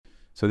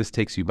So this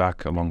takes you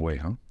back a long way,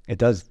 huh? It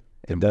does.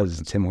 It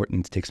does. Tim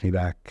Hortons takes me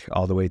back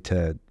all the way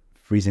to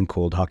freezing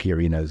cold hockey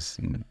arenas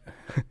and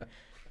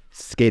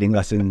skating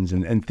lessons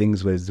and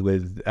things with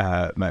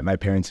my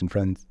parents and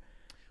friends.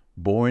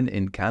 Born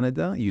in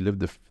Canada, you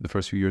lived the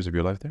first few years of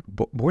your life there?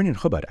 Born in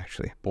Khoreibi,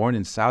 actually. Born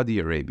in Saudi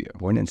Arabia.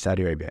 Born in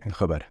Saudi Arabia, in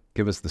Khoreibi.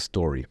 Give us the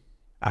story.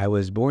 I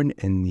was born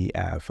in the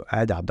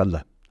Fuad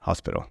Abdullah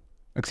Hospital.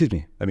 Excuse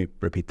me, let me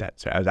repeat that.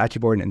 Sorry, I was actually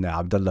born in the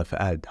Abdullah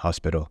Fuad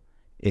Hospital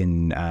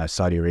in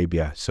Saudi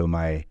Arabia. So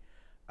my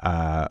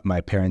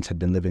parents had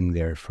been living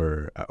there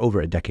for over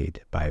a decade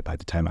by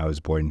the time I was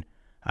born.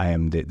 I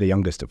am the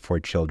youngest of 4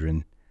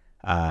 children,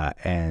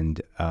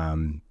 and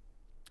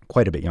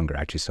quite a bit younger,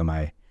 actually. So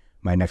my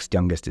next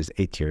youngest is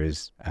 8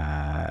 years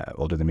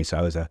older than me. So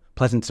I was a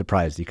pleasant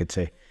surprise, you could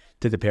say,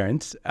 to the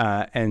parents.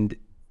 And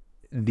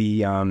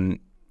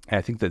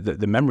I think that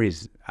the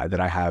memories that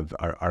I have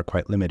are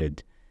quite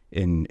limited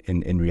in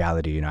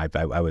reality. You know,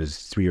 I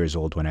was 3 years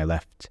old when I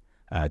left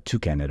to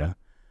Canada,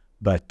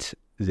 but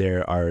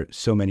there are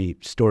so many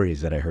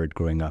stories that I heard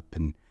growing up,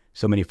 and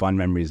so many fond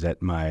memories that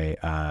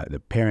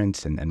the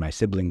parents and my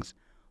siblings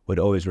would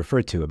always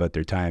refer to about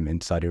their time in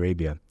Saudi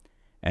Arabia.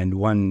 And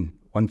one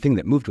thing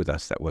that moved with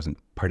us that wasn't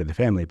part of the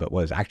family, but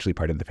was actually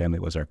part of the family,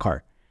 was our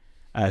car.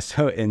 We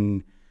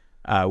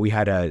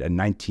had a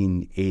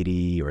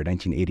 1980 or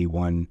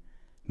 1981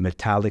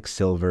 metallic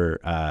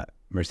silver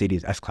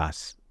Mercedes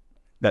S-Class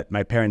that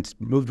my parents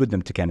moved with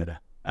them to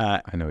Canada.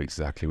 I know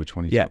exactly which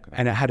one you're talking about.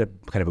 And it had a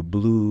kind of a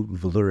blue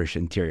velourish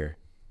interior.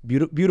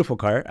 Beautiful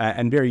car,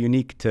 and very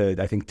unique to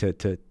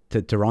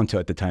Toronto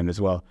at the time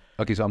as well.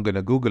 Okay, so I'm going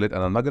to Google it,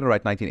 and I'm not going to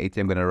write 1980.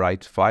 I'm going to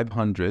write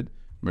 500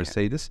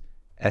 Mercedes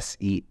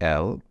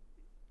SEL,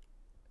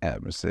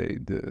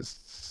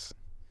 Mercedes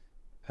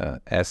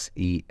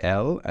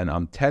SEL, and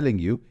I'm telling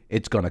you,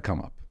 it's going to come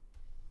up.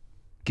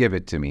 Give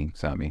it to me,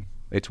 Sami.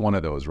 It's one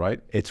of those, right?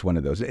 It's one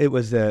of those. It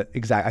was I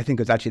think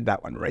it was actually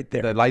that one right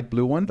there. The light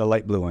blue one? The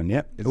light blue one,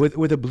 yeah.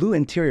 With a blue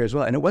interior as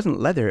well. And it wasn't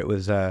leather. It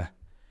was, wow.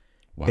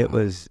 It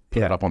was,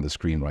 Put it up on the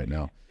screen right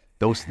now.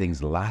 Those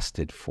things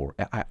lasted for,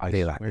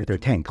 they're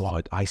tanks.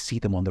 God, I see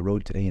them on the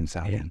road today in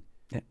Saudi.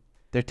 Yeah.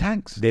 They're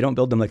tanks. They don't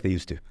build them like they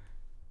used to.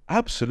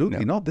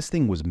 Absolutely not. This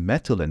thing was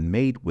metal and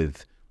made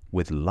with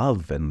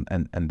love,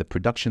 and the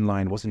production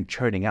line wasn't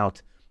churning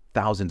out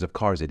thousands of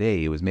cars a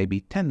day. It was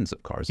maybe tens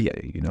of cars a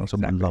day, you know,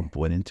 exactly. Some love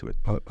went into it.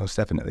 Most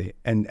definitely.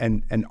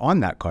 And on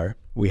that car,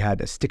 we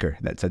had a sticker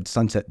that said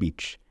Sunset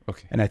Beach.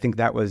 Okay. And I think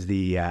that was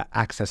the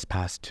access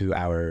pass to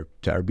our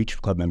beach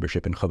club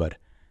membership in Khoreibi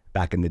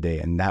back in the day.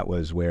 And that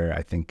was where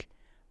I think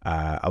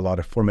a lot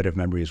of formative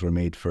memories were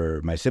made for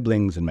my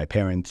siblings and my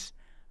parents.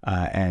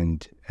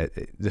 And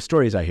the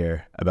stories I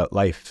hear about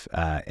life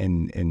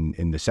in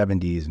the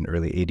 70s and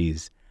early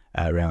 80s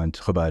around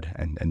Khoreibi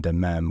and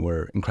Dammam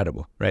were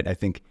incredible, right? I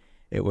think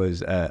it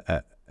was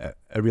a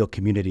real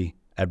community.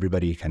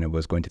 Everybody kind of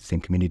was going to the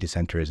same community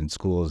centers and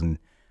schools, and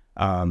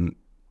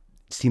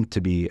seemed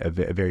to be a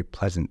very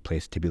pleasant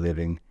place to be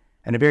living,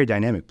 and a very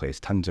dynamic place.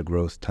 Tons of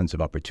growth, tons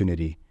of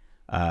opportunity,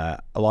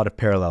 a lot of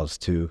parallels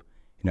to, you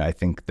know, I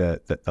think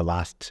the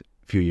last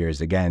few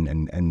years again,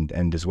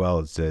 and as well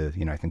as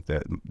I think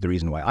the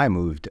reason why I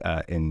moved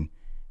in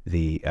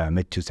the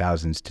mid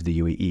 2000s to the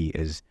UAE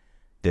is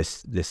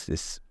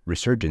this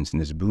resurgence and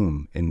this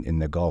boom in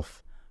the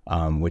Gulf,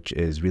 which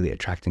is really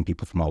attracting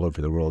people from all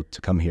over the world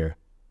to come here,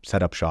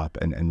 set up shop,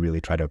 and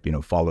really try to, you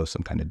know, follow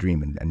some kind of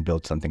dream and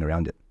build something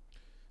around it.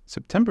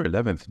 September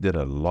 11th did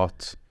a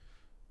lot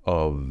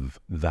of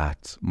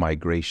that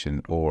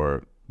migration,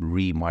 or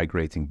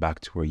re-migrating back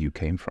to where you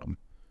came from.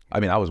 I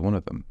mean, I was one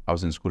of them. I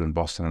was in school in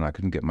Boston and I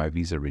couldn't get my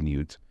visa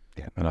renewed.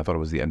 Yeah. And I thought it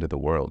was the end of the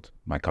world.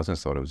 My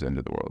cousins thought it was the end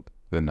of the world.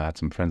 Then I had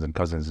some friends and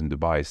cousins in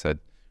Dubai said,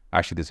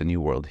 actually, there's a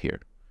new world here.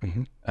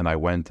 Mm-hmm. And I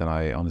went, and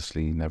I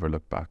honestly never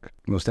looked back.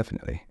 Most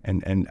definitely.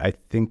 And I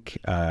think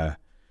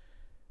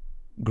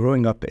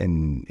growing up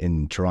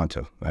in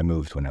Toronto, I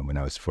moved when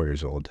I was 4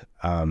 years old.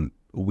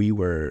 We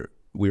were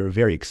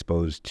very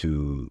exposed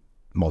to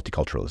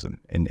multiculturalism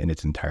in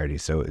its entirety.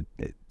 So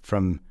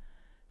from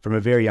a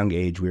very young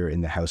age, we were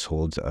in the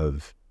households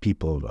of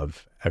people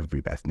of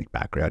every ethnic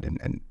background,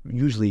 and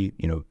usually,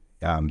 you know,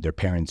 their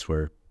parents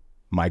were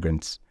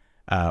migrants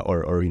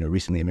or you know,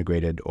 recently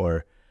immigrated,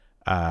 or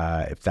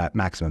if that,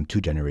 maximum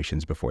 2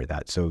 generations before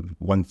that. So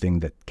one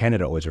thing that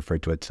Canada always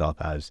referred to itself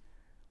as,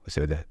 let's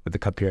say with the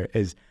cup here,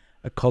 is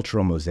a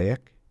cultural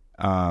mosaic,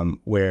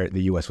 where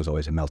the U.S. was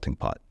always a melting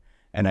pot.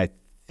 And I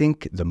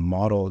think the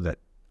model that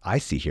I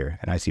see here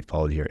and I see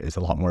followed here is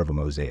a lot more of a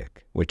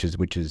mosaic, which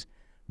is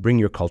bring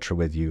your culture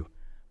with you,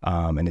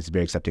 and it's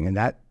very accepting. And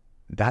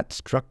that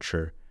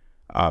structure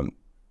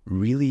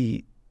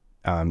really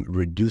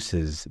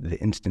reduces the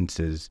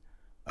instances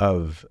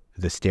of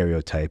the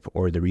stereotype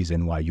or the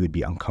reason why you would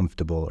be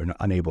uncomfortable or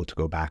unable to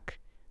go back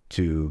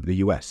to the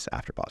U.S.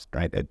 after Boston,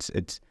 right?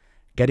 It's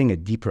getting a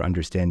deeper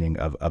understanding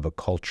of a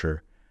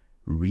culture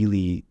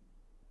really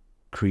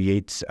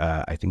creates,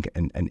 I think,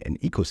 an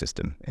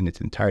ecosystem in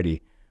its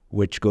entirety,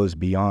 which goes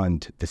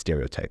beyond the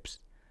stereotypes.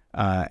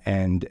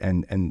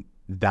 And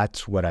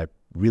that's what I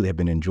really have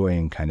been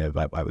enjoying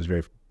I was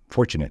very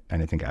fortunate,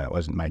 and I think it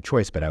wasn't my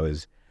choice, but it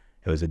was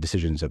the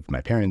decisions of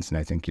my parents. And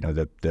I think,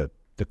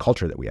 the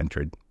culture that we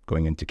entered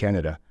going into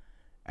Canada,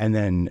 and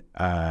then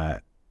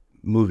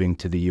moving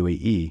to the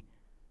UAE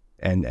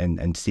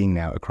and seeing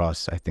now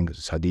across, I think,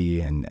 Saudi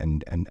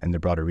and the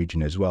broader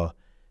region as well,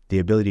 the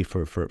ability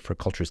for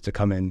cultures to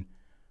come in,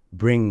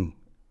 bring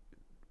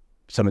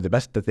some of the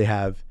best that they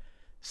have,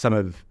 some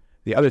of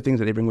the other things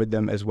that they bring with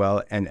them as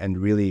well, and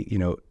really,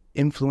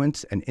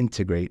 influence and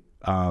integrate,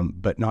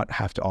 but not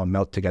have to all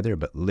melt together,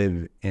 but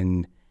live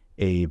in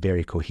a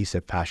very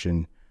cohesive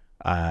fashion,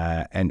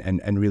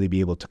 and really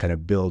be able to kind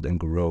of build and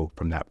grow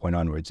from that point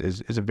onwards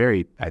is a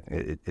very,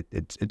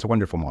 it's a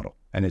wonderful model,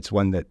 and it's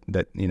one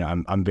that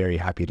I'm very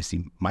happy to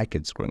see my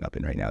kids growing up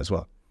in right now as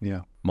well.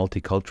 Yeah,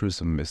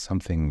 multiculturalism is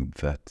something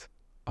that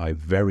I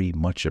very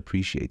much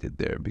appreciated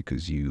there,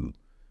 because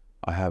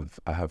I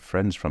have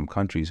friends from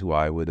countries who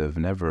I would have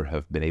never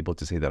have been able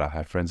to say that I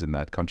have friends in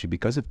that country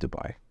because of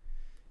Dubai.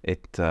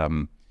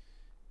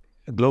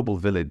 A global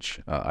village.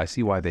 I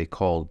see why they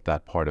called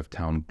that part of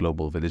town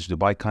global village.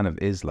 Dubai kind of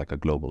is like a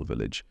global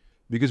village,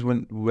 because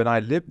when I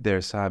lived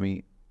there,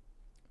 Sami,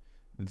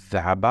 the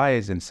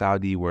abayas in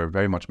Saudi were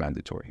very much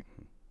mandatory.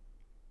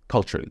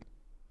 Culturally,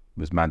 it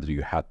was mandatory.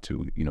 You had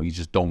to, you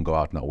just don't go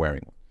out not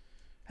wearing one.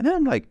 And then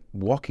I'm like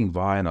walking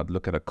by, and I'd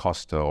look at a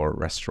Costa or a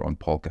restaurant,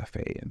 Paul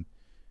Cafe,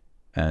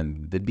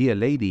 and there'd be a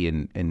lady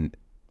in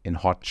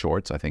hot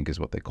shorts, I think is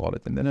what they call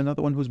it, and then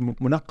another one who's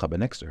munaqqaba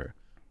next to her.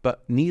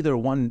 But neither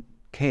one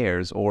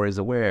cares or is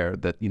aware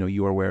that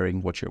you are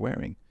wearing what you're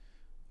wearing.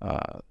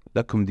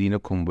 Lakum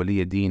dinukum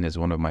waliya din is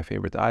one of my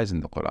favorite ayahs in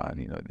the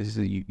Quran. This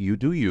is you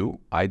do you,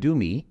 I do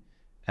me,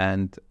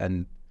 and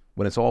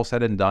when it's all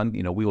said and done,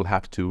 we will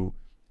have to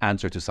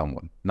answer to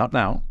someone. Not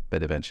now,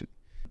 but eventually.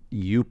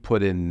 You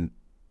put in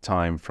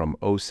time from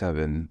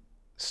 2007,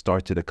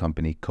 started a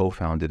company,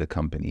 co-founded a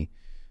company,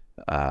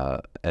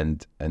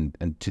 and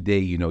today,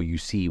 you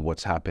see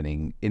what's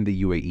happening in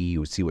the UAE,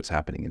 you see what's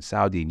happening in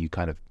Saudi, and you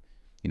kind of,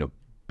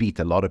 beat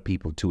a lot of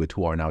people to it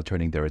who are now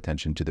turning their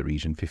attention to the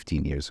region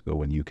 15 years ago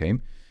when you came.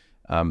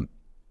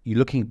 You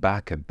looking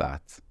back at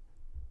that,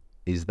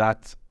 is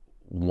that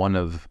one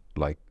of,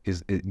 do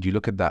you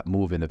look at that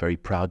move in a very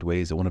proud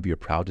way? Is it one of your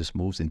proudest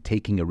moves in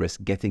taking a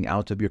risk, getting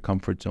out of your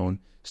comfort zone,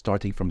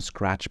 starting from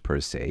scratch per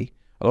se?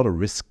 A lot of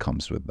risk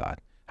comes with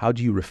that. How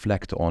do you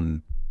reflect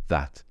on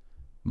that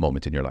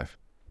moment in your life?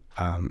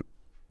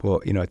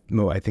 Well,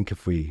 Mo, I think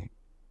if we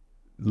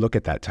look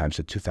at that time,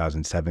 so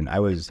 2007, I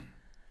was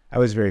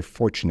very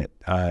fortunate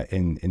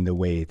in the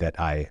way that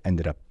I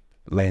ended up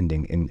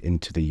landing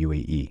into the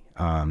UAE.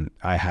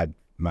 I had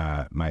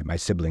my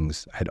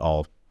siblings had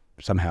all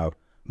somehow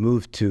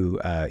moved to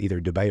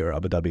either Dubai or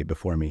Abu Dhabi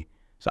before me,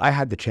 so I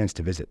had the chance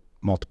to visit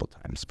multiple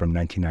times from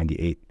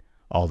 1998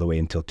 all the way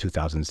until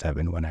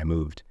 2007 when I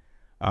moved,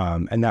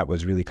 and that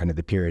was really kind of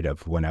the period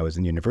of when I was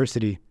in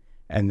university,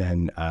 and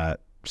then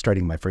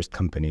starting my first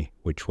company,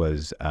 which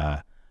was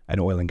an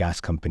oil and gas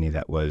company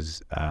that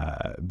was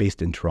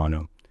based in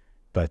Toronto,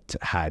 but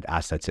had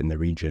assets in the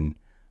region,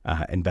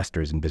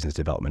 investors and business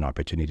development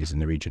opportunities in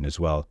the region as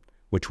well,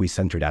 which we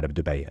centered out of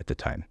Dubai at the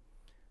time.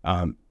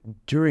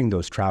 During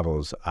those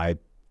travels, I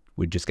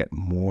would just get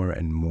more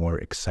and more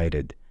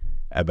excited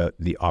about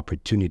the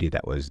opportunity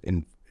that was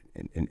in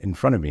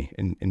front of me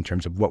in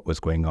terms of what was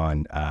going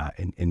on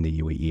in the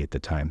UAE at the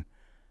time.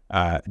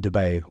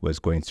 Dubai was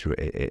going through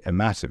a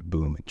massive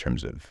boom in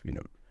terms of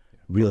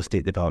real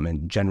estate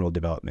development, general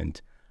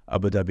development.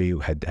 Abu Dhabi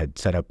had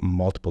set up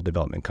multiple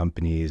development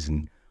companies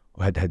and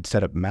had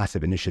set up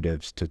massive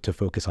initiatives to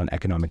focus on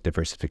economic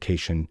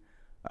diversification.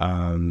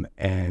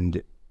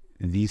 And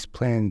these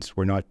plans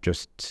were not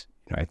just,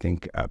 I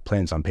think,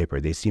 plans on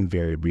paper. They seemed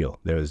very real.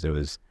 There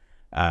was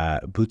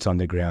boots on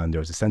the ground. There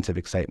was a sense of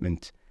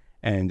excitement.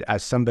 And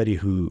as somebody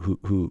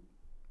who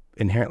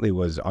inherently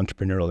was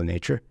entrepreneurial in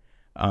nature,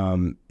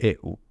 I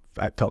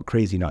felt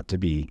crazy not to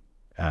be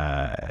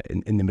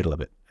in the middle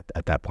of it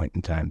at that point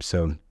in time.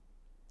 So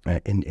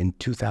in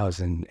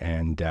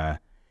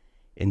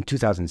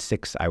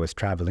 2006, I was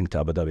traveling to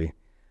Abu Dhabi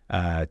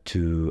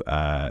to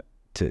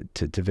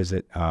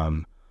visit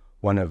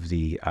one of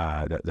the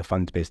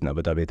funds based in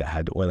Abu Dhabi that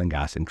had oil and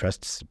gas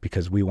interests,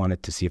 because we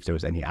wanted to see if there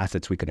was any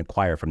assets we could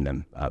acquire from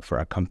them for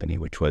our company,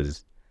 which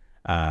was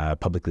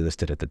publicly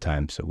listed at the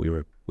time. So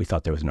we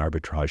thought there was an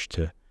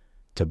arbitrage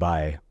to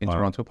buy in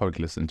Toronto,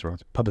 publicly listed in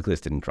Toronto. Publicly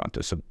listed in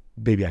Toronto. So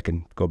maybe I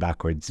can go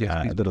backwards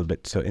a little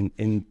bit. So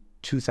in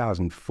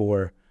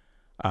 2004,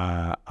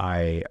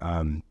 I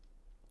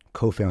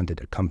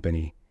co-founded a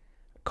company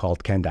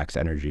called Candax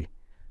Energy.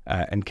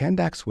 And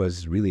Candax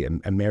was really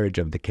a marriage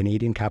of the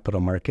Canadian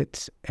capital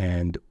markets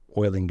and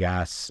oil and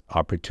gas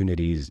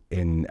opportunities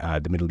in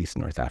the Middle East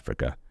and North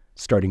Africa,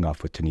 starting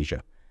off with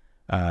Tunisia.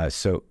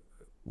 So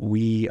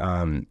we,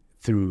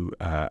 through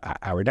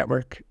our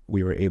network,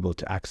 we were able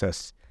to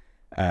access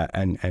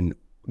an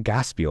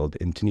gas field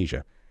in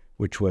Tunisia,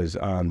 which was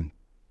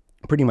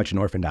pretty much an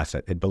orphaned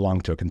asset. It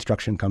belonged to a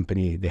construction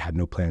company. They had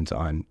no plans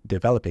on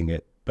developing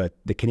it, but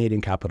the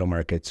Canadian capital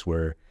markets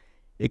were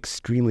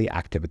extremely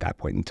active at that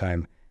point in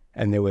time.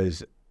 And there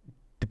was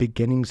the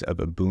beginnings of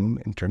a boom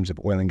in terms of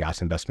oil and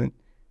gas investment.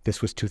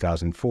 This was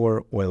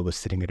 2004. Oil was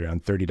sitting at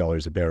around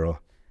 $30 a barrel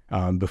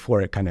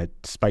before it kind of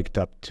spiked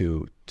up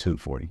to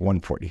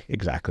 140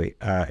 exactly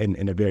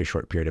in a very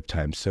short period of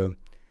time. So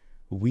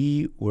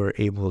we were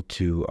able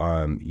to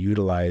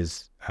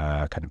utilize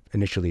kind of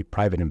initially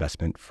private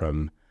investment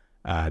from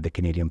the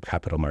Canadian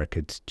capital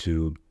markets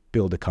to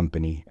build a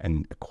company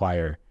and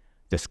acquire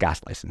this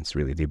gas license,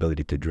 really, the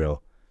ability to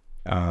drill.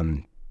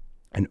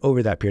 And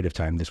over that period of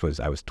time,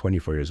 I was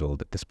 24 years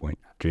old at this point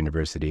after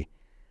university.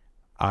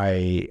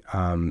 I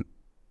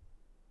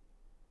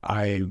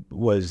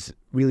was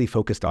really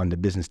focused on the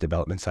business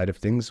development side of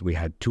things. We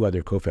had two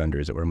other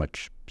co-founders that were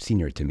much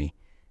senior to me,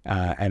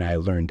 and I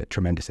learned a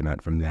tremendous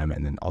amount from them,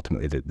 and then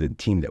ultimately the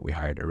team that we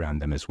hired around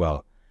them as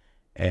well.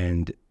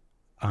 And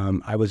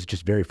I was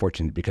just very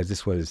fortunate because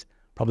this was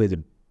probably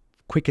the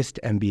quickest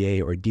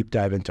MBA or deep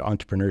dive into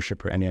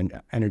entrepreneurship or any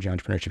energy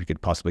entrepreneurship you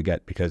could possibly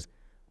get, because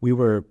we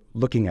were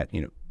looking at,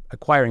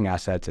 acquiring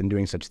assets and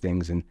doing such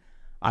things. And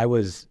I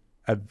was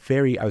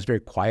very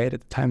quiet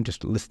at the time,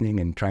 just listening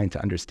and trying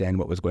to understand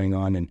what was going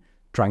on and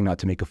trying not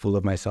to make a fool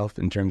of myself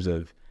in terms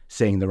of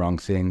saying the wrong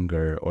thing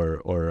or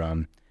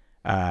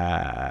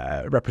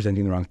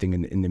representing the wrong thing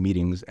in the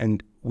meetings.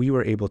 And we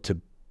were able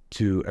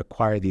to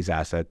acquire these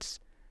assets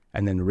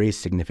and then raise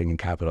significant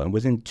capital. And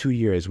within 2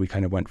 years, we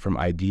kind of went from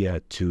idea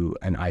to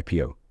an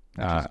IPO.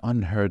 Which is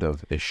unheard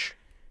of-ish.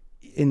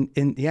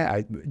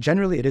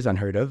 Generally it is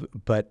unheard of,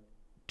 but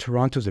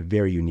Toronto's a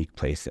very unique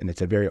place, and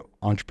it's a very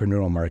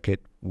entrepreneurial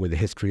market with a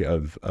history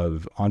of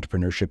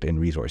entrepreneurship and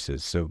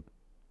resources. So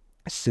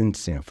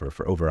since,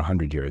 for over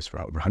 100 years,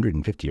 for over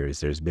 150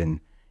 years, there's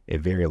been a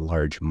very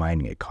large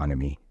mining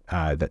economy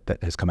that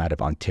has come out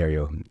of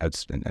Ontario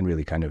and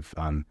really kind of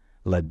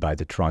led by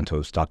the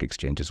Toronto Stock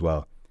Exchange as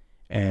well.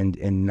 And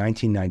in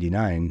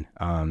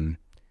 1999,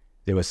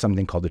 there was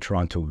something called the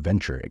Toronto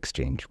Venture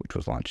Exchange, which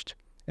was launched.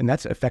 And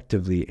that's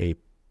effectively a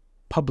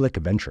public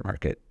venture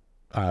market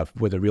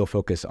with a real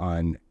focus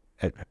on,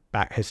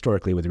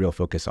 historically, with a real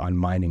focus on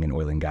mining and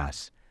oil and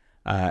gas.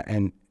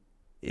 And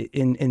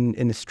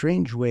in a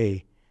strange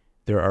way,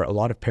 there are a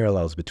lot of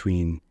parallels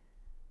between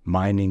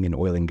mining and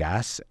oil and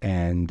gas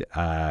and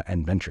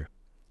venture.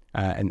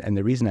 And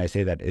the reason I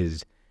say that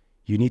is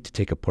you need to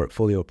take a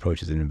portfolio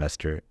approach as an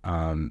investor,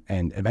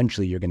 and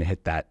eventually you're going to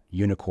hit that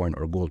unicorn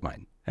or gold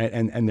mine.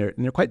 And they're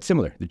quite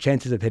similar. The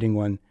chances of hitting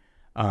one,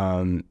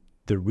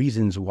 the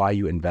reasons why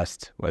you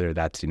invest, whether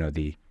that's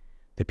the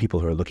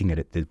people who are looking at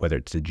it, whether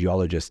it's the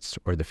geologists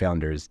or the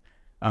founders,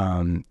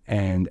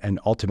 and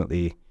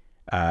ultimately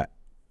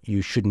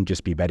you shouldn't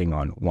just be betting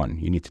on one.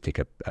 You need to take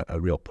a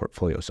real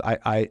portfolio. So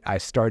I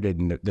started,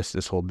 and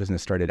this whole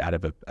business started out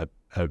of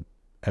a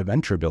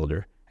venture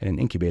builder and an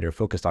incubator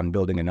focused on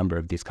building a number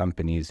of these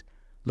companies,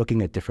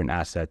 looking at different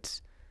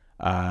assets,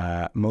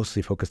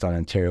 mostly focused on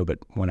Ontario. But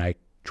when I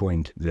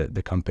joined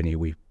the company,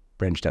 we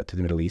branched out to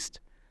the Middle East.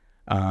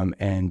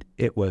 And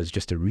it was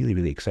just a really,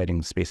 really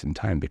exciting space and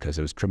time because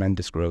it was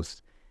tremendous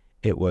growth.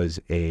 It was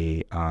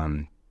a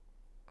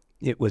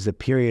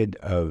period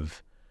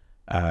of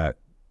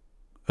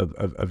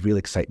real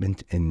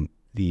excitement in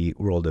the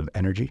world of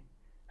energy.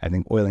 I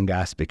think oil and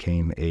gas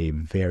became a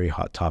very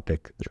hot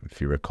topic. If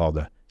you recall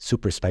the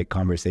super spike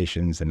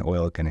conversations, and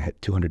oil kind of hit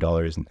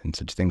 $200 and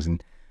such things.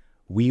 And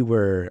we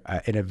were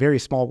in a very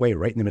small way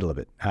right in the middle of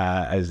it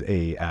as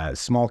a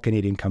small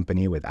Canadian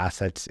company with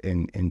assets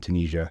in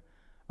Tunisia.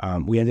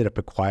 We ended up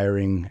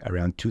acquiring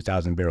around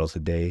 2,000 barrels a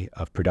day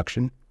of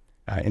production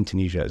in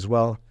Tunisia as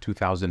well.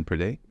 2,000 per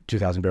day?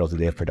 2,000 barrels a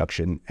day of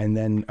production. And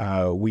then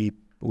we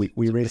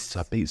raised...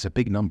 It's a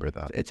big number,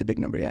 that. It's a big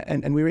number, yeah.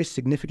 And we raised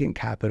significant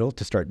capital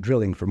to start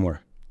drilling for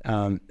more.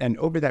 And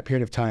over that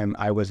period of time,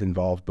 I was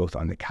involved both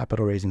on the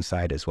capital raising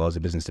side as well as the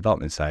business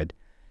development side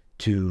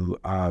to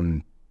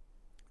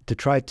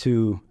try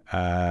to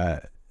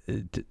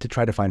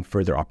find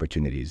further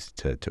opportunities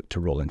to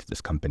roll into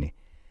this company.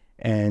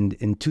 And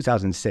in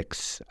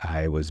 2006,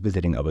 I was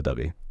visiting Abu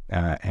Dhabi,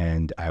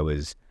 and I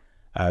was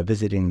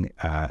visiting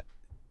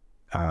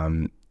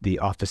the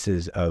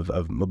offices of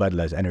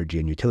Mubadala's energy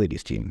and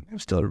utilities team. It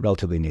was still a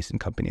relatively nascent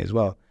company as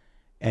well.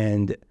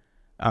 And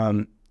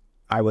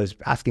I was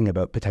asking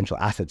about potential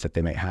assets that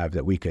they might have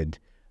that we could,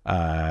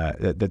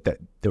 that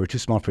they were too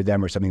small for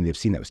them, or something they've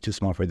seen that was too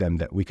small for them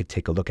that we could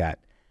take a look at.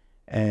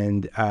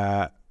 And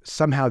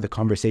somehow the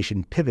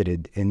conversation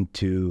pivoted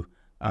into,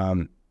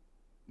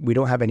 we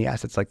don't have any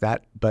assets like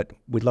that, but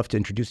we'd love to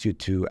introduce you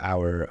to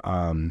our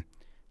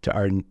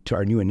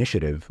new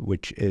initiative,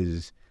 which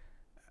is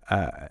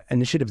an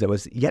initiative that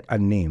was yet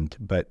unnamed,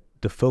 but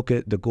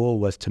the goal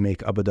was to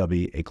make Abu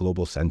Dhabi a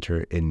global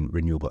center in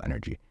renewable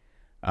energy.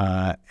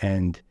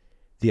 And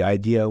the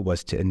idea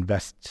was to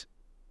invest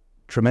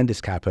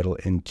tremendous capital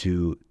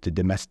into the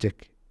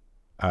domestic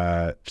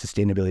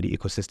sustainability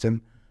ecosystem,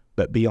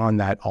 but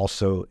beyond that,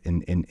 also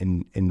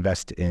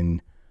invest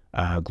in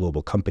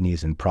global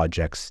companies and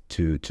projects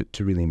to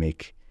really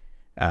make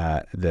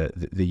the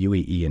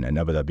UAE and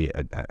Abu Dhabi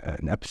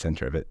an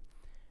epicenter of it.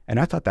 And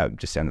I thought that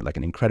just sounded like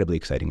an incredibly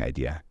exciting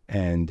idea.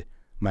 And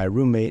my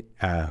roommate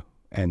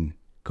and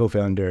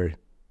co-founder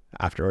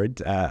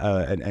afterwards,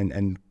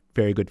 and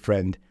very good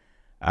friend,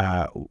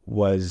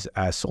 was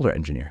a solar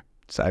engineer.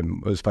 So it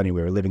was funny,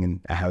 we were living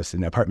in a house,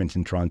 in an apartment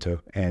in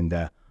Toronto,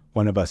 and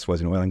one of us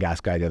was an oil and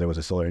gas guy, the other was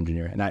a solar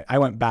engineer. And I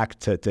went back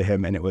to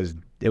him, and it was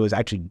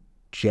actually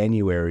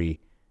January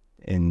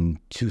in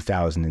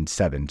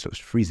 2007, so it was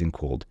freezing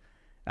cold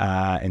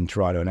in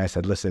Toronto. And I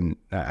said, listen,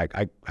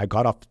 I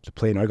got on the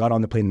plane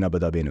in Abu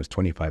Dhabi, and it was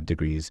 25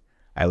 degrees.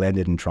 I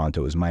landed in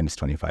Toronto, it was minus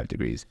 25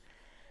 degrees.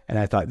 And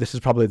I thought, this is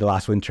probably the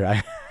last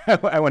winter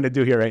I want to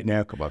do here right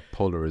now. Talk about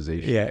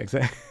polarization. Yeah,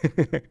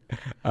 exactly.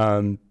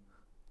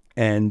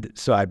 And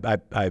so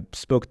I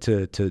spoke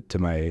to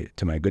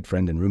my good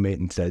friend and roommate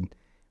and said,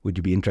 would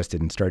you be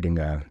interested in starting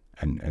a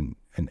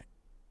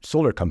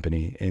solar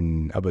company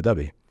in Abu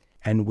Dhabi?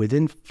 And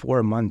within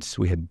 4 months,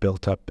 we had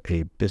built up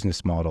a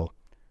business model,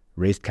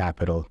 raised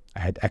capital. I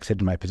had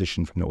exited my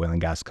position from the oil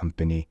and gas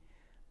company.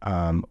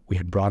 We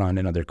had brought on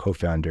another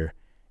co-founder,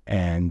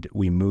 and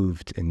we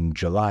moved in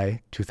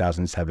July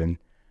 2007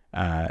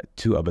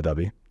 to Abu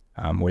Dhabi,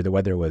 where the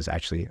weather was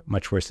actually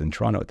much worse than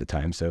Toronto at the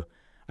time. So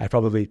I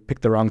probably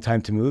picked the wrong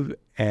time to move,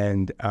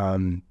 and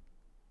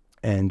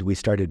we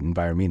started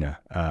Enviromina,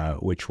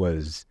 which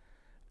was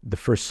the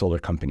first solar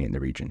company in the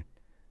region.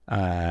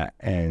 That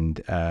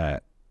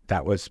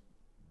was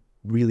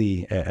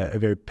really a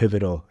very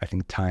pivotal, I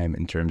think, time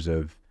in terms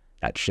of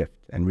that shift,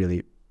 and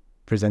really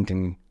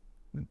presenting,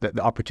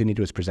 the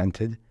opportunity was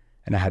presented,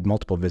 and I had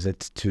multiple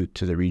visits to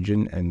the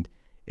region, and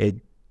it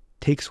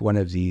takes one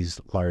of these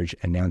large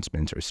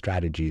announcements or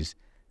strategies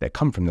that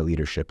come from the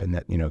leadership, and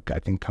that, I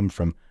think come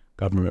from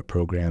government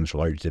programs,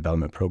 large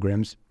development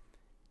programs,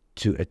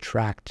 to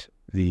attract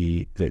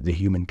the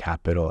human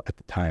capital at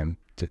the time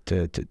to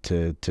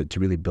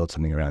really build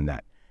something around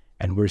that.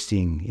 And we're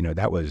seeing,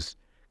 that was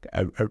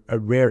a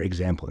rare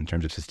example in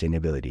terms of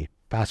sustainability.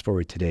 Fast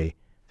forward today,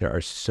 there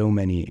are so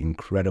many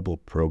incredible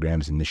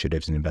programs,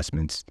 initiatives, and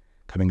investments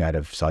coming out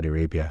of Saudi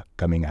Arabia,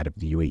 coming out of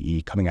the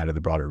UAE, coming out of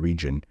the broader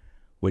region,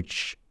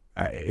 which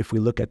if we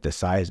look at the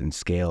size and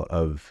scale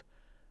of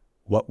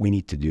what we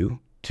need to do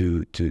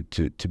to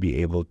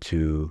be able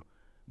to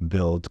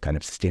build kind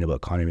of sustainable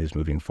economies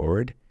moving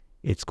forward,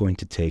 it's going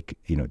to take,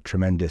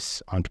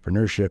 tremendous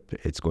entrepreneurship.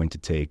 It's going to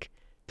take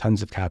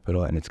tons of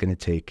capital, and it's going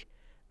to take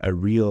a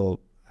real,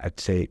 I'd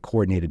say,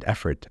 coordinated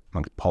effort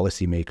amongst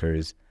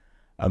policymakers,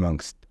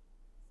 amongst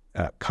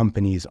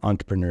companies,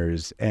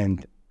 entrepreneurs,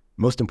 and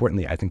most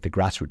importantly, I think the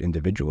grassroots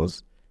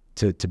individuals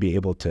to be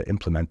able to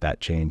implement that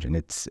change. And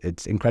it's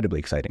incredibly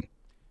exciting.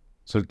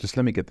 So just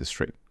let me get this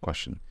straight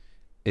question.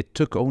 It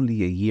took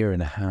only a year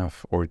and a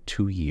half or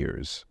 2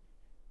 years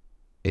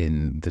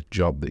in the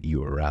job that you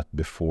were at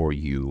before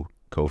you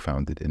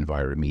co-founded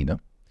Enviromina,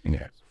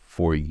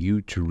 for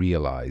you to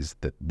realize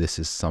that this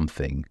is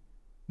something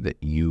that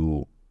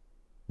you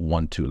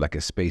want to, like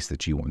a space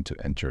that you want to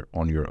enter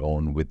on your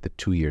own with the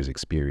 2 years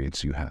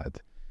experience you had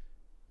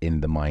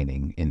in the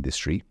mining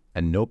industry,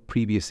 and no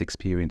previous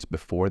experience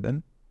before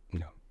then?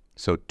 No.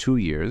 So 2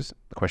 years,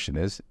 the question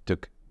is, it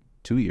took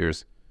 2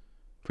 years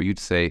for you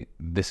to say,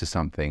 this is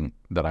something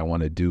that I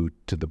want to do,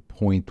 to the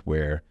point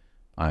where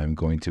I'm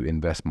going to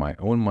invest my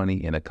own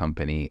money in a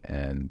company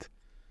and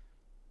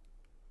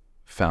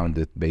found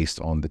it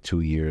based on the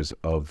 2 years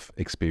of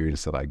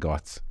experience that I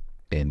got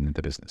in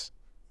the business.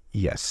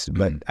 Yes,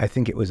 but I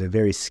think it was a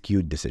very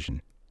skewed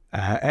decision.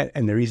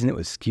 And the reason it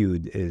was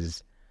skewed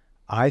is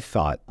I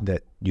thought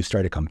that you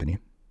start a company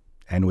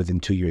and within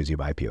 2 years you've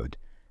IPO'd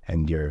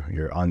and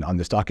you're on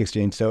the stock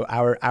exchange. So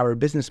our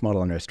business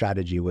model and our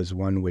strategy was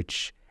one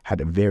which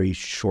had a very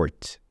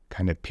short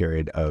kind of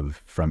period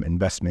of from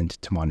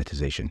investment to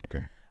monetization.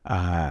 Okay.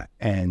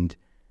 And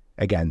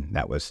again,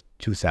 that was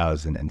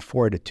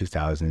 2004 to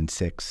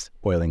 2006,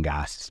 oil and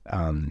gas,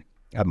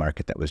 a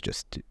market that was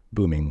just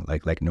booming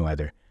like no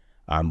other.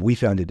 We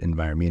founded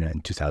Enviromina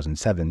in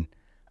 2007,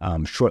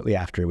 shortly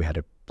after we had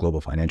a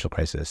global financial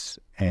crisis.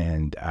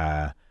 And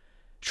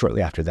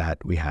shortly after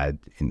that, we had,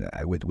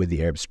 with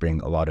the Arab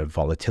Spring, a lot of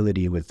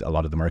volatility with a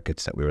lot of the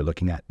markets that we were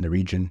looking at in the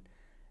region.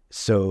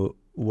 So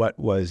what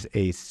was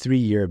a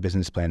 3-year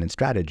business plan and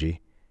strategy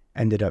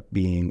ended up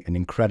being an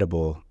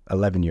incredible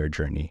 11-year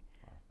journey.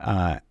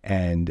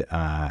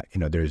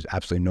 There's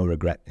absolutely no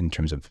regret in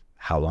terms of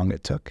how long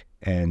it took.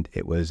 And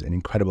it was an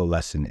incredible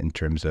lesson in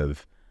terms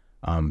of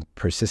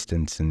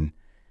persistence, and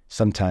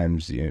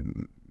sometimes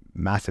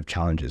massive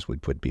challenges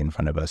would be in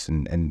front of us.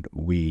 And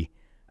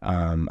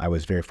I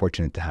was very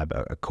fortunate to have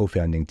a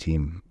co-founding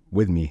team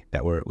with me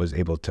that was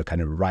able to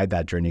kind of ride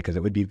that journey, because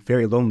it would be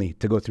very lonely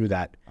to go through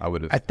that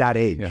at that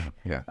age.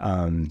 Yeah.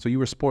 So you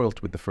were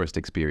spoiled with the first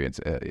experience,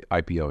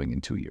 IPOing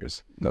in 2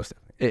 years. Most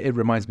definitely. It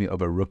reminds me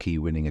of a rookie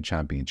winning a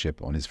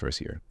championship on his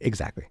first year.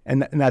 Exactly,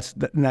 and that's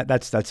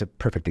a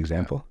perfect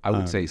example. I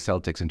would say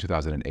Celtics in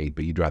 2008,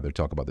 but you'd rather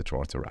talk about the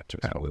Toronto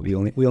Raptors.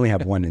 We only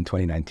have one in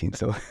 2019,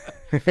 so.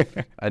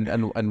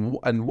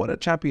 and what a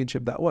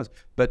championship that was.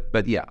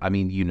 But yeah, I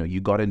mean, you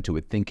got into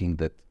it thinking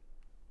that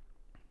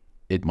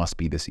it must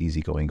be this easy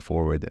going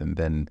forward, and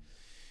then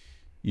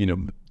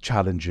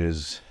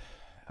challenges,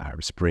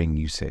 Arab Spring,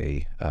 you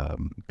say,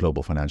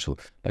 global financial,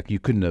 like you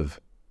couldn't have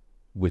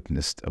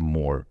witnessed a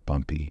more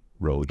bumpy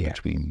road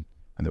between,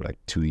 and they were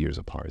like 2 years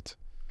apart.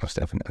 Most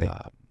definitely.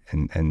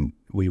 And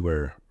we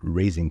were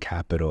raising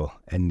capital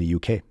in the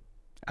UK.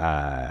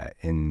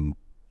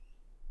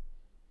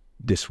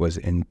 This was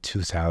in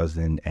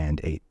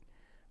 2008.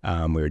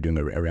 We were doing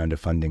a round of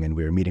funding, and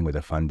we were meeting with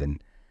a fund,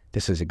 and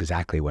this is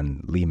exactly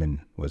when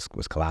Lehman was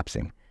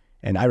collapsing.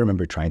 And I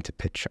remember trying to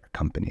pitch our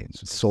company.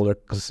 Solar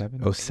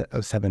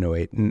 07,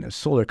 08, and a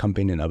solar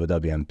company in Abu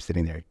Dhabi. I'm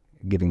sitting there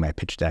giving my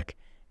pitch deck,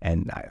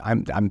 and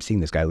I'm seeing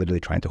this guy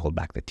literally trying to hold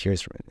back the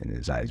tears in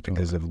his eyes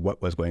because of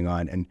what was going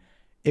on. And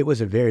it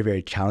was a very,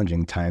 very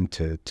challenging time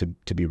to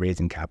be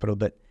raising capital,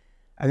 but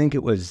I think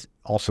it was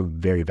also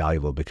very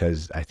valuable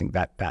because I think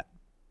that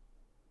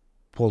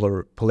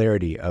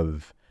polarity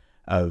of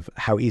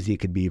how easy it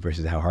could be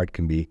versus how hard it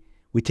can be,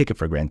 we take it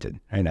for granted.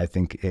 And I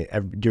think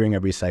during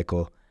every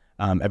cycle,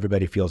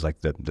 everybody feels like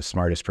the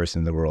smartest person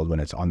in the world when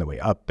it's on the way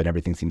up and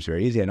everything seems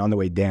very easy, and on the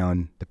way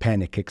down, the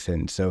panic kicks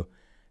in. So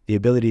the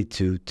ability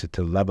to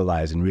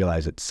levelize and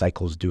realize that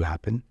cycles do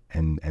happen,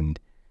 and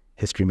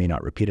history may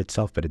not repeat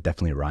itself, but it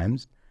definitely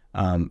rhymes.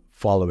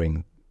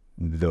 Following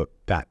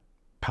that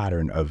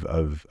pattern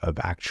of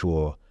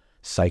actual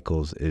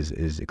cycles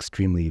is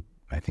extremely,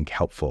 I think,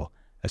 helpful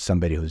as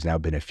somebody who's now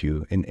been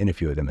in a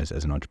few of them as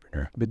an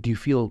entrepreneur. But do you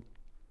feel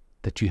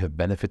that you have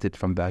benefited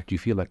from that? Do you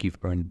feel like you've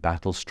earned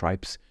battle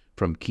stripes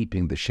from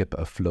keeping the ship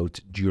afloat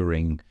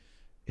during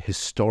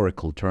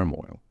historical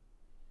turmoil?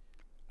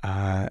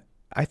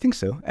 I think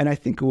so, and I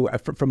think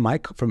from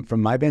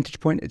my vantage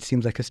point, it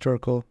seems like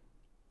historical.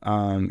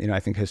 I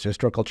think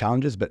historical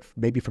challenges, but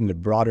maybe from the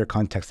broader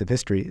context of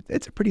history,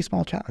 it's a pretty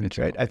small challenge,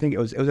 right? I think it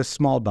was a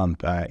small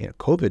bump.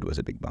 COVID was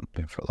a big bump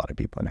for a lot of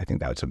people, and I think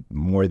that was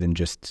more than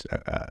just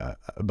a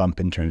bump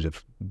in terms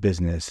of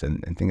business,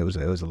 and I think it was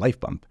a life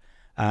bump,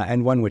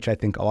 and one which I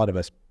think a lot of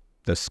us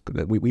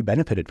we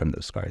benefited from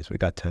those scars. We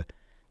got to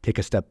take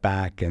a step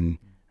back and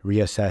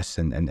reassess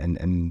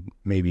and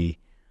maybe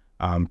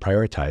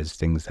prioritize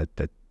things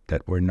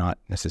that we're not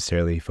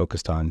necessarily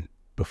focused on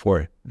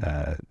before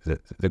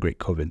the great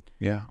COVID.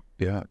 Yeah,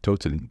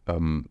 totally.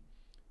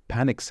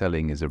 Panic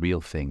selling is a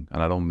real thing.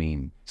 And I don't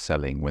mean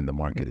selling when the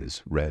market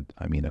is red.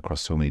 I mean across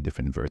so many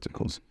different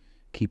verticals.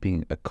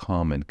 Keeping a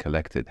calm and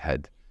collected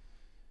head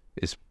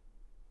is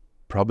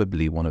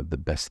probably one of the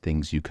best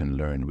things you can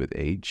learn with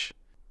age.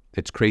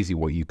 It's crazy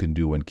what you can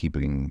do when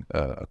keeping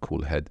a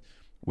cool head.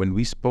 When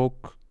we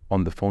spoke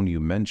on the phone,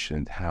 you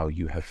mentioned how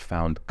you have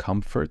found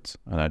comfort,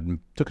 and I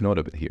took note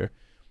of it here,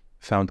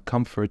 found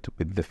comfort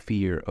with the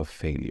fear of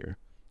failure,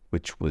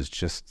 which was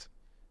just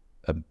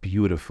a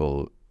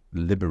beautiful,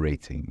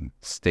 liberating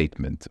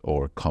statement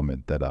or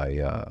comment that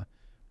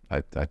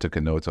I took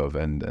a note of,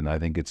 and I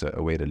think it's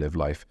a way to live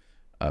life.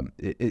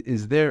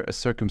 Is there a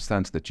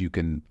circumstance that you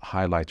can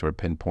highlight or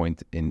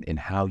pinpoint in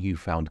how you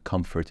found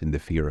comfort in the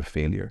fear of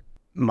failure?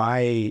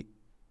 My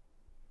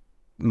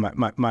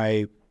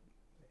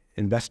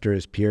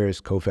investors, peers,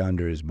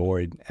 co-founders,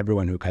 board,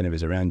 everyone who kind of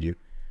is around you,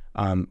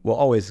 will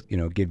always,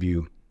 give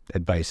you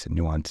advice and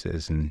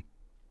nuances, and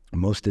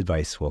most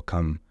advice will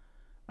come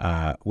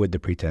with the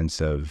pretense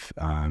of,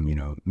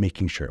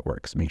 making sure it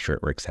works, make sure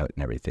it works out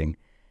and everything.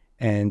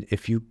 And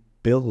if you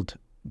build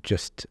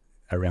just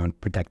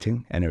around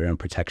protecting and around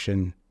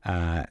protection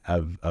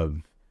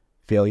of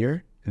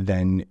failure,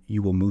 then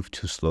you will move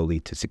too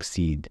slowly to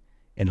succeed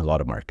in a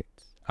lot of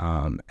markets,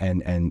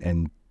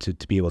 and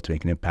to be able to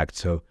make an impact.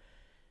 So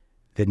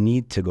the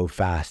need to go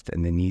fast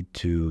and the need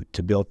to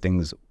build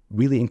things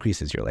really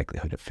increases your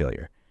likelihood of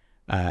failure.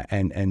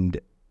 And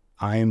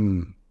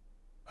I'm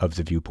of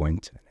the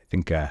viewpoint, I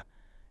think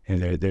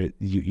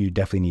you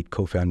definitely need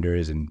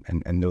co-founders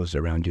and those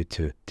around you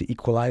to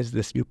equalize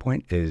this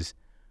viewpoint. Is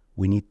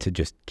we need to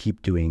just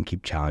keep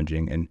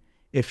challenging. And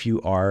if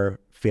you are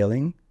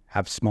failing,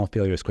 have small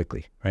failures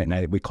quickly, right?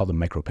 And we call them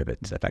micro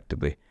pivots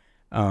effectively.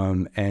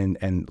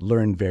 And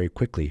learn very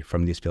quickly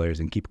from these failures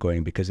and keep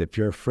going. Because if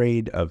you're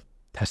afraid of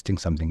testing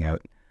something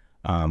out,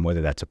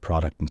 whether that's a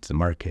product into the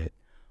market,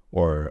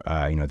 or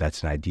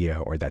that's an idea,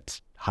 or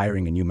that's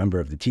hiring a new member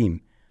of the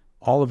team,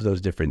 all of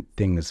those different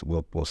things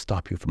will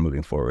stop you from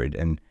moving forward.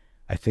 And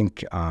I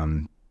think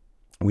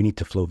we need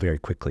to flow very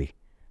quickly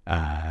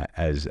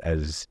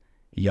as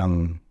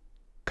young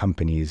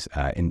companies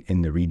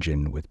in the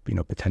region with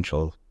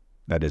potential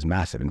that is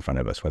massive in front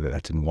of us, whether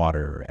that's in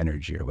water or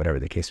energy or whatever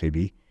the case may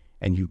be.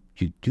 And you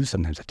do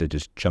sometimes have to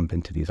just jump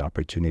into these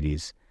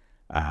opportunities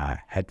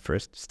head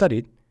first,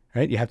 studied,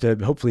 right? You have to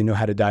hopefully know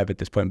how to dive at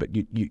this point, but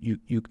you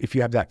if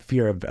you have that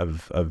fear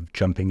of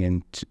jumping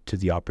into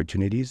the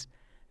opportunities,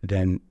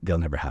 then they'll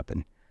never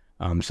happen.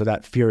 So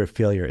that fear of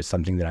failure is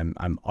something that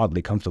I'm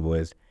oddly comfortable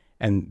with,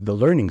 and the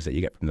learnings that you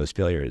get from those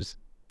failures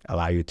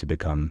allow you to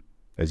become,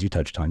 as you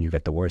touched on, you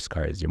get the war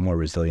scars, you're more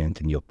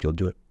resilient, and you'll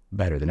do it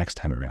better the next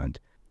time around.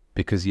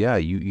 Because you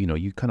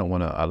kind of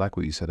want to. I like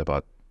what you said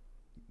about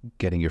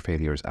getting your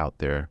failures out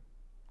there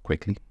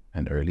quickly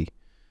and early.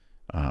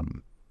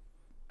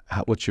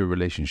 What's your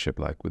relationship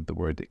like with the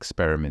word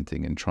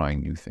experimenting and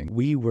trying new things?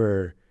 We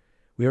were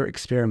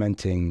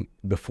experimenting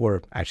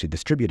before actually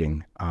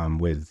distributing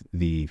with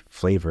the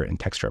flavor and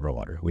texture of our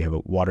water. We have a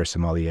water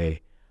sommelier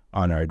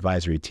on our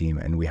advisory team,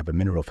 and we have a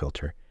mineral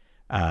filter.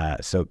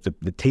 So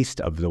the taste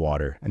of the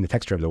water and the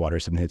texture of the water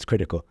is something that's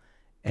critical.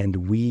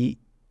 And we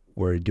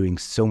were doing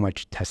so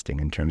much testing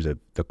in terms of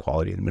the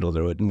quality in the middle of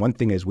the road. And one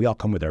thing is, we all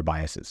come with our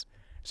biases.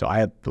 So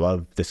I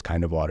love this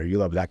kind of water, you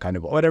love that kind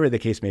of, whatever the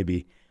case may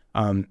be.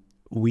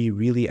 We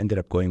really ended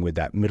up going with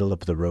that middle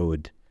of the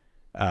road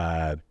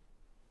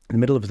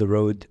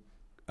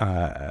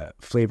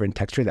flavor and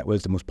texture that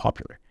was the most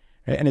popular.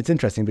 Right? And it's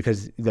interesting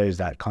because there's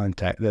that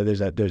contact, there's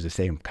the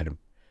same kind of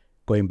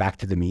going back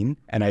to the mean.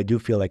 And I do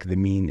feel like the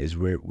mean is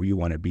where you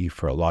want to be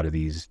for a lot of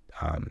these,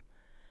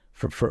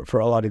 for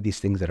a lot of these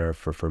things that are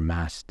for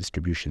mass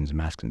distributions,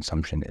 mass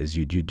consumption, is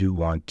you do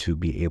want to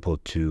be able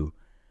to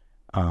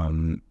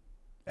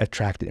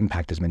attract and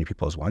impact as many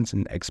people as once.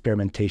 And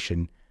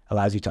experimentation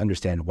allows you to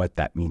understand what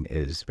that mean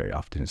is very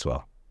often as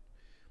well.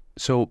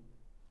 So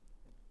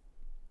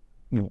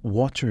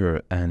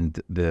water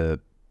and the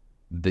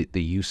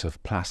use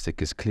of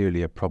plastic is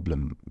clearly a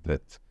problem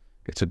that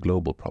it's a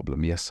global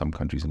problem. Yes, some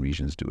countries and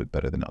regions do it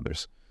better than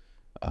others.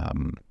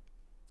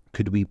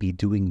 Could we be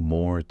doing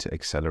more to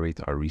accelerate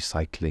our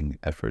recycling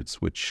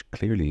efforts, which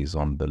clearly is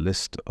on the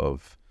list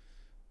of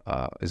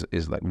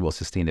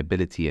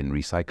sustainability and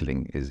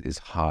recycling is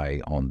high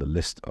on the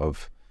list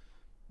of,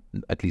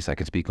 at least I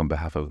can speak on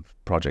behalf of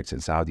projects in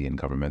Saudi and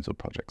governmental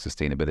projects.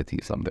 Sustainability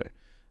is on there.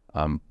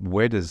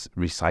 Where does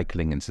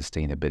recycling and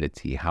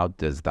sustainability, how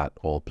does that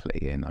all play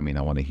in? I mean,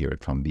 I want to hear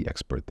it from the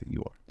expert that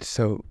you are.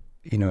 So,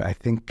 I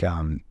think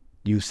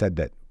you said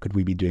that could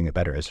we be doing it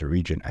better as a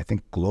region? I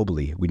think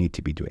globally we need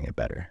to be doing it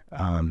better.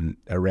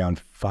 Around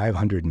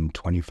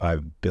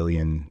 525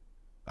 billion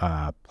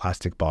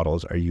plastic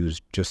bottles are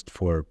used just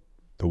for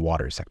the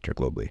water sector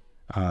globally.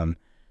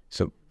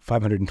 So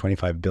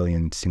 525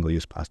 billion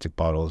single-use plastic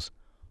bottles,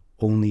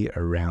 only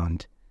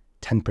around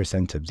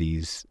 10% of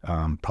these,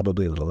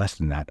 probably a little less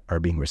than that, are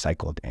being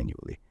recycled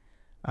annually.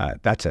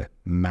 That's a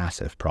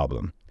massive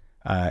problem.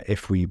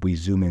 If we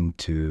zoom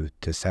into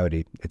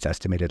Saudi, it's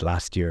estimated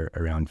last year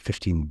around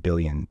 15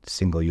 billion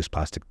single-use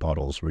plastic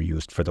bottles were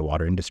used for the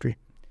water industry,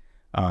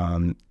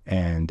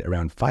 and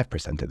around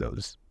 5% of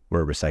those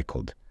were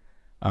recycled.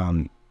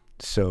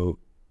 So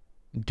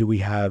do we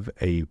have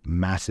a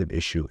massive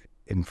issue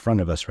in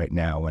front of us right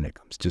now when it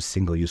comes to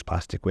single-use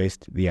plastic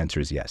waste? The answer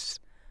is yes.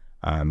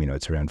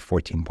 It's around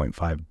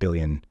 14.5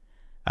 billion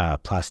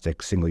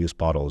plastic single-use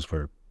bottles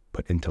were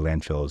put into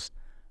landfills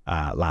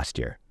last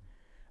year.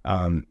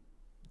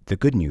 The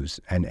good news,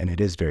 and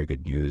it is very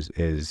good news,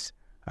 is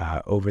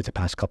over the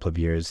past couple of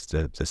years,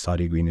 the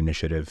Saudi Green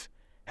Initiative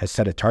has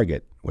set a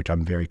target, which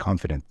I'm very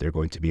confident they're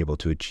going to be able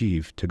to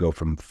achieve, to go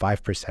from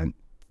 5%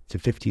 to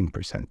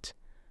 15%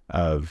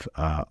 of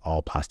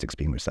all plastics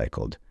being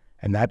recycled.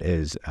 And that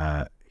is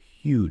a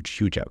huge,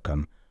 huge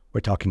outcome.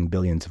 We're talking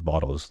billions of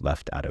bottles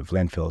left out of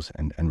landfills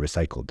and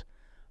recycled.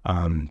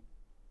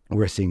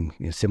 We're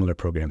seeing similar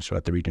programs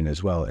throughout the region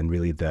as well, and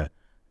really the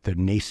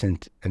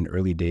nascent and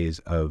early days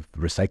of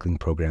recycling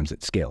programs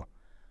at scale.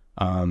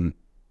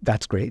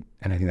 That's great,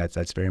 and I think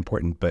that's very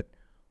important. But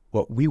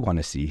what we want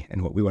to see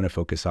and what we want to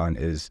focus on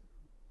is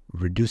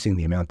reducing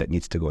the amount that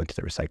needs to go into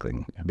the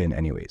recycling bin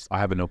anyways. I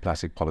have a no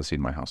plastic policy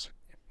in my house.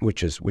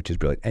 Which is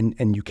brilliant.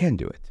 And you can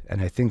do it.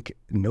 And I think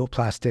no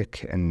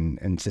plastic and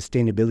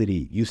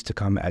sustainability used to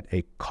come at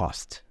a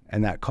cost.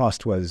 And that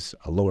cost was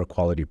a lower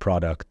quality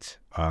product,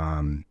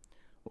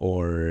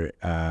 or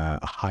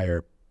a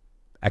higher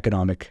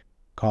economic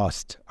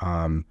cost,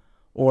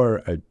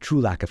 or a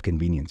true lack of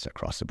convenience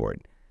across the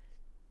board.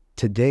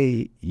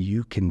 Today,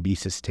 you can be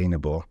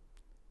sustainable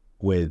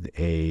with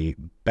a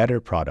better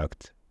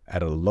product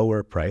at a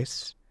lower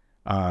price,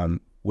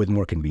 with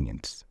more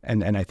convenience.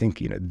 And I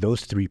think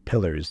those three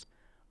pillars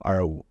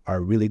are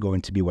really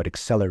going to be what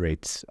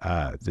accelerates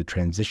the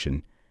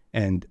transition.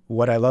 And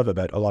what I love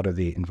about a lot of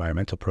the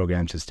environmental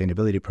programs,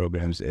 sustainability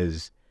programs,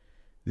 is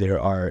there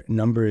are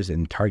numbers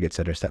and targets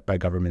that are set by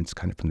governments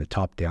kind of from the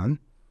top down,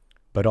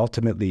 but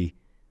ultimately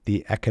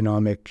the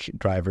economic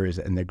drivers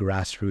and the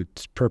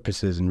grassroots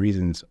purposes and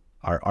reasons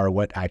are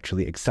what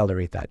actually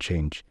accelerate that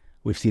change.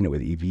 We've seen it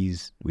with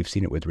EVs, we've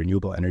seen it with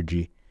renewable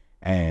energy,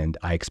 and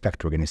I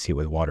expect we're going to see it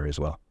with water as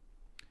well.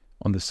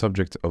 On the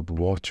subject of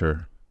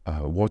water,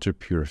 water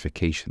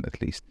purification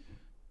at least,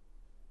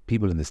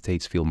 people in the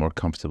States feel more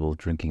comfortable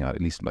drinking out,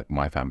 at least like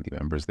my family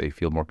members, they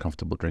feel more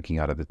comfortable drinking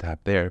out of the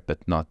tap there,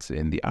 but not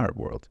in the Arab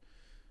world.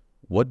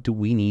 What do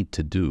we need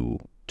to do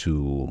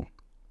to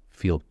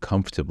feel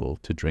comfortable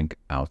to drink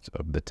out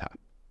of the tap?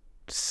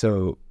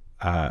 So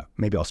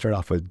maybe I'll start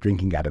off with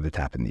drinking out of the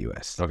tap in the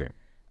US. Okay.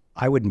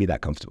 I wouldn't be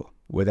that comfortable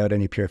without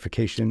any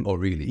purification. Oh,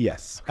 really?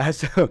 Yes.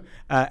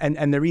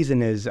 And the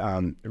reason is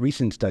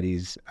recent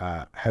studies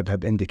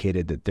have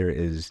indicated that there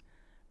is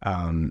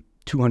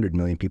 200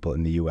 million people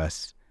in the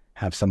U.S.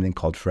 have something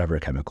called forever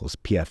chemicals,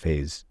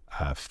 PFAs,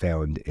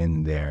 found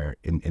in their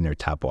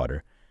tap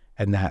water,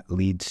 and that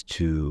leads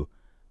to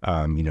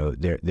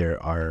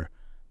There are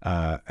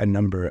a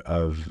number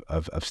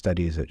of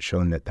studies that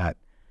shown that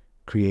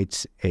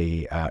creates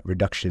a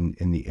reduction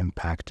in the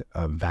impact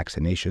of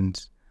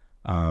vaccinations.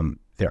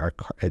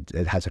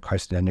 It has a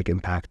carcinogenic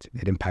impact.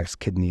 It impacts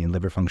kidney and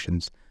liver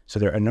functions. So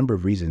there are a number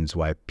of reasons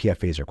why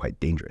PFAS are quite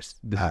dangerous.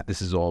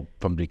 This is all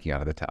from drinking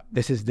out of the tap.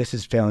 This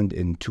is found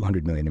in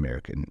 200 million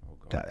American.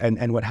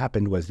 And what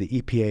happened was the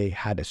EPA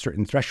had a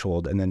certain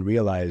threshold and then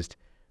realized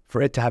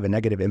for it to have a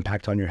negative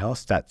impact on your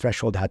health, that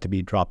threshold had to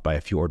be dropped by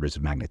a few orders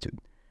of magnitude.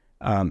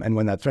 And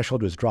when that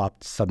threshold was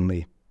dropped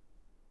suddenly,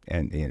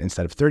 and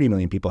instead of 30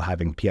 million people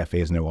having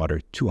PFAS in their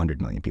water,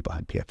 200 million people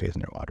had PFAS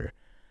in their water.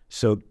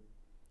 So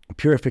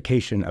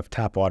purification of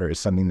tap water is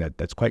something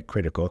that's quite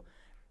critical.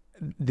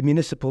 The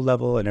municipal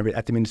level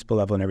at the municipal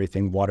level and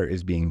everything, water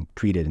is being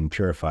treated and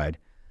purified.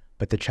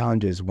 But the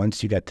challenge is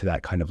once you get to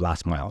that kind of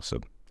last mile,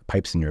 so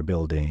pipes in your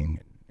building,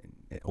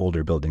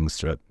 older buildings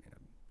throughout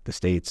the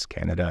States,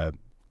 Canada,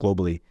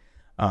 globally,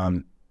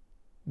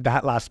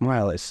 that last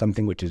mile is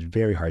something which is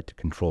very hard to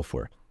control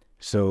for.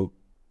 So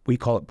we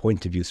call it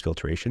point of use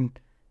filtration.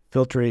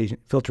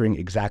 Filtering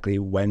exactly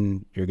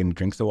when you're going to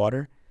drink the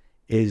water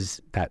is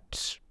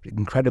that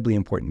incredibly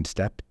important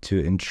step to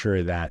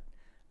ensure that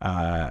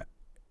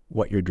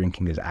what you're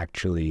drinking is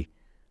actually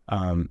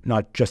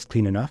not just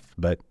clean enough,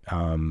 but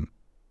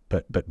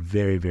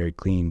very, very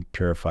clean,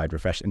 purified,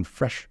 refreshed, and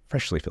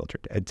freshly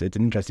filtered. It's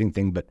an interesting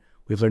thing, but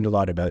we've learned a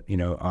lot about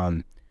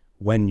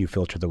when you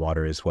filter the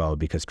water as well,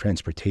 because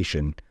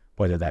transportation,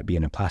 whether that be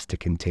in a plastic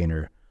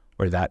container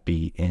or that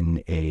be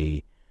in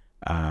a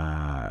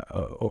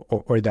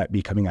or that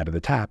be coming out of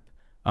the tap,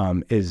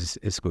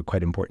 is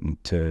quite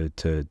important to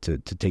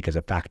take as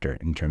a factor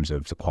in terms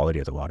of the quality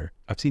of the water.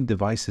 I've seen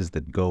devices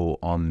that go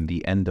on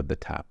the end of the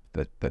tap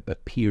that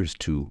appears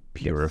to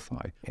purify,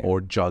 yes. Yeah.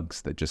 Or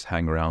jugs that just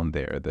hang around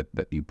there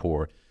that you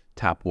pour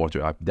tap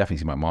water. I've definitely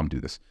seen my mom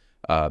do this.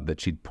 That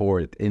she'd pour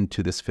it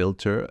into this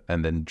filter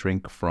and then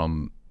drink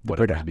from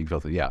whatever is being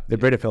filtered. Yeah, the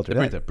Brita filter.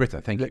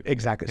 Brita. Thank you.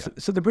 Exactly. Yeah.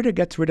 So the Brita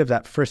gets rid of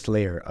that first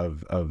layer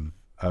of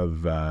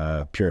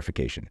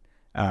purification.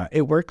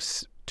 It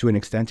works to an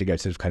extent. It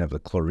gets rid of kind of the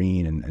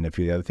chlorine and a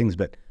few of the other things,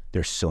 but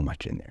there's so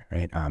much in there,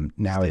 right?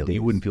 Nowadays,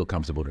 you wouldn't feel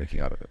comfortable drinking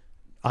out of it.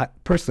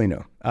 Personally,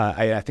 no.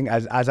 I think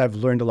as I've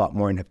learned a lot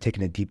more and have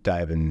taken a deep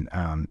dive, and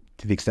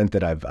to the extent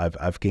that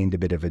I've gained a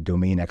bit of a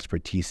domain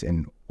expertise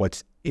in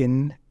what's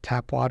in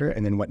tap water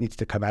and then what needs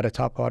to come out of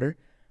tap water,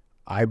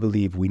 I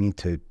believe we need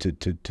to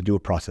do a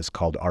process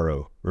called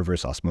RO,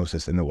 reverse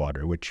osmosis, in the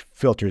water, which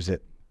filters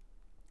it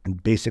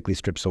and basically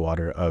strips the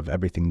water of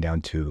everything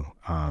down to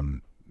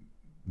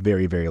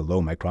very, very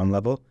low micron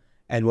level.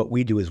 And what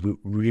we do is we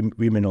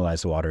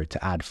remineralize the water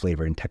to add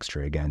flavor and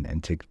texture again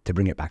and to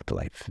bring it back to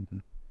life. Mm-hmm.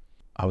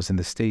 I was in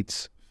the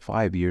States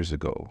 5 years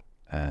ago,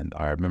 and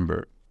I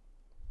remember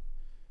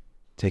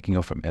taking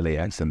off from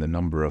LAX, and the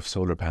number of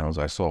solar panels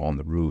I saw on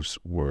the roofs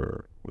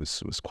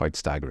was quite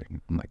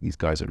staggering. I'm like, these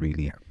guys are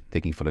really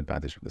taking full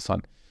advantage of the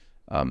sun.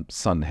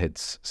 Sun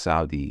hits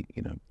Saudi,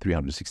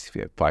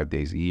 365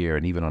 days a year,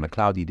 and even on a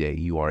cloudy day,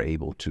 you are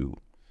able to.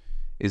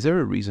 Is there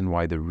a reason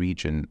why the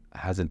region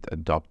hasn't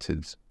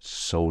adopted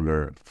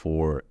solar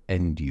for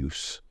end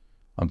use?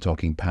 I'm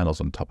talking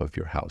panels on top of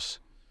your house.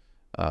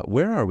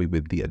 Where are we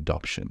with the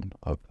adoption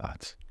of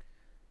that?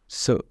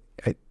 So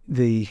it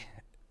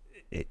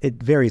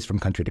varies from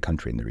country to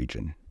country in the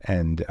region,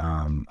 and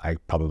I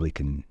probably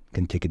can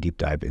take a deep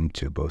dive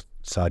into both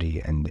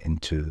Saudi and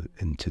into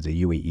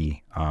the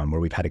UAE, where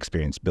we've had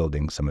experience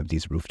building some of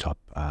these rooftop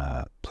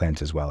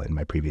plants as well in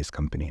my previous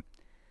company.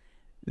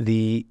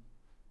 The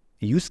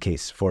use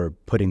case for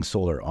putting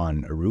solar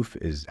on a roof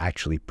is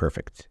actually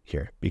perfect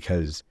here,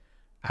 because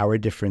our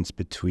difference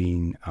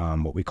between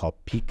what we call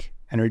peak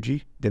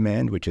energy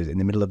demand, which is in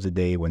the middle of the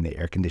day when the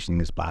air conditioning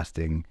is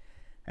blasting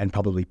and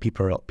probably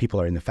people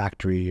are in the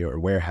factory or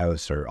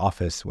warehouse or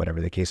office,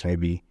 whatever the case may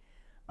be,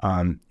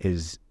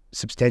 is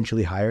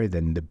substantially higher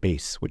than the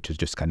base, which is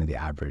just kind of the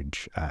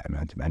average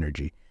amount of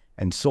energy.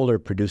 And solar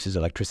produces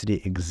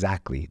electricity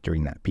exactly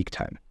during that peak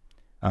time.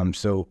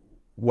 So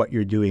what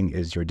you're doing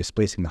is you're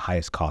displacing the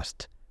highest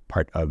cost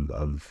part of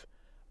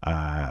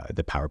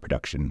the power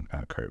production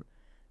curve.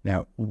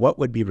 Now, what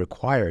would be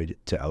required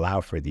to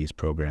allow for these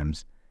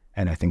programs,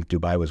 and I think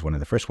Dubai was one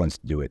of the first ones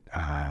to do it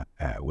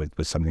with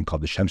something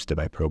called the Shams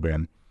Dubai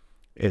program,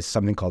 is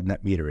something called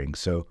net metering.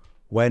 So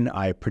when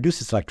I produce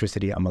this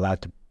electricity, I'm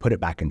allowed to put it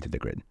back into the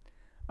grid.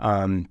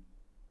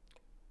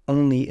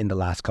 Only in the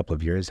last couple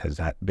of years has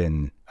that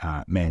been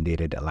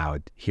mandated,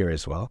 allowed here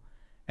as well.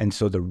 And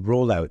so the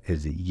rollout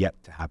is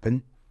yet to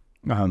happen.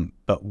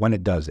 But when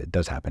it does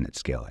happen at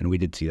scale. And we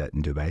did see that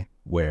in Dubai,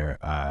 where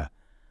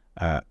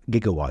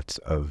gigawatts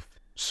of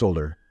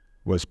solar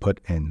was put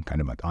in kind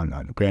of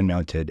on ground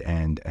mounted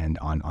and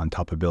on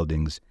top of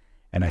buildings.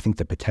 And I think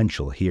the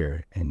potential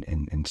here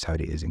in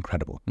Saudi is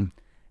incredible.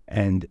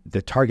 And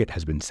the target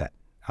has been set.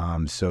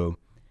 So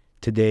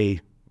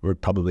today we're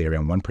probably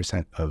around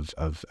 1%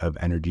 of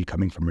energy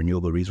coming from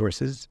renewable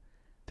resources.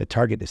 The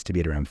target is to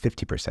be at around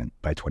 50%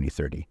 by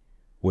 2030,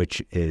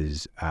 which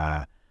is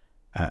a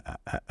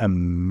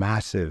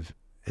massive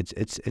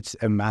It's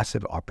a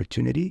massive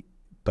opportunity,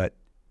 but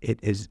it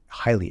is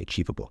highly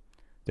achievable.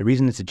 The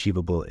reason it's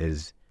achievable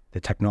is the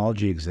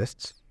technology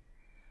exists,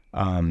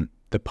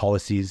 the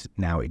policies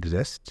now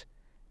exist,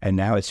 and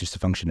now it's just a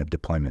function of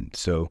deployment.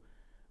 So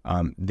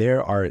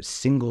there are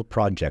single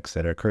projects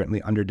that are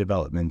currently under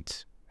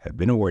development, have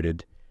been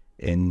awarded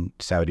in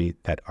Saudi,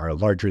 that are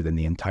larger than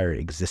the entire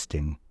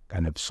existing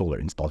kind of solar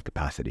installed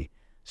capacity.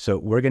 So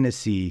we're going to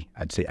see,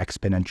 I'd say,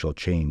 exponential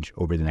change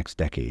over the next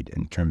decade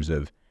in terms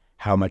of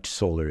how much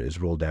solar is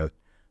rolled out,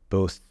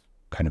 both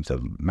kind of the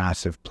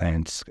massive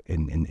plants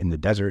in the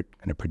desert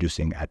and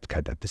producing at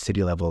the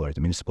city level or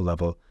the municipal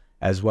level,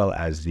 as well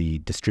as the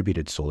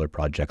distributed solar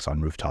projects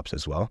on rooftops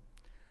as well.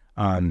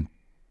 And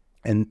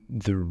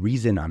the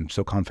reason I'm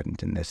so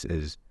confident in this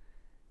is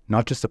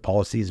not just the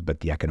policies, but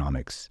the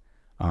economics,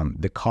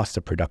 the cost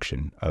of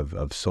production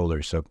of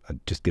solar. So I'll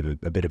just give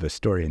a bit of a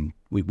story. And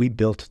we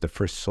built the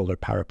first solar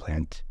power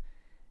plant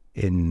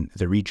in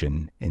the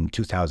region in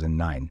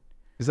 2009.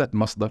 Is that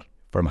Masdar?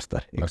 For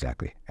Masdar,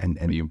 exactly. And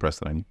Are you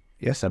impressed, Rani?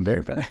 Yes, I'm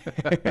very proud.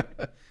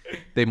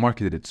 They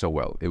marketed it so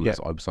well. It was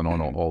on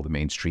all the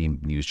mainstream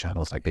news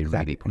channels. Like they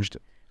really pushed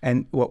it.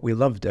 And what we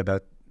loved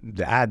about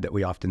the ad that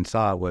we often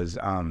saw was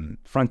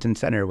front and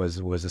center was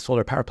a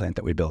solar power plant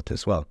that we built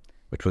as well,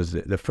 which was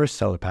the first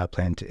solar power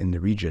plant in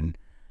the region.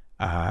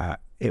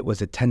 It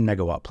was a 10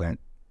 megawatt plant,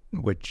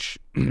 which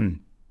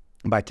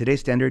by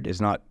today's standard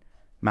is not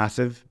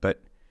massive,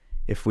 but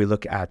if we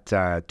look at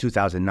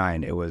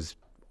 2009, it was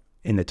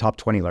in the top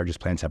 20 largest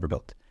plants ever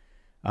built.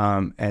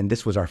 And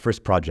this was our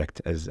first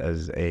project as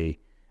a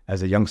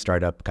young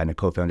startup, kind of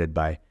co-founded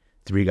by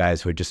three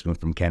guys who had just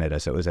moved from Canada.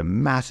 So it was a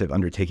massive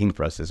undertaking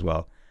for us as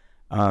well.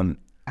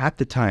 At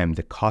the time,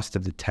 the cost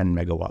of the 10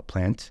 megawatt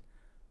plant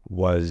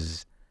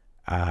was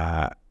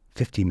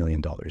 $50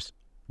 million. 15?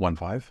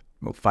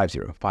 Well, 50.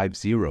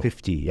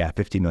 50, yeah,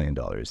 $50 million.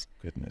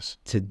 Goodness.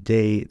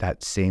 Today,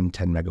 that same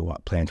 10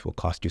 megawatt plant will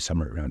cost you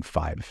somewhere around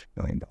 $5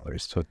 million.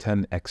 So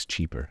 10x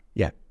cheaper.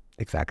 Yeah,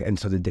 exactly. And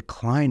so the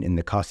decline in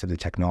the cost of the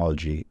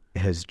technology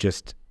has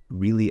just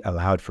really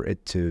allowed for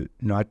it to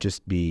not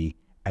just be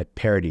at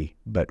parity,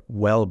 but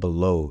well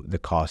below the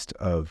cost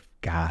of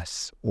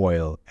gas,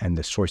 oil, and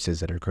the sources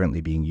that are currently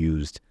being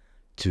used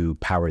to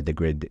power the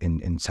grid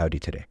in Saudi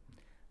today.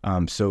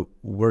 So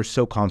we're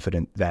so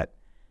confident that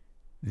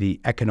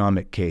the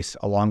economic case,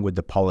 along with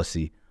the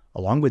policy,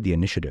 along with the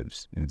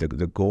initiatives, the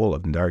goal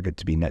of Narga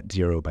to be net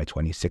zero by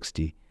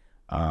 2060,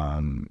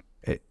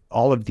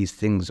 all of these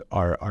things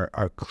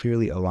are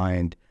clearly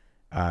aligned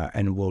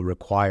and will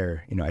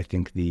require, I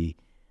think, the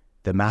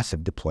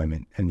massive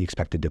deployment and the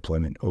expected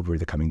deployment over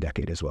the coming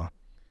decade as well.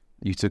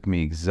 You took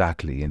me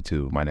exactly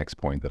into my next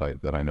point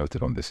that I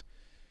noted on this.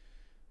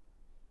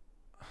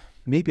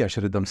 Maybe I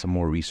should have done some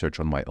more research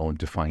on my own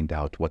to find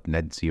out what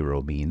net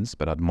zero means,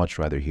 but I'd much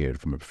rather hear it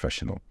from a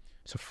professional.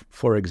 So,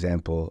 for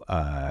example,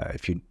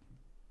 if you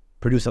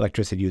produce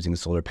electricity using a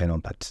solar panel,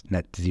 that's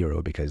net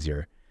zero because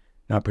you're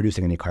not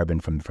producing any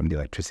carbon from the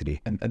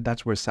electricity. And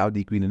that's where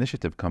Saudi Green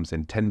Initiative comes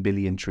in, 10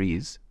 billion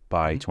trees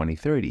by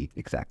 2030.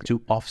 Exactly.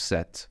 To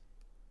offset.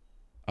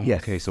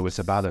 Yes. Okay, so it's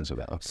a balance of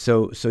that. Okay.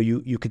 So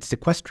you could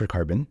sequester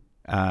carbon,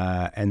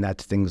 and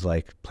that's things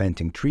like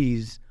planting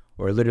trees,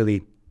 or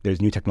literally there's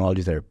new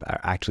technologies that are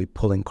actually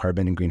pulling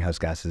carbon and greenhouse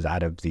gases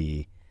out of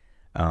the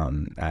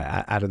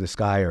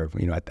sky, or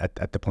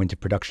at the point of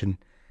production.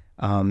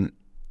 And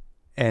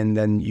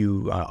then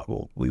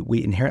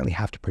we inherently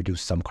have to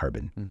produce some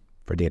carbon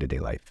for day-to-day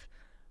life,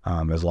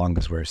 as long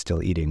as we're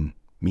still eating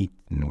meat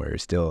and we're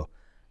still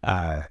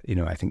I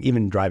think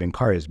even driving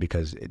cars,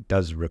 because it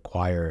does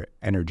require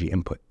energy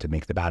input to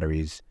make the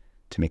batteries,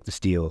 to make the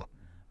steel,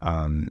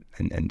 and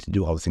to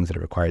do all the things that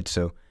are required.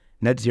 So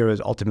net zero is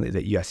ultimately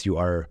that, yes, you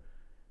are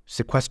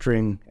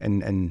sequestering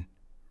and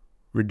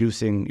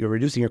reducing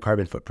your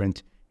carbon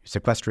footprint, you're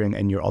sequestering,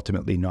 and you're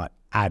ultimately not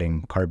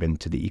adding carbon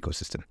to the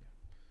ecosystem.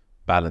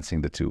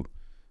 Balancing the two.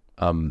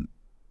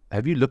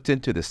 Have you looked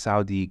into the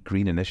Saudi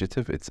Green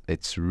Initiative?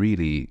 It's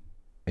really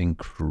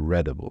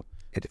incredible.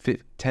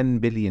 10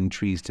 billion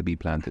trees to be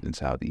planted in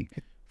Saudi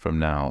from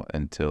now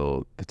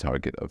until the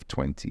target of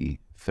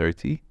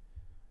 2030.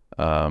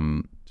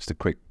 Just a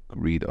quick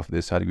read of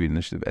this. Saudi Green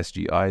Initiative,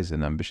 SGI, is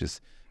an ambitious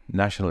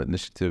national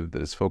initiative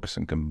that is focused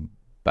on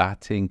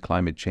combating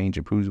climate change,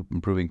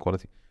 improving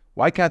quality.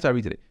 Why can't I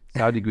read it?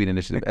 Saudi Green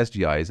Initiative,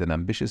 SGI, is an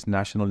ambitious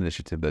national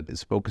initiative that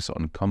is focused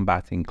on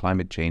combating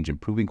climate change,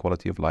 improving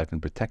quality of life,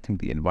 and protecting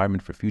the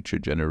environment for future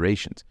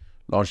generations.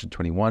 Launched in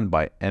 2021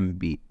 by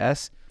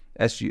MBS,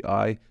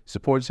 SGI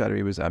supports Saudi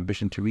Arabia's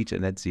ambition to reach a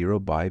net zero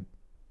by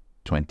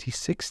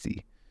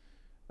 2060.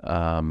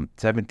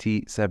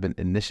 77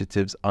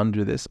 initiatives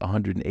under this,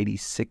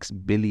 186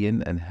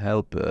 billion and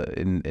help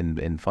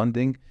in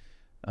funding,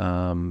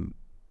 10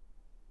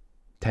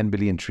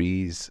 billion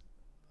trees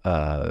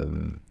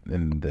in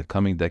the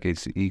coming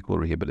decades to equal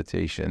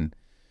rehabilitation.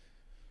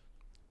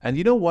 And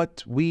you know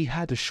what? We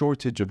had a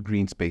shortage of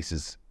green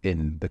spaces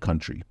in the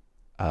country.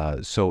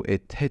 So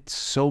it hits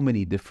so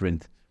many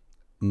different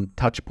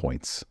touch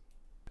points.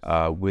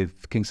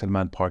 With King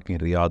Salman Park in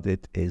Riyadh,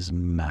 it is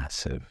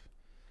massive.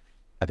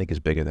 I think is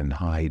bigger than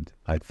Hyde.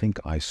 I think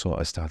I saw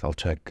a stat, I'll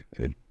check,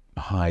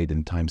 Hyde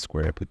and Times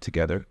Square put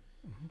together.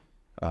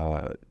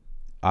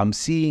 I'm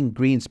seeing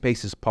green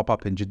spaces pop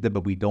up in Jeddah,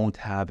 but we don't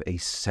have a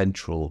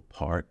central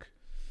park,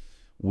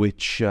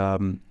 which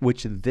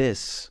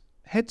this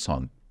hits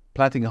on.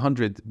 Planting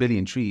 100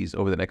 billion trees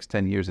over the next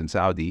 10 years in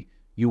Saudi,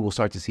 you will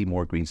start to see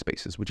more green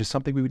spaces, which is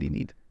something we really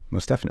need.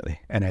 Most definitely.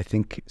 And I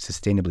think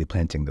sustainably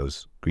planting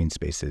those green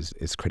spaces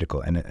is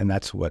critical. And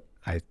that's what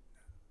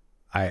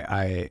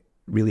I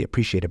really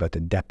appreciate about the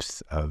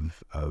depth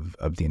of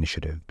the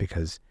initiative,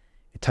 because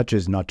it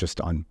touches not just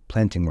on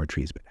planting more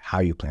trees, but how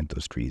you plant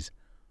those trees,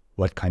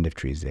 what kind of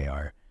trees they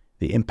are,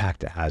 the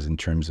impact it has in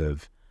terms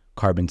of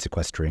carbon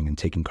sequestering and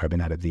taking carbon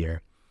out of the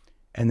air,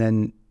 and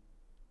then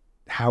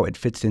how it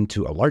fits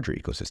into a larger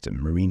ecosystem,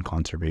 marine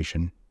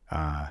conservation,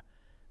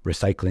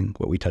 recycling,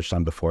 what we touched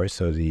on before.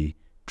 So the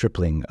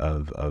tripling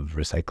of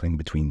recycling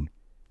between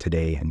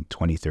today and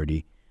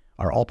 2030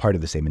 are all part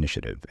of the same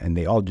initiative, and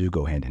they all do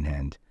go hand in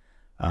hand.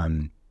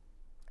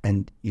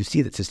 And you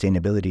see that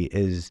sustainability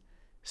is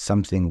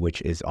something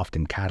which is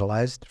often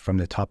catalyzed from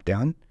the top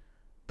down,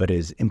 but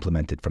is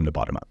implemented from the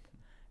bottom up.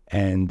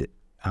 And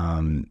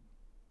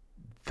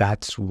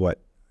that's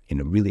what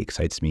really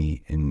excites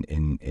me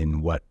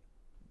in what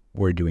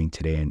we're doing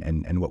today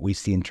and what we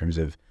see in terms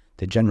of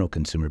the general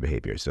consumer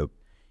behavior. So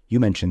you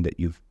mentioned that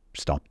you've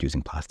stopped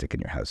using plastic in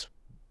your house.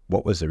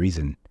 What was the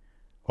reason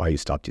why you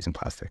stopped using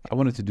plastic? I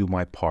wanted to do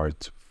my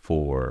part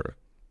for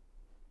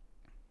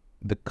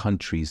the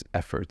country's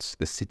efforts,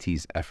 the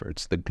city's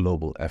efforts, the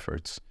global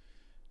efforts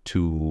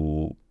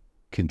to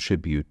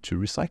contribute to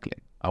recycling.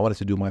 I wanted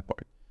to do my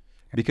part.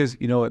 Because,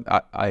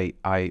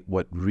 I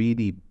what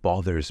really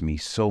bothers me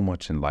so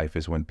much in life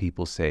is when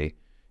people say,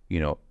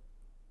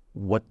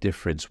 what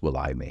difference will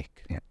I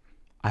make? Yeah.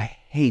 I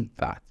hate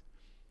that.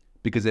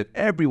 Because if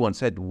everyone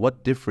said,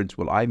 what difference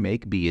will I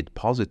make, be it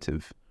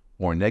positive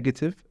or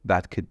negative,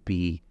 that could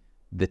be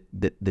the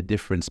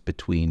difference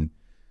between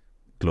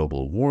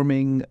global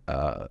warming,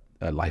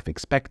 life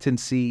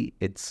expectancy.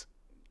 It's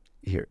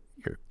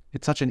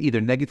such an either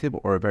negative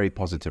or a very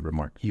positive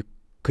remark. You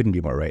couldn't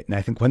be more right. And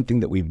I think one thing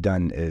that we've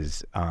done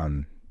is, I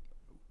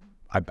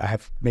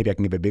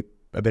can give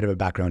a bit of a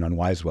background on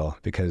Wisewell,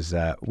 because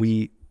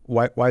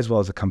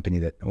Wisewell is a company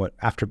that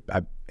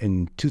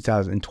in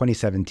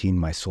 2017,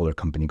 my solar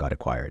company got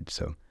acquired.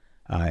 So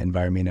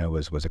Enviromina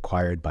was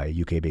acquired by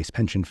a UK-based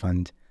pension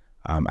fund.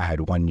 I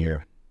had 1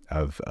 year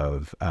of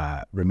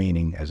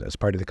remaining as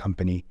part of the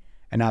company.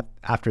 And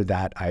after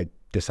that, I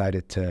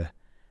decided to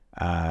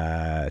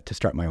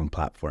start my own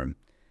platform.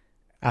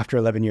 After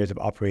 11 years of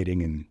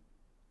operating and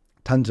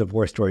tons of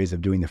war stories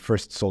of doing the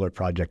first solar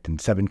project in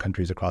 7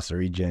 countries across the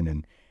region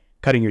and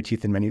cutting your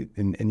teeth in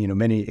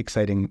many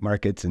exciting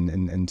markets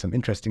and some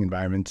interesting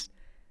environments,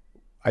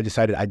 I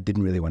decided I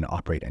didn't really want to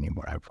operate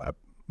anymore.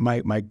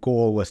 My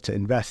goal was to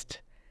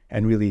invest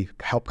and really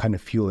help kind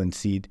of fuel and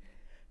seed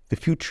the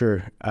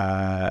future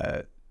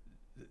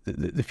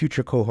the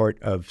future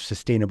cohort of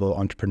sustainable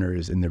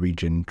entrepreneurs in the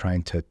region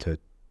trying to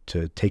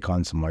take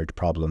on some large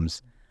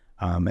problems.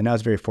 And I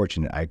was very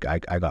fortunate. I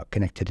got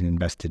connected and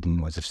invested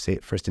and was a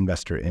first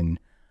investor in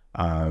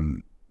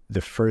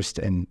the first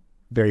and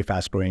very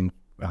fast-growing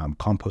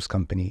compost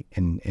company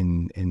in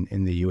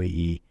the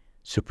UAE.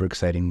 Super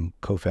exciting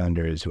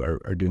co-founders who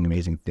are doing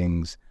amazing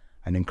things.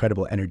 An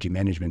incredible energy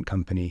management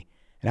company.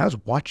 And I was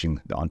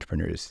watching the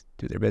entrepreneurs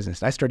do their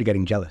business. I started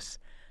getting jealous.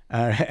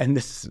 And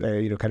this,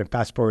 kind of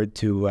fast forward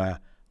to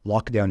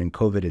lockdown and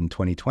COVID in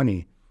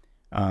 2020.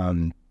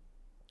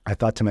 I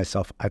thought to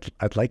myself,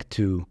 I'd like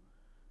to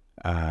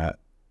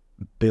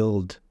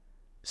build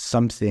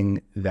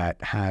something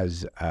that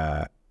has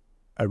a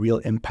real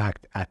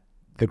impact at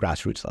the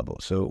grassroots level.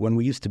 So when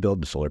we used to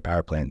build the solar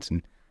power plants,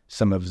 and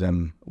some of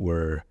them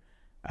were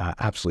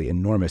absolutely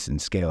enormous in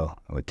scale,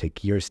 it would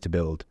take years to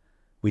build,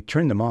 we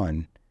turned them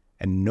on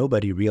and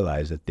nobody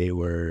realized that they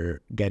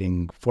were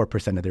getting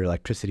 4% of their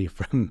electricity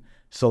from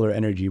solar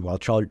energy while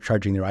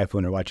charging their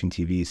iPhone or watching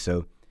TV.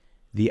 So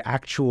the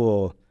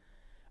actual,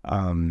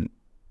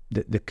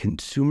 the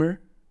consumer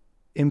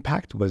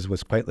impact was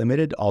quite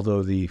limited,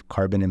 although the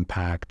carbon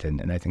impact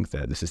and I think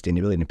the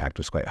sustainability impact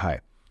was quite high.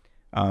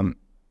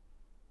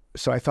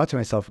 So I thought to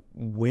myself,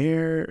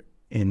 where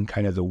in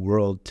kind of the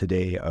world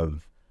today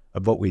of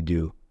what we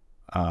do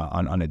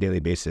on a daily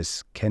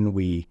basis can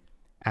we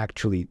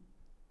actually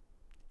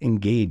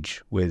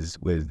engage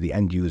with the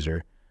end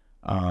user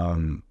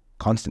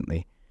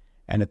constantly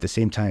and at the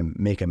same time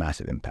make a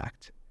massive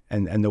impact?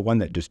 And the one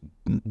that just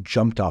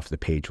jumped off the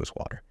page was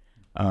water.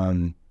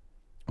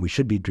 We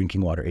should be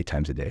drinking water 8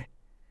 times a day.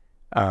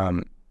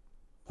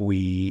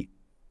 We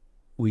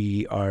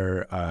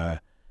are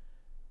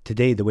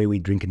today, the way we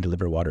drink and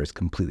deliver water is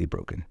completely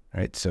broken,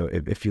 right? So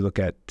if you look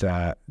at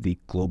the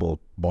global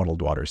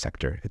bottled water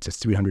sector, it's a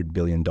 $300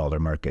 billion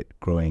market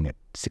growing at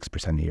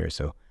 6% a year.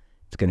 So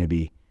it's going to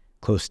be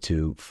close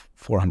to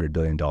 $400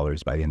 billion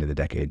by the end of the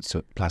decade.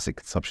 So plastic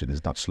consumption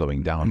is not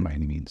slowing down by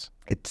any means.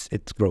 It's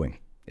growing.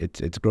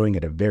 It's growing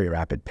at a very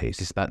rapid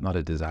pace. Is that not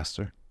a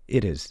disaster?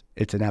 It is.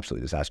 It's an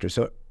absolute disaster.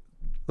 So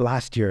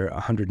last year,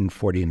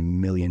 140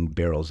 million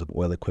barrels of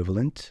oil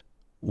equivalent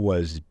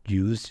was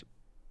used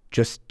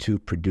just to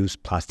produce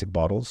plastic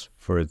bottles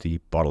for the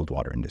bottled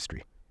water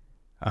industry.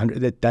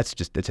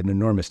 That's an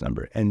enormous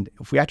number. And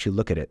if we actually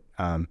look at it,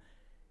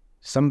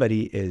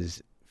 somebody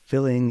is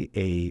filling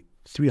a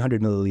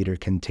 300 milliliter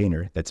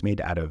container that's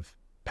made out of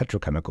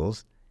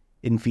petrochemicals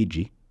in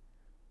Fiji,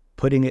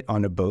 putting it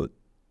on a boat,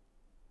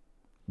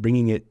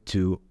 bringing it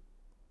to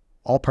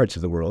all parts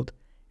of the world.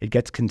 It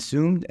gets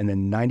consumed, and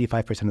then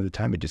 95% of the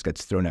time, it just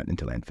gets thrown out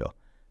into landfill.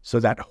 So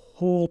that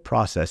whole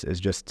process is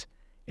just,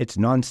 it's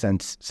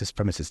nonsense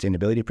from a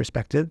sustainability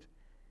perspective.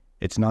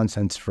 It's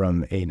nonsense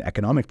from an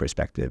economic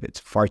perspective. It's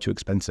far too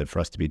expensive for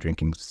us to be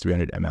drinking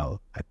 300 ml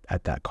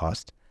at that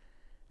cost.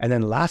 And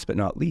then last but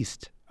not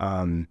least,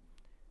 and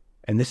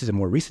this is a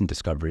more recent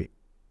discovery,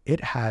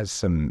 it has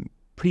some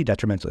pretty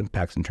detrimental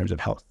impacts in terms of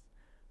health.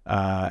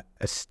 A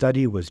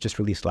study was just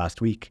released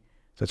last week,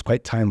 so it's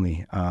quite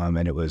timely,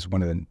 and it was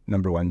one of the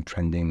number one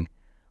trending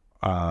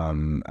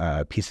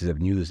pieces of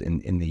news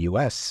in the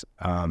U.S.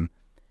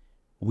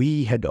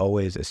 We had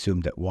always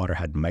assumed that water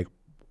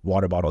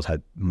bottles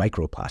had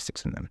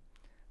microplastics in them,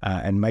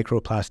 and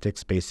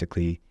microplastics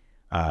basically,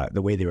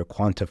 the way they were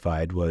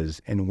quantified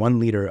was in 1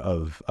 liter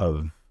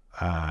in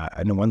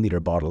a 1 liter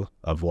bottle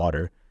of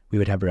water, we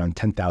would have around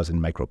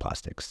 10,000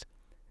 microplastics.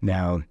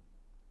 Now,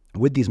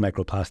 with these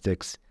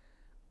microplastics,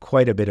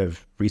 quite a bit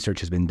of research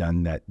has been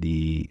done that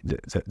the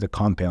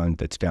compound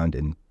that's found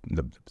in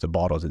the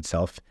bottles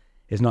itself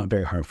is not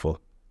very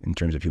harmful in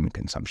terms of human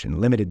consumption.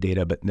 Limited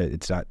data, but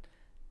it's not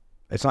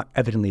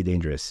evidently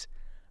dangerous.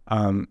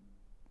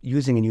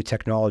 Using a new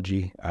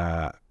technology,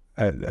 a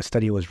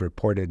study was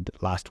reported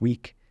last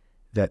week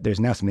that there's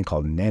now something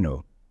called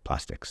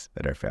nanoplastics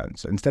that are found.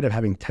 So instead of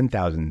having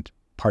 10,000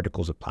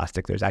 particles of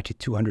plastic, there's actually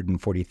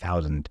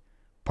 240,000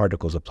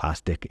 particles of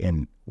plastic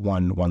in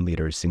one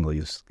liter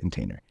single-use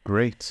container.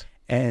 Great.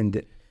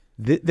 And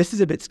this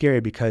is a bit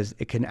scary because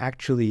it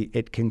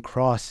can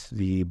cross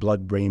the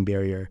blood-brain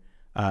barrier.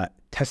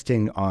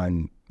 Testing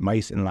on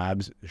mice in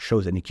labs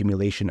shows an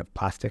accumulation of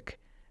plastic,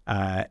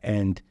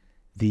 and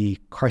the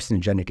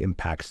carcinogenic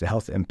impacts, the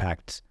health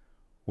impacts,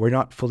 we're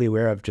not fully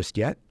aware of just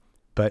yet,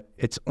 but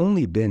it's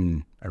only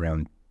been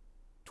around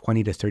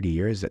 20 to 30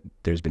 years that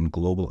there's been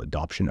global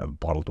adoption of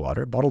bottled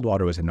water. Bottled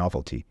water was a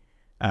novelty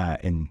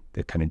in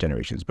the kind of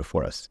generations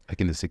before us.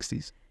 Like in the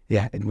 60s?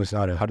 Yeah, it was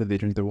not How did they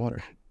drink their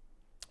water?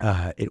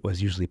 It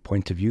was usually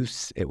point of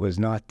use. It was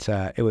not.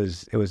 It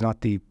was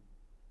not the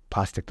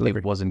plastic delivered.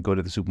 It wasn't go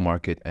to the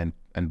supermarket and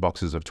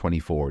boxes of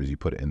 24s you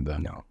put it in the...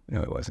 No,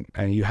 it wasn't.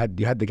 And you had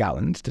the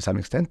gallons to some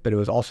extent, but it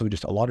was also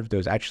just a lot of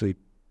those actually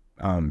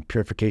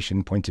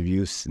purification, point of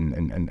use,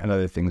 and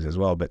other things as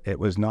well. But it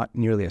was not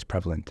nearly as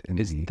prevalent.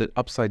 Is the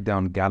upside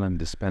down gallon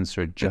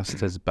dispenser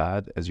just as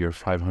bad as your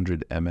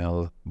 500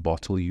 ml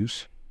bottle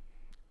use?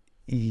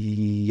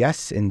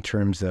 Yes, in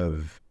terms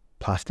of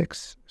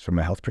plastics, from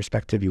a health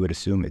perspective, you would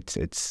assume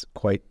it's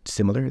quite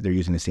similar. They're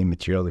using the same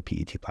material, the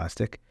PET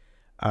plastic.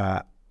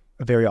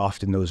 Very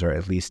often those are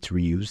at least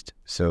reused.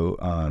 So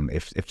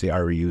if they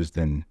are reused,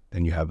 then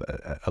you have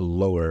a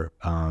lower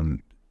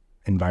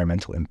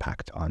environmental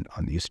impact on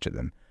the usage of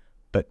them.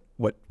 But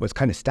what was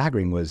kind of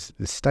staggering was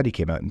the study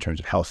came out in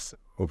terms of health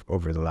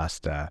over the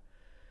last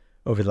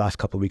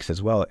couple of weeks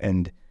as well.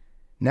 And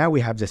now we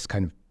have this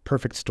kind of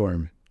perfect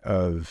storm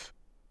of,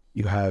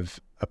 you have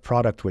a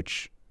product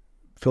which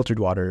filtered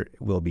water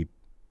will be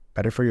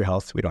better for your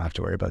health. We don't have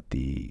to worry about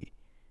the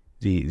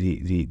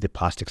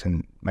plastics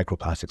and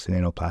microplastics and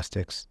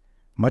nanoplastics.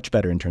 Much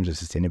better in terms of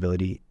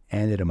sustainability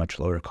and at a much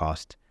lower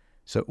cost.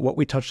 So what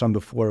we touched on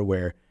before,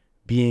 where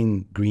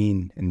being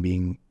green and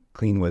being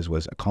clean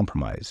was a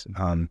compromise,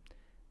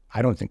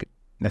 I don't think it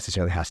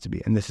necessarily has to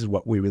be. And this is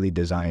what we really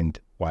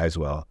designed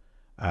Wisewell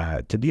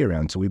to be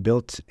around. So we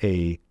built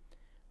a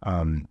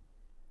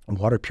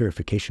water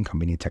purification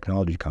company,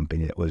 technology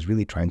company that was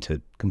really trying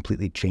to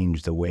completely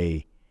change the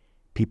way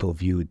people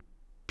viewed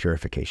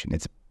purification.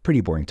 It's a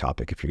pretty boring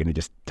topic if you're going to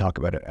just talk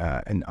about it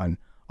and on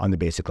the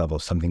basic level.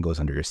 If something goes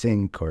under your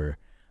sink, or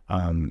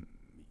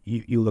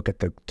you look at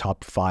the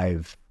top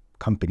 5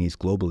 companies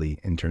globally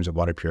in terms of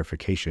water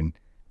purification,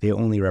 they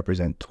only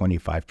represent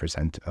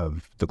 25%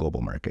 of the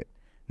global market.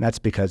 And that's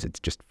because it's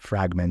just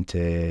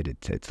fragmented,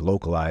 it's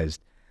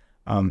localized.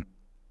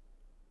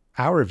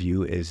 Our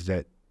view is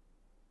that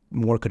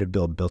more could have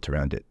been built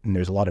around it, and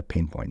there's a lot of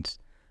pain points.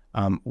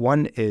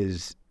 One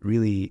is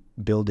really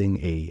building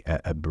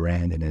a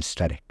brand and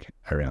aesthetic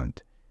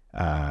around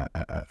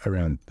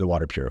the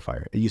water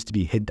purifier. It used to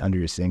be hid under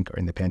your sink or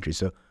in the pantry,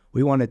 so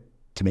we wanted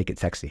to make it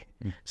sexy.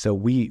 So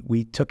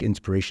we took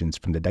inspirations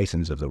from the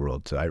Dysons of the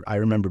world. So I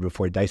remember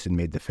before Dyson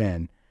made the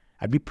fan,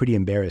 I'd be pretty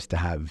embarrassed to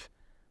have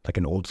like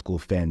an old school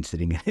fan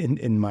sitting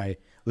in my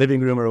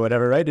living room or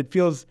whatever, right? It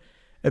feels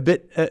a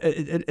bit,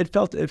 it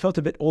felt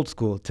a bit old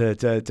school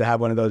to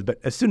have one of those. But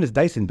as soon as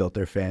Dyson built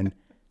their fan,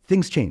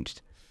 things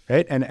changed,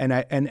 right? And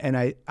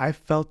I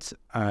felt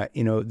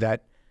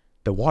that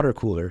the water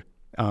cooler,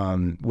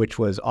 which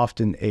was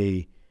often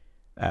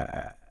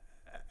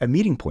a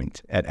meeting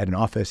point at an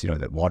office,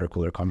 that water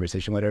cooler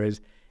conversation, whatever it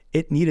is,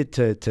 it needed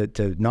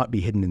to not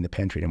be hidden in the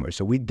pantry anymore.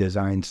 So we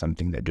designed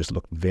something that just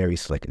looked very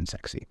slick and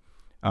sexy.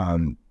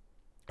 And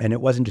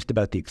it wasn't just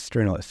about the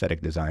external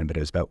aesthetic design, but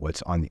it was about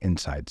what's on the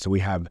inside. So we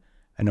have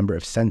a number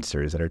of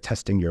sensors that are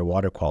testing your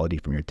water quality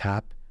from your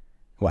tap,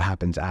 what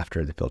happens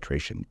after the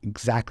filtration,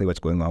 exactly what's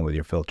going on with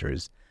your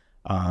filters.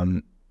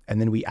 And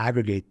then we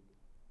aggregate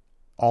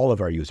all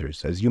of our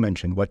users. As you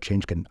mentioned, what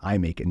change can I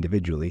make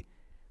individually?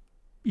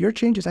 Your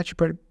change is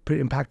actually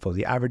pretty impactful.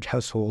 The average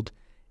household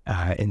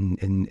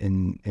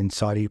in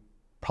Saudi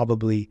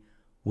probably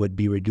would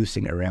be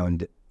reducing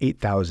around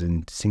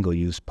 8,000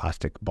 single-use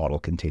plastic bottle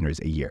containers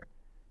a year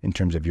in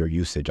terms of your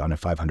usage on a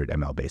 500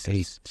 ml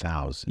basis.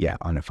 8,000? Yeah,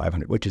 on a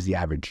 500, which is the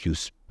average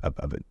use of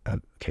a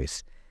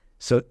case.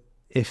 So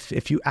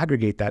if you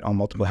aggregate that on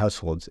multiple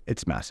households,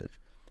 it's massive.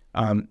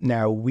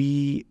 Now,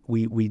 we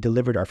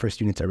delivered our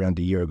first units around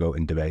a year ago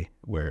in Dubai,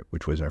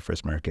 which was our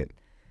first market.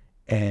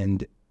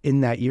 And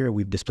in that year,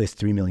 we've displaced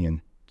 3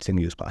 million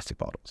single-use plastic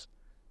bottles.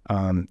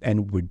 And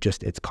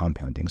it's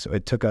compounding. So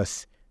it took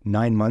us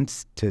 9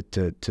 months to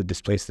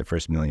displace the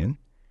first million,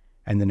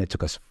 and then it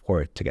took us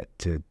 4 to get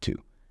to 2.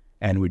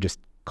 And we're just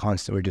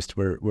constant.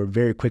 We're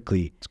very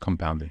quickly. It's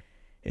compounding.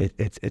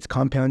 It's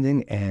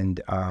compounding.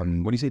 And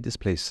when you say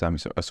displaced, Sami,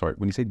 sorry,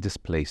 when you say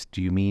displaced,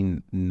 do you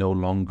mean no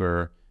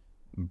longer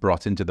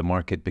brought into the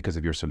market because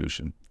of your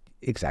solution?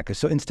 Exactly.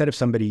 So instead of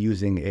somebody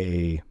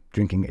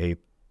drinking a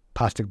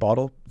plastic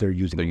bottle, they're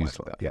using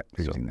that. Yeah,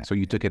 they're using that. So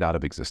you took it out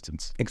of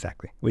existence.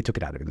 Exactly. We took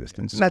it out of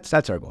existence. And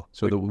that's our goal.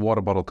 So the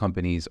water bottle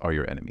companies are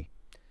your enemy.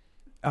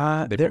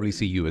 They probably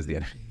see you as the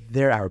enemy.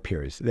 They're our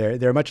peers.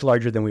 They're much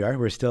larger than we are.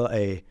 We're still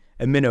a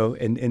minnow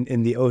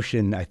in the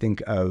ocean, I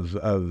think,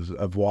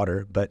 of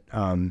water. But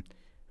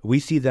we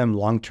see them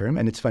long term.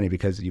 And it's funny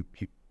because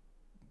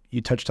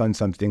you touched on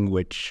something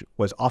which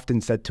was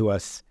often said to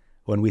us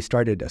when we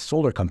started a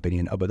solar company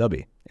in Abu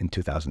Dhabi in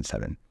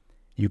 2007.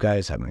 You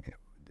guys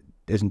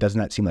doesn't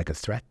that seem like a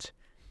threat?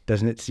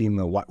 Doesn't it seem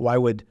why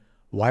would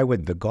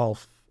the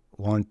Gulf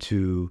want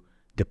to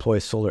deploy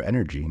solar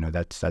energy?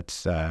 That's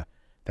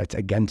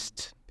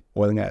against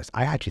oil and gas.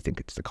 I actually think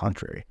it's the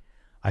contrary.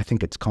 I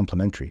think it's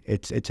complementary.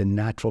 It's a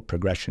natural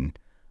progression.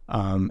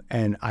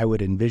 And I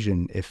would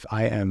envision if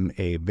I am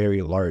a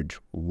very large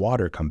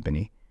water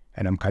company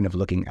and I'm kind of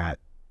looking at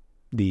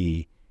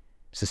the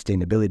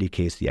sustainability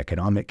case, the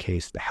economic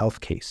case, the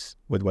health case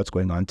with what's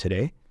going on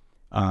today,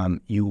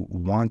 you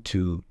want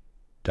to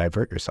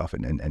divert yourself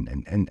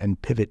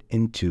and pivot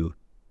into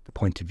the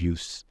point of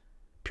use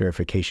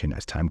purification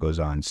as time goes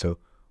on. So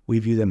we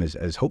view them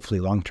as hopefully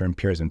long-term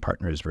peers and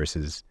partners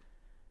versus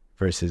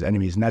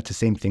enemies. And that's the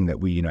same thing that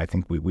I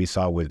think we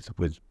saw with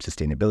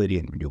sustainability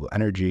and renewable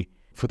energy.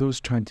 For those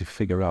trying to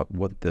figure out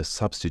what the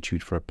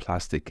substitute for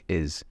plastic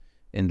is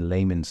in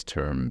layman's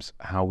terms,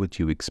 how would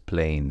you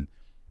explain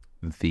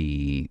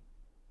the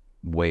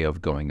way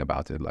of going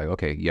about it? Like,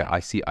 okay, yeah, I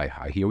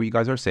hear what you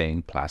guys are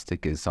saying.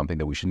 Plastic is something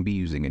that we shouldn't be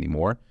using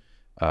anymore.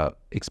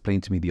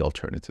 Explain to me the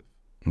alternative.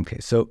 Okay,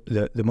 so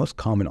the most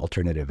common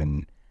alternative,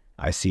 and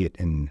I see it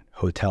in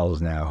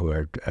hotels now who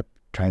are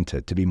trying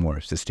to be more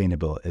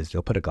sustainable, is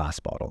they'll put a glass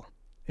bottle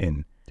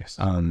in. Yes.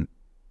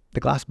 The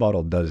glass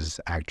bottle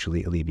does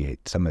actually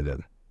alleviate some of the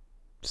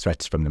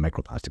threats from the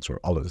microplastics, or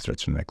all of the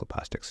threats from the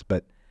microplastics,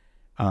 but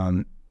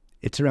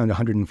it's around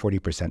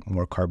 140%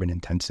 more carbon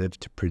intensive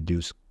to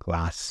produce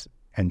glass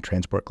and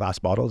transport glass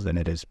bottles than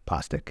it is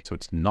plastic. So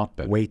it's not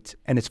better. Weight,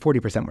 and it's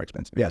 40% more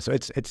expensive. Yeah, so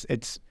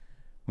it's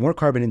more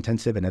carbon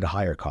intensive and at a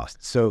higher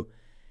cost. So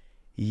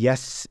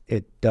yes,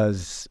 it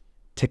does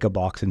tick a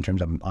box in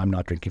terms of I'm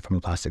not drinking from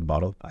a plastic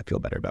bottle. I feel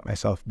better about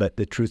myself. But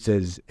the truth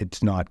is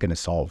it's not going to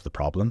solve the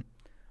problem.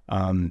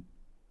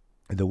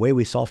 The way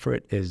we solve for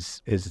it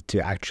is to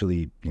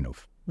actually,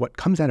 what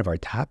comes out of our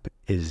tap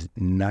is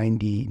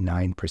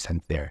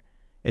 99% there.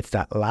 It's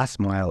that last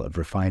mile of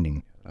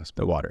refining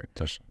the water.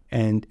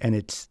 And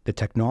it's the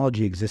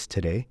technology exists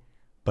today,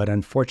 but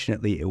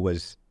unfortunately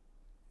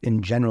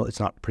in general, it's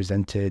not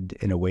presented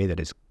in a way that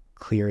is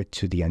clear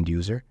to the end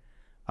user.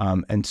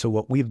 And so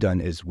what we've done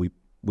is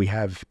we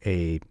have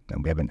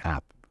an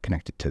app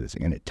connected to this,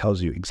 and it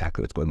tells you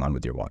exactly what's going on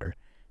with your water,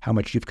 how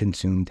much you've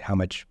consumed, how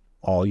much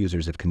all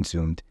users have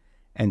consumed.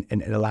 And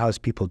it allows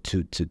people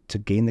to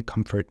gain the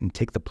comfort and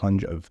take the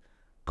plunge of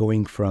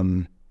going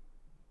from,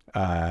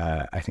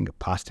 I think,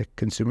 plastic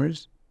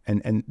consumers.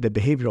 And the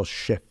behavioral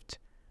shift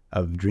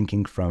of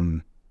drinking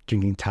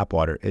tap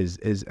water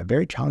is a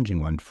very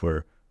challenging one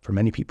for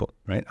many people,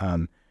 right?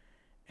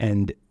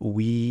 And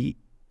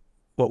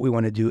what we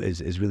want to do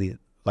is really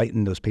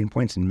lighten those pain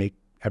points and make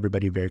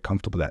everybody very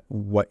comfortable that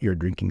what you're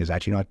drinking is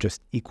actually not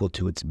just equal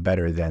to, it's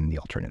better than the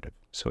alternative.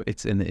 So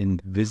it's an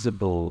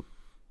invisible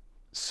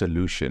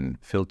solution,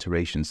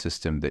 filtration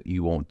system that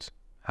you won't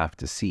have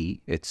to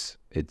see. It's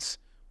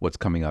what's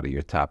coming out of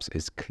your taps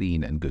is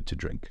clean and good to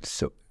drink.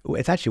 So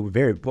it's actually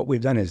what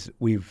we've done is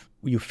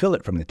you fill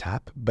it from the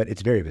tap, but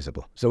it's very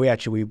visible. So we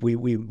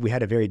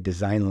had a very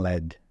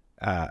design-led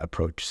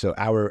approach. So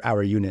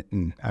our unit,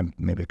 and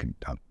maybe I could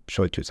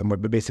show it to you somewhere.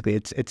 But basically,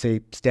 it's a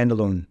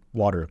standalone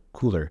water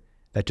cooler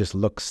that just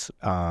looks,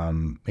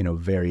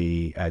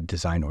 very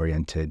design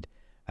oriented.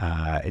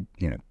 It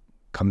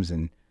comes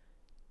in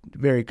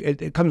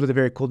it comes with a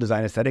very cool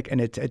design aesthetic, and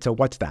it's a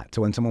what's that.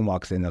 So when someone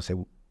walks in, they'll say,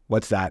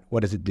 "What's that?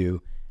 What does it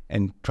do?"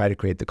 And try to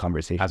create the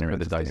conversation As per around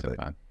the Dyson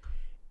sustainability. fan.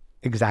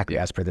 Exactly,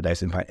 as per the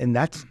Dyson fan. And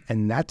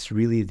that's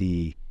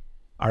really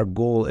our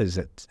goal is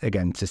that,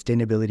 again,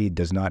 sustainability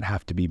does not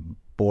have to be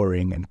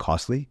boring and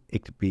costly.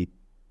 It could be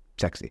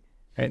sexy.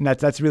 Right? And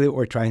that's really what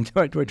we're trying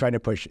to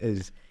push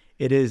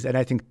and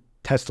I think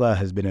Tesla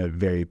has been a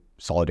very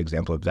solid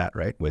example of that,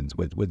 right?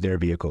 With their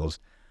vehicles.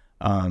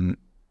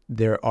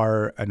 There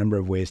are a number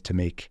of ways to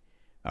make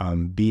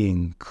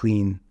being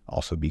clean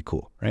also be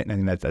cool, right? And I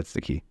think that's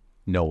the key.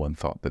 No one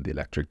thought that the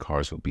electric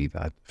cars would be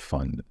that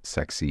fun,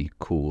 sexy,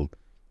 cool,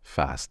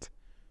 fast.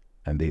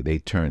 And they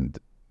turned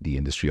the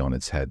industry on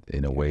its head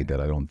in a way that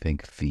I don't think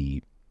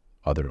the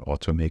other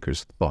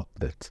automakers thought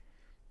that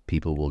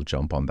people will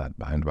jump on that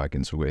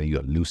bandwagon. So you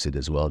got Lucid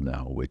as well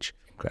now, which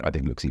I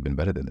think looks even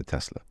better than the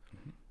Tesla.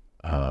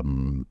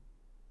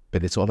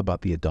 But it's all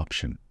about the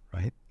adoption,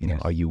 right?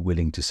 Are you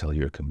willing to sell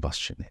your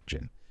combustion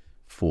engine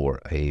for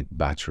a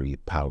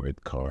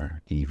battery-powered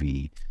car,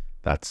 EV?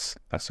 That's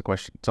the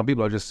question. Some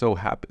people are just so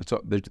happy.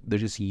 So they're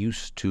just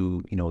used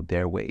to,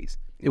 their ways.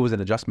 It was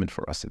an adjustment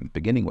for us in the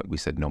beginning when we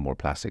said no more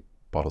plastic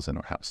bottles in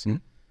our house. Mm-hmm.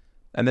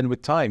 And then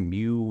with time,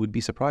 you would be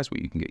surprised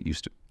what you can get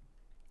used to.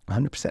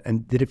 100%.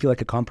 And did it feel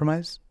like a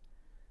compromise?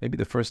 Maybe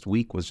the first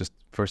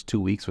 2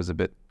 weeks was a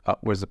bit,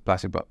 where's the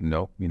plastic bottle?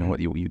 No, you know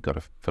what, you got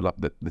to fill up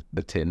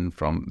the tin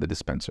from the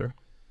dispenser.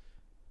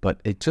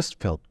 But it just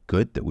felt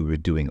good that we were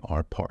doing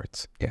our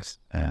parts. Yes.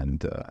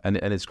 And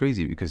it's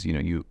crazy because,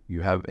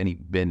 you have any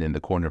bin in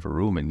the corner of a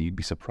room and you'd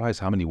be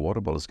surprised how many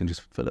water bottles can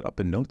just fill it up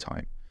in no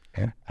time.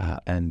 Yeah.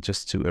 And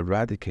just to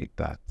eradicate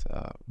that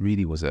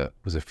really was a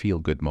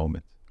feel-good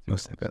moment.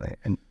 Most definitely.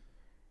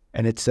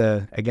 And it's,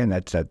 again,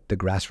 that's the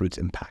grassroots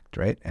impact,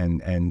 right?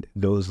 And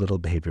those little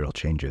behavioral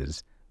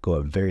changes go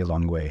a very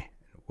long way.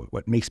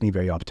 What makes me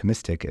very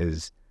optimistic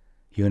is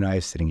you and I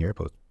sitting here,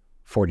 both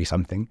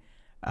 40-something,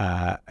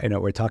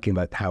 we're talking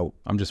about how...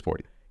 I'm just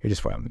 40. You're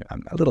just 40.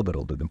 I'm a little bit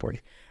older than 40.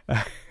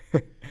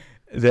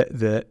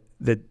 The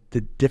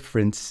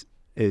difference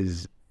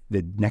is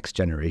the next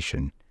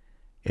generation,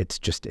 it's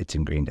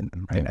ingrained in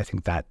them, right? Yeah. I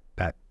think that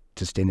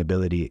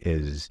sustainability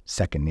is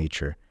second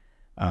nature.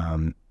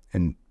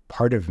 And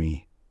part of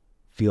me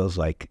feels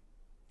like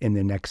in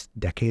the next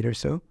decade or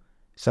so,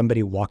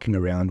 somebody walking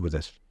around with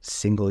a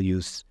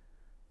single-use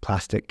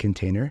plastic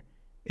container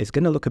is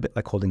going to look a bit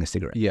like holding a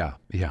cigarette. Yeah.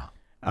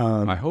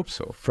 I hope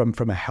so.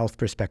 From a health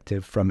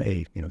perspective, from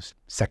a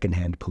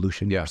secondhand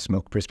pollution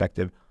smoke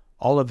perspective,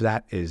 all of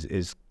that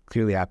is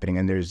clearly happening.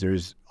 And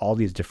there's all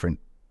these different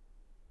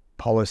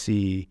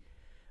policy,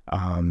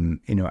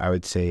 I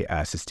would say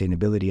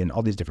sustainability, and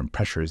all these different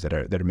pressures that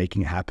are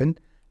making it happen.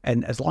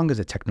 And as long as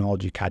the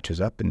technology catches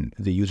up and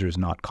the user is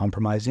not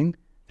compromising,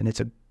 then it's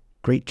a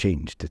great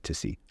change to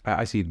see.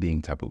 I see it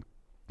being taboo.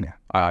 Yeah.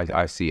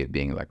 I see it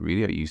being like,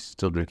 really, are you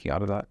still drinking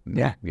out of that?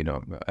 Yeah.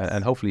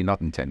 And hopefully not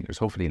in 10 years,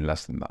 hopefully in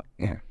less than that.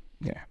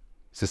 Yeah.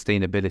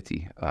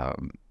 Sustainability.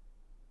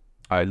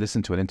 I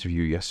listened to an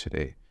interview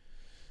yesterday.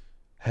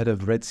 Head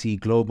of Red Sea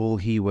Global,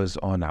 he was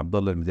on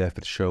Abdullah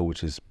Mudafir's show,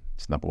 which is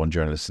number one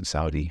journalist in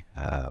Saudi.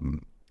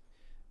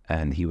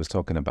 And he was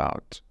talking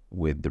about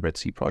with the Red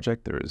Sea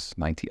project, there's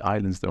 90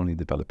 islands, they're only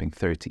developing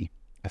 30,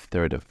 a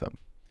third of them.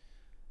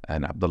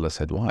 And Abdullah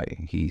said, why?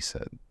 He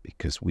said,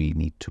 because we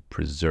need to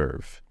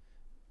preserve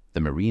the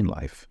marine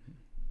life.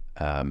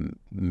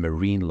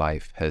 Marine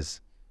life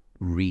has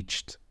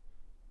reached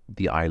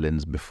the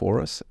islands before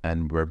us,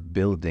 and we're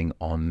building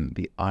on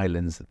the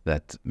islands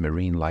that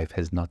marine life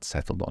has not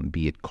settled on,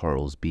 be it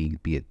corals, be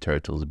it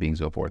turtles, being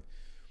so forth.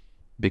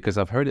 Because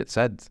I've heard it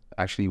said,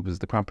 actually it was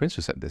the Crown Prince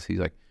who said this, he's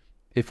like,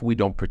 if we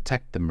don't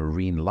protect the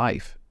marine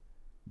life,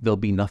 there'll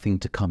be nothing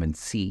to come and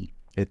see.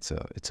 It's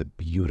a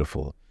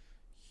beautiful,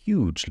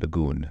 huge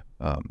lagoon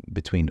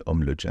between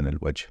Umluj and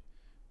Al-Wajh,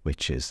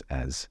 which is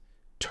it's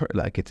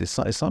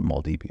not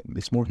Maldivian,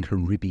 it's more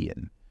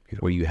Caribbean,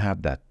 beautiful, where you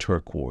have that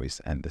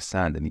turquoise and the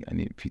sand. And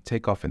if you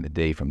take off in the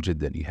day from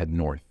Jeddah and you head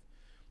north,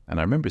 and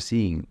I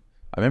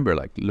remember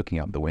like looking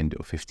out the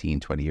window 15,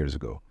 20 years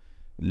ago,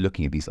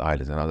 looking at these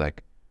islands, and I was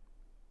like,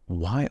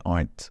 why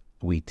aren't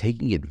we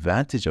taking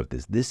advantage of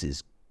this? This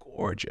is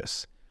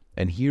gorgeous.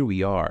 And here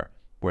we are,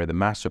 where the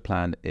master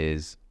plan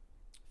is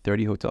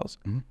 30 hotels.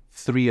 Mm-hmm.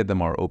 3 of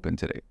them are open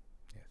today.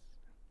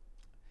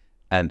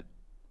 Yes.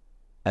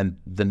 And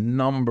the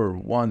number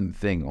one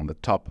thing on the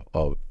top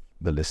of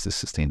the list is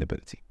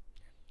sustainability.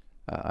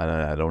 And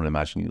I don't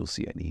imagine you'll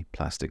see any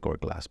plastic or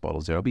glass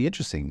bottles there. I'll be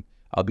interested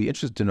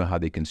to know how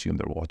they consume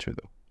their water,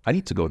 though. I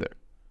need to go there.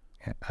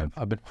 Yeah,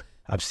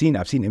 I've seen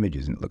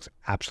images, and it looks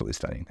absolutely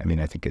stunning. I mean,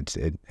 I think it's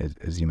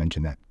as you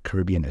mentioned, that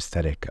Caribbean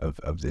aesthetic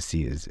of the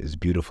sea is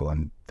beautiful,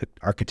 and the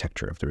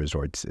architecture of the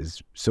resorts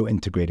is so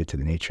integrated to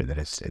the nature that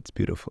it's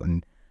beautiful.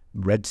 And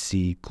Red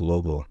Sea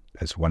Global,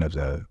 as one of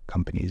the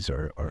companies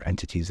or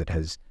entities that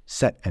has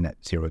set a net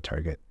zero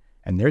target,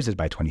 and theirs is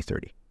by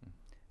 2030.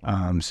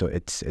 So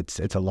it's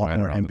a lot Right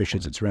more around the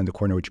ambitious. It's around the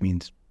corner, which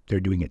means they're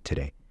doing it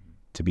today.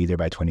 To be there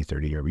by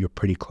 2030, you're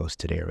pretty close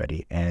today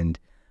already. And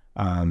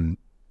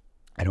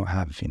I don't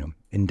have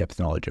in-depth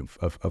knowledge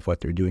of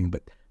what they're doing,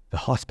 but the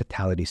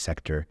hospitality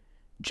sector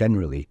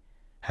generally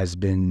has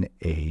been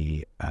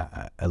a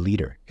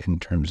leader in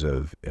terms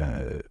of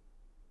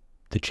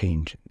the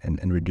change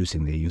and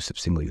reducing the use of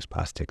single-use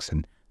plastics,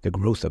 and the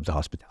growth of the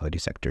hospitality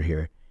sector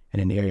here,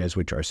 and in areas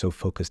which are so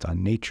focused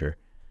on nature,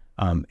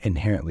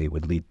 inherently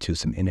would lead to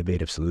some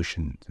innovative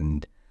solutions.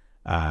 And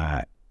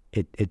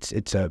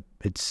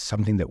it's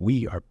something that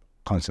we are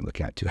constantly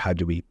looking at. To how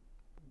do we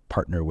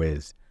partner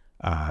with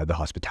the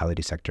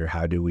hospitality sector?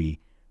 How do we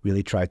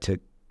really try to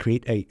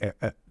create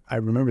I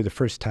remember the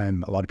first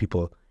time a lot of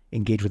people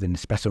engaged with an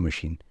espresso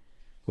machine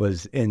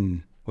was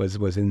in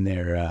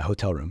their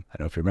hotel room. I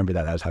don't know if you remember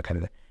that. That was how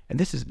and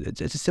it's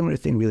a similar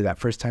thing really. That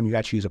first time you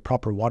actually use a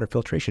proper water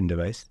filtration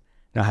device,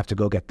 now have to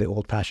go get the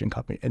old-fashioned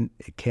cup, and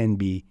it can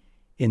be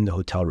in the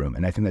hotel room.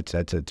 And I think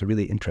that's a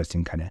really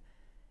interesting kind of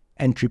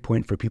entry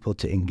point for people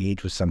to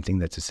engage with something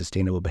that's a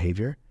sustainable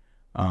behavior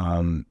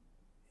in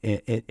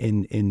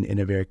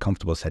a very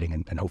comfortable setting,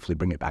 and hopefully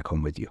bring it back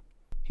home with you.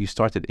 You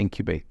started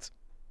Incubate.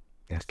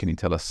 Yes. Can you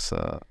tell us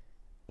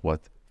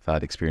what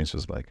that experience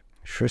was like?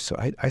 Sure. So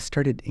I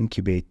started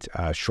Incubate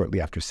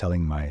shortly after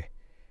selling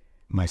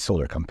my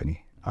solar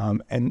company.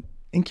 And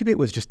Incubate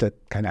was just a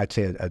kind of, I'd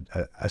say,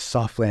 a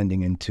soft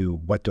landing into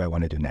what do I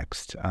want to do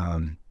next.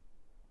 And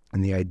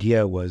the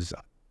idea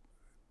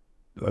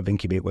of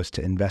Incubate was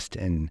to invest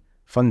in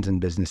funds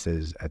and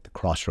businesses at the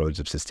crossroads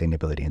of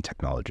sustainability and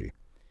technology.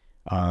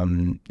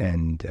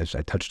 And as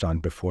I touched on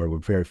before, we're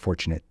very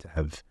fortunate to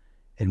have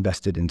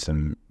invested in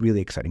some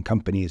really exciting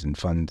companies and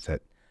funds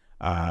that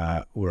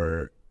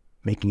were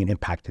making an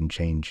impact and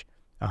change,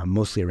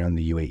 mostly around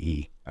the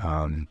UAE.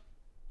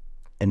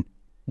 And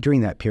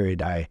during that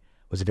period, I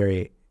was a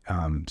very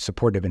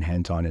supportive and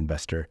hands-on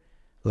investor,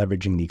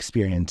 leveraging the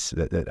experience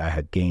that I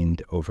had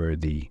gained over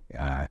the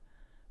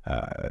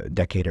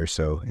decade or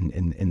so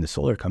in the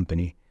solar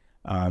company,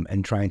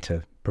 and trying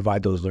to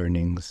provide those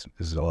learnings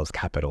as well as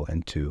capital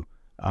into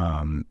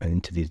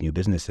these new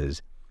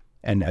businesses.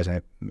 And as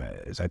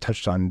I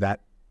touched on,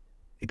 that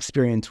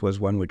experience was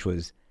one which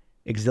was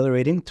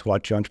exhilarating to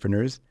watch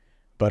entrepreneurs,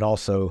 but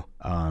also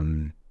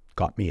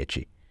got me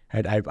itchy.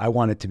 Right? I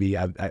wanted to be.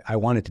 I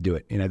wanted to do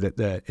it.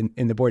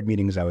 In the board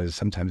meetings, I was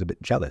sometimes a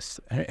bit jealous,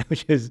 right?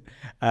 Which is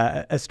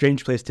a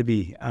strange place to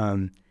be.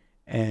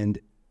 And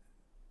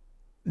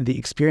the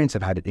experience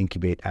I've had at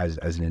Incubate as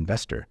an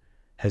investor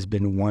has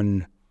been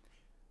one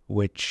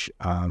which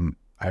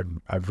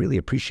I've really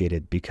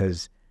appreciated,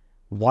 because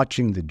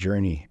watching the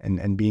journey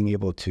and being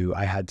able to,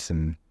 I had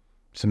some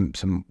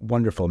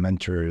wonderful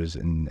mentors,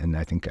 and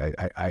I think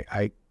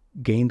I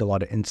gained a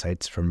lot of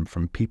insights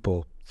from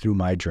people through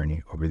my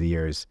journey over the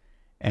years.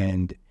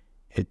 And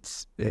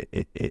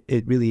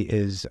it really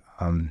is,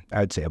 I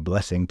would say, a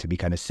blessing to be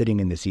kind of sitting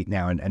in the seat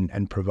now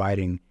and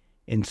providing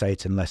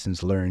insights and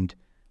lessons learned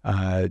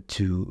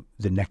to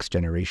the next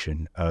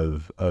generation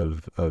of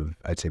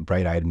I'd say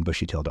bright-eyed and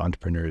bushy-tailed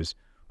entrepreneurs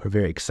who are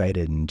very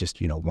excited and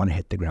just want to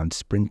hit the ground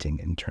sprinting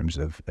in terms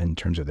of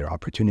their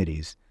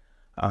opportunities.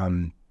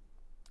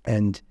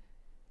 And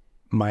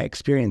my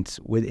experience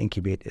with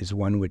Incubate is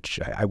one which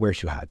I wear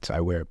two hats. I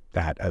wear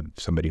the hat of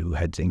somebody who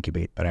heads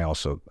Incubate, but I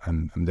also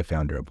I'm the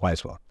founder of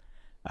Wisewell,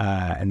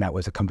 and that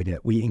was a company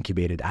that we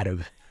incubated out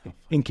of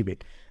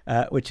Incubate,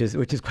 which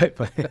is quite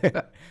fun.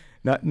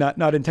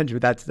 not intentional,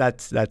 but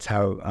that's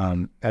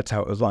how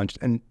it was launched.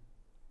 And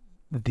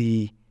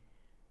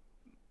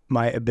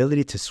my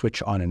ability to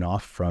switch on and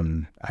off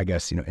from, I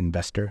guess,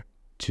 investor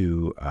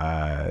to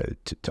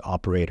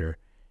operator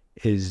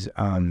is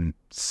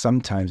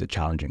sometimes a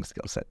challenging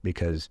skill set,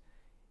 because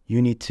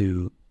you need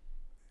to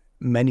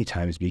many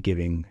times be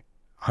giving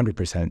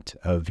 100%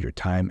 of your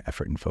time,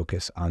 effort, and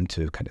focus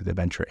onto kind of the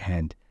venture at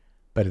hand.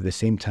 But at the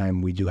same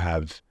time, we do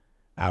have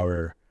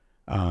our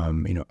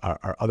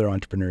other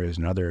entrepreneurs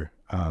and other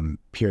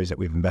peers that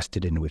we've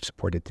invested in and we've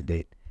supported to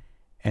date.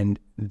 And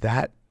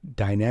that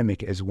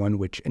dynamic is one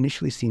which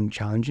initially seemed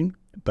challenging,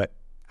 but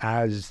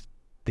as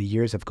the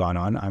years have gone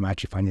on, I'm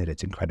actually finding that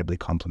it's incredibly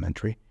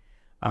complementary.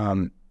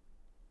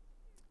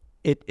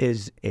 It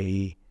is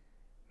a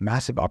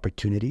massive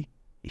opportunity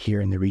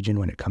here in the region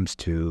when it comes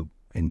to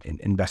in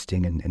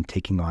investing and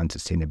taking on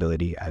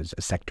sustainability as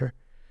a sector,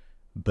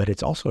 but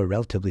it's also a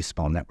relatively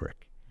small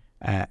network.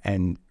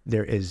 And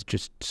there is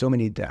just so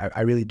many,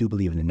 I really do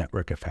believe in the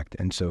network effect.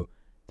 And so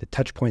the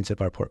touch points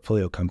of our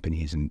portfolio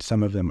companies, and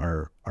some of them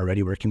are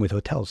already working with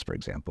hotels, for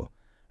example,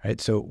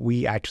 right? So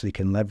we actually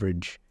can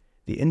leverage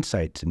the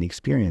insights and the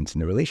experience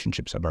and the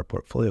relationships of our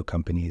portfolio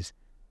companies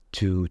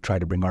to try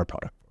to bring our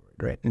product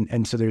forward, right?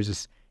 And so there's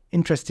this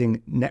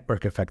interesting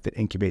network effect that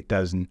Incubate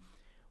does. And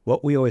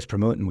what we always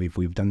promote, and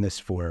we've done this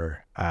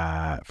for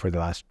the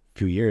last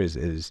few years,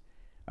 is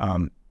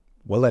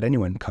we'll let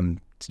anyone come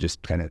to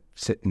just kind of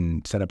sit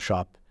and set up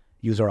shop,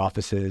 use our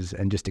offices,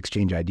 and just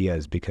exchange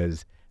ideas,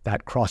 because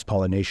that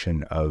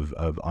cross-pollination of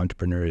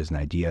entrepreneurs and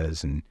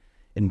ideas and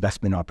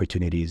investment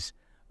opportunities,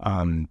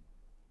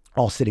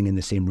 all sitting in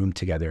the same room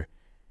together,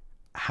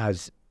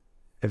 has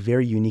a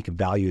very unique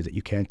value that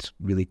you can't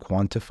really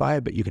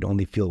quantify, but you can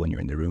only feel when you're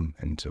in the room.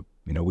 And so,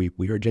 we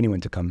urge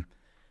anyone to come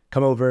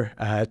over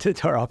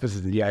to our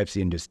offices in the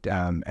IFC and just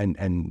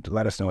and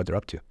let us know what they're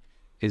up to.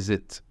 Is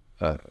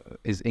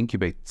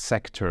Incubate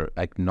sector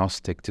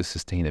agnostic to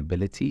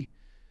sustainability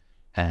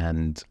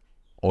and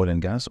oil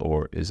and gas,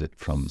 or is it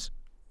from?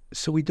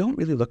 So we don't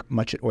really look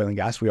much at oil and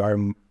gas. We are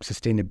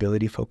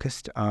sustainability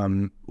focused.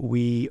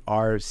 We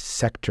are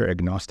sector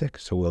agnostic.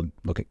 So we'll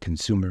look at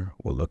consumer,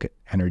 we'll look at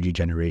energy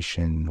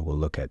generation, we'll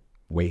look at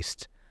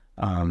waste.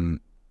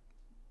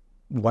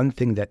 One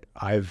thing that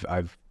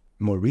I've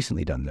more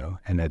recently done though,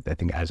 and I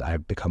think as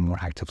I've become more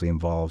actively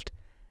involved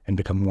and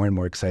become more and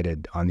more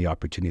excited on the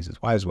opportunities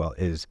as well,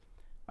 is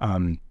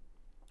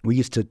we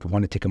used to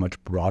want to take a much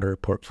broader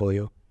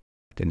portfolio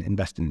and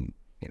invest in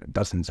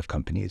dozens of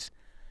companies.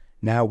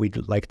 Now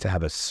we'd like to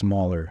have a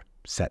smaller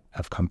set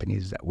of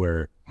companies that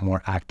we're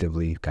more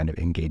actively kind of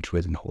engaged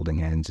with and holding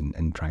hands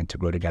and trying to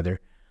grow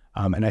together.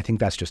 And I think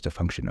that's just a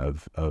function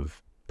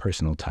of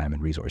personal time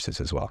and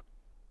resources as well.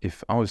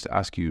 If I was to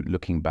ask you,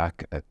 looking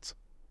back at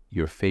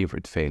your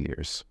favorite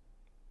failures,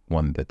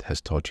 one that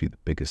has taught you the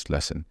biggest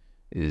lesson,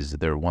 is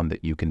there one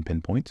that you can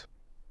pinpoint?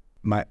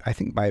 I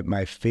think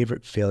my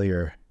favorite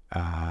failure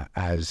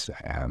as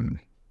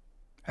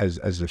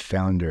a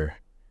founder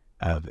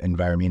of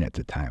Enviromin at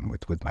the time,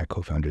 with my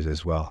co-founders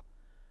as well,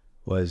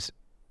 was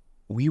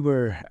we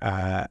were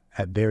a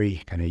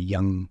very kind of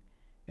young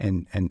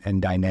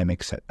and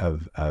dynamic set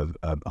of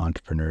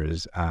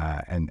entrepreneurs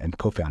and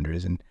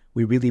co-founders, and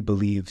we really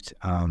believed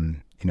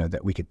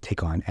that we could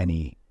take on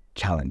any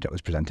challenge that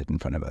was presented in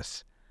front of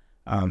us.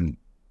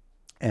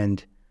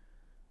 And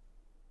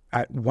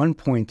at one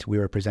point, we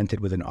were presented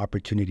with an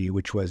opportunity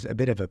which was a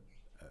bit of a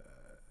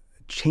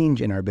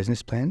change in our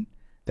business plan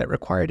that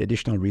required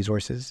additional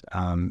resources.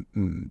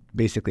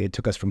 Basically, it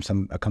took us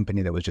from a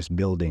company that was just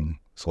building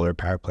solar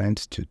power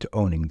plants to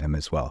owning them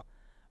as well.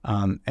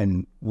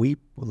 And we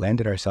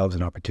landed ourselves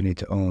an opportunity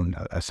to own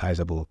a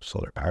sizable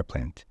solar power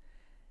plant.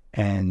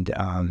 And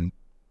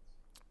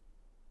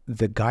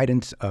the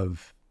guidance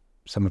of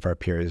some of our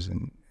peers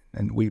and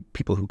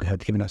people who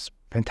had given us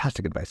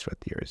fantastic advice throughout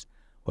the years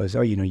was,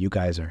 you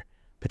guys are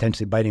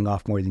potentially biting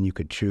off more than you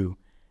could chew,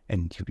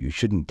 and you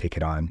shouldn't take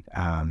it on.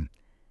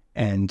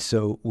 And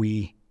so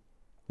we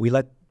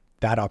let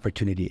that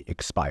opportunity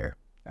expire.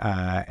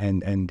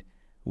 And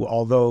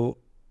although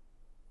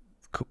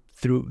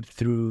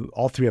through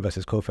all three of us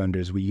as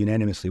co-founders, we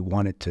unanimously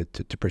wanted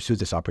to pursue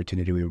this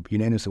opportunity. We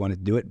unanimously wanted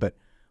to do it, but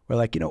we're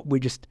like, we're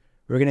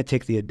going to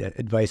take the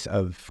advice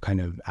of kind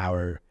of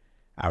our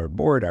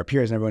board, our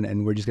peers and everyone,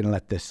 and we're just going to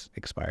let this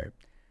expire.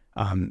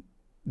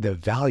 The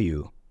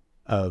value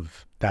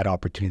of that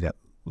opportunity that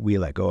we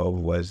let go of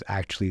was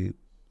actually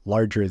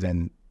larger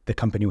than the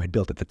company we had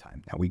built at the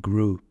time. Now, we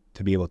grew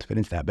to be able to fit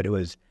into that, but it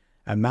was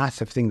a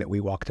massive thing that we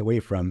walked away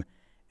from.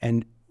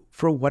 And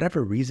for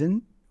whatever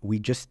reason, we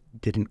just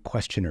didn't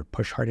question or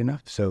push hard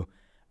enough. So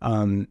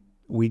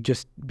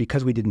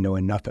because we didn't know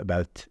enough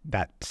about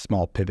that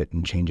small pivot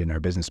and change in our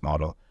business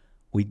model,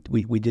 we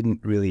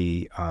didn't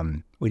really,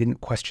 we didn't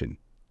question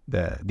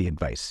the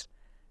advice.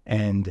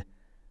 And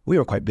we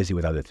were quite busy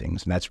with other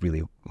things. And that's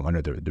really one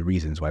of the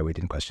reasons why we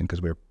didn't question,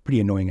 because we were pretty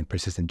annoying and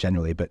persistent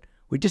generally, but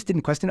we just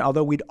didn't question it.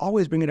 Although we'd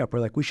always bring it up. We're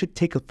like, we should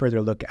take a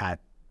further look at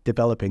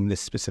developing this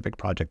specific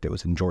project that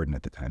was in Jordan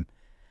at the time.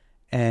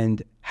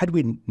 And had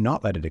we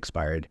not let it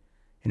expired,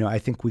 I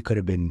think we could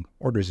have been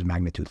orders of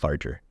magnitude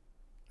larger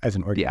as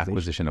an organization. The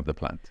acquisition of the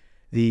plant.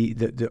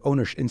 The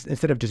ownership,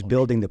 instead of just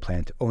building the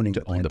plant, owning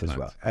the plant as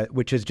well,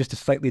 which is just a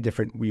slightly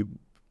different,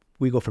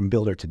 we go from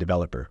builder to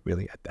developer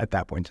really at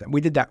that point. We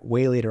did that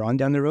way later on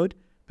down the road,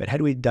 but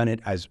had we done it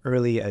as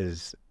early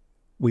as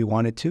we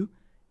wanted to,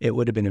 it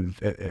would have been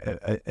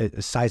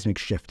a seismic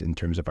shift in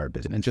terms of our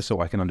business. And just so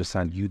I can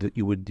understand,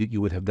 you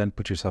would have then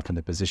put yourself in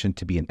a position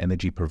to be an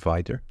energy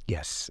provider?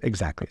 Yes,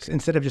 exactly. Okay. So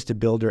instead of just a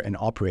builder and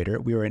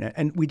operator, we were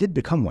and we did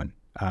become one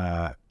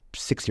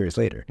 6 years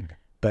later. Okay.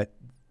 But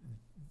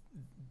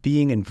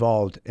being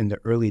involved in the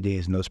early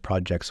days in those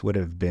projects would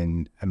have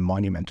been a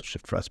monumental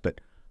shift for us.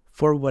 But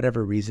for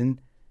whatever reason,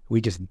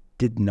 we just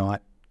did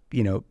not,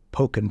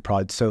 poke and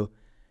prod. So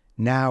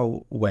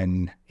now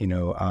when,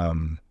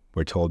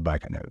 we're told by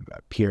kind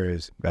of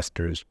peers,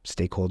 investors,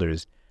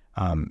 stakeholders,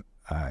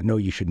 no,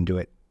 you shouldn't do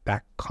it.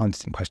 That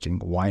constant questioning,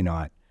 why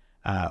not?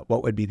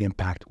 What would be the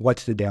impact?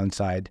 What's the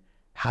downside?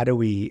 How do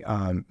we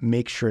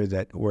make sure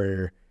that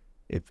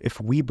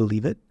if we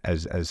believe it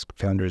as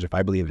founders, if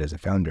I believe it as a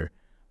founder,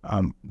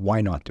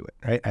 why not do it,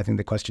 right? I think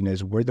the question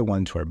is, we're the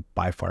ones who are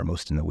by far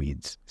most in the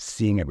weeds,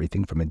 seeing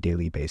everything from a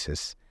daily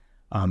basis.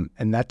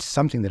 And that's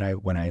something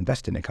that when I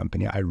invest in a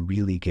company, I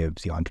really give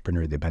the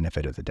entrepreneur the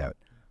benefit of the doubt.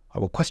 I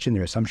will question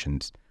their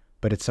assumptions,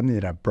 but it's something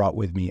that I've brought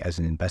with me as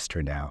an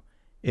investor now,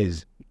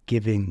 is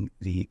giving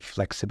the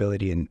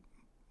flexibility. And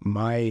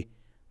my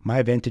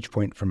vantage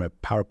point from a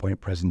PowerPoint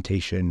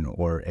presentation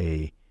or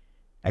a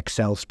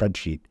Excel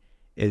spreadsheet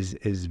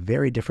is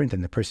very different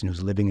than the person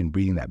who's living and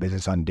breathing that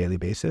business on a daily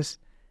basis.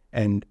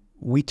 And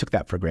we took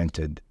that for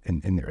granted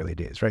in the early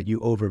days, right? You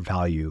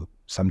overvalue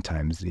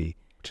sometimes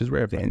which is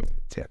rare.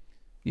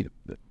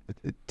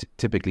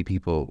 Typically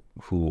people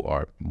who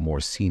are more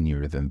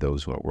senior than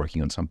those who are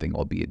working on something,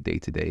 albeit day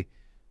to day,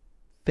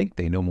 think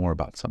they know more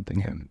about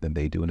something than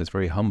they do, and it's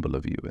very humble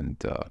of you,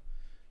 and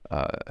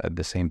at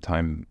the same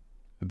time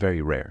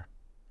very rare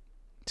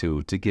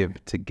to give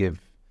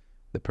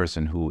the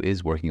person who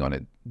is working on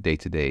it day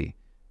to day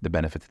the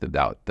benefit of the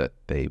doubt that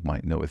they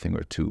might know a thing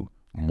or two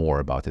more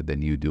about it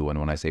than you do. And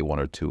when I say one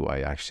or two,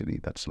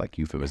 that's like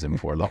euphemism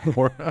for a lot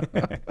more.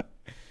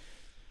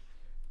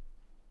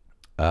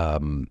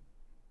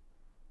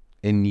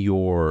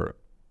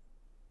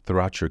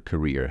 Throughout your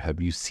career,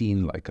 have you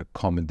seen like a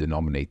common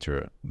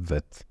denominator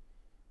that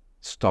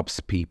stops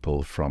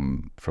people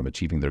from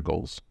achieving their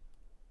goals?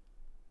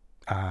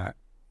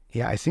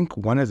 Yeah, I think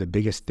one of the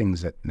biggest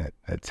things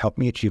that's helped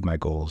me achieve my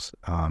goals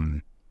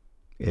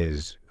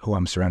is who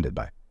I'm surrounded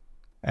by.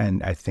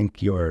 And I think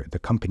the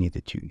company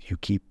that you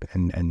keep,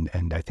 and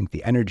I think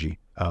the energy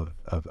of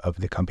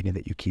the company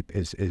that you keep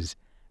is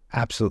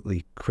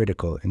absolutely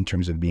critical in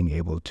terms of being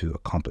able to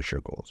accomplish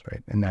your goals,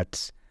 right? And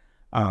that's,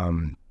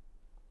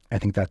 I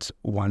think that's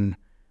one,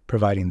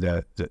 providing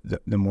the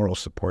moral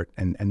support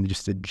and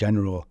just the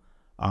general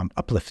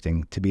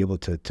uplifting to be able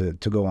to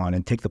go on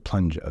and take the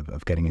plunge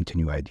of getting into a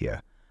new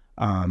idea.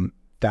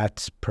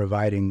 That's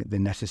providing the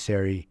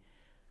necessary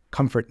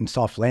comfort and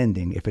soft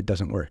landing if it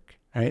doesn't work,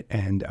 right?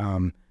 And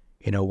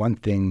one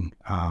thing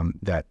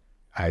that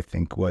I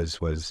think was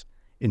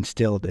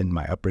instilled in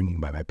my upbringing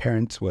by my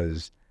parents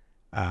was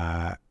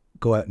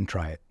go out and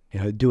try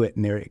it, do it,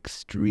 and they're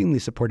extremely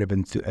supportive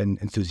and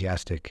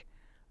enthusiastic.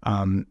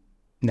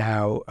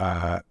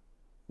 Now,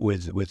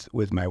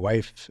 with my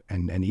wife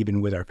and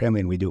even with our family,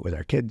 and we do it with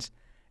our kids,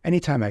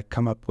 anytime I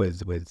come up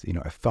with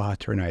a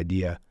thought or an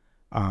idea,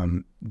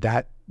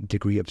 that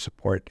degree of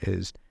support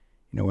is,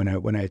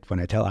 when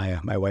I tell Aya,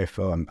 my wife,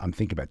 oh, I'm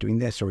thinking about doing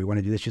this, or we want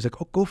to do this, she's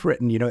like, oh, go for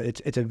it. And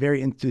it's a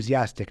very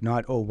enthusiastic,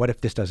 not, oh, what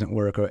if this doesn't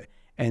work?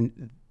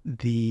 And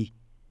the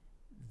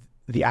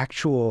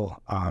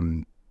actual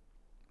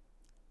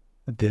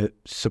the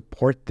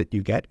support that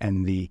you get,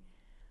 and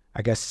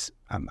I guess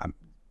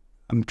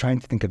I'm trying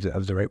to think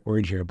of the right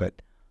word here,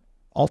 but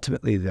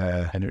ultimately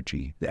the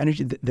energy,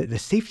 the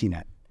safety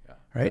net,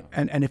 right?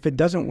 Yeah. And if it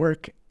doesn't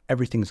work,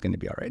 everything's going to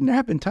be all right. And there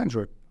have been times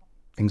where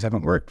things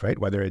haven't worked, right?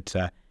 Whether it's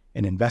an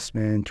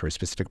investment or a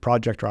specific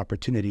project or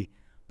opportunity,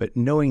 but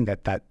knowing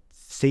that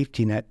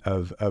safety net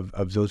of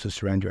those who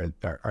surround you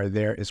are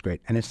there is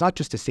great. And it's not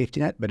just a safety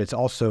net, but it's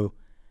also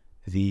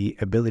the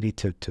ability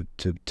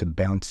to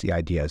bounce the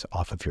ideas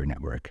off of your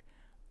network.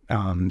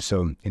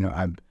 So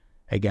I'm,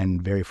 again,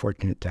 very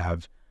fortunate to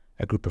have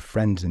a group of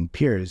friends and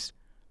peers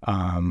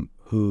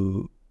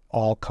who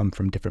all come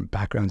from different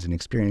backgrounds and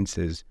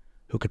experiences,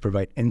 who could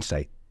provide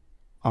insight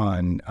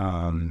on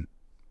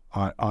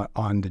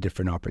the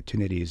different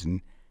opportunities,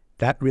 and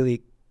that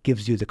really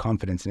gives you the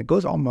confidence. And it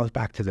goes almost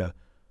back to the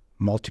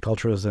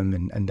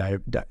multiculturalism and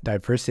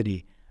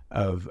diversity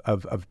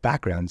of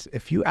backgrounds.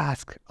 If you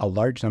ask a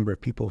large number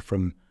of people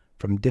from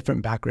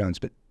different backgrounds,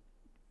 but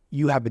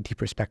you have a deep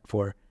respect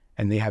for,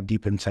 and they have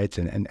deep insights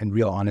and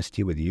real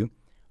honesty with you,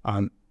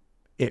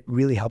 it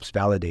really helps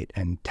validate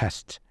and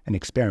test and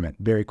experiment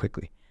very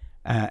quickly.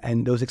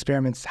 And those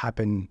experiments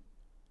happen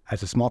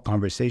as a small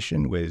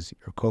conversation with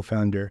your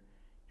co-founder,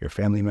 your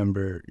family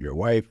member, your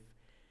wife,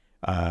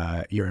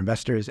 your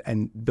investors,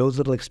 and those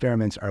little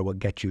experiments are what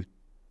get you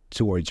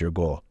towards your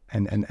goal.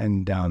 And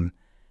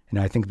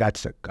I think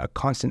that's a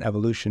constant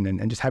evolution,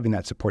 and just having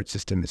that support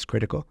system is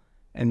critical.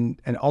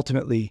 And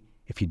ultimately,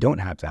 if you don't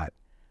have that,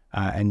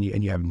 and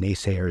you have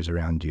naysayers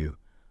around you,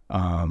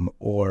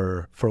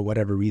 or for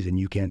whatever reason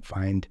you can't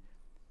find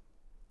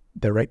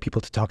the right people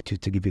to talk to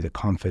give you the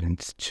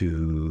confidence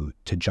to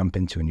jump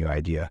into a new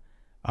idea,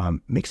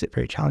 makes it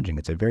very challenging.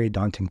 It's a very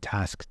daunting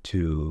task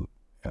to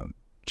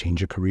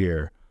change a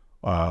career,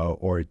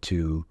 or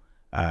to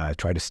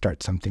try to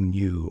start something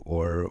new,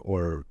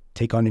 or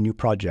take on a new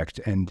project.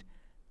 And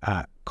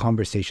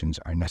conversations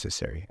are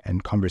necessary,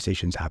 and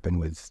conversations happen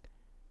with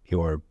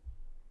your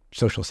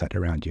social set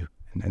around you,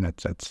 and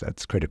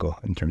that's critical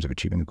in terms of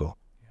achieving the goal.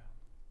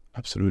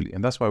 Absolutely.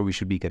 And that's why we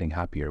should be getting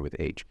happier with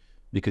age,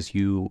 because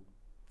you,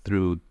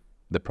 through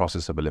the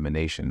process of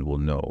elimination, will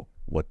know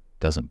what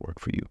doesn't work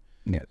for you.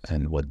 Yes.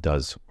 And what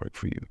does work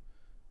for you.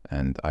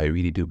 And I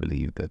really do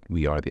believe that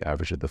we are the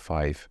average of the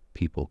 5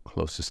 people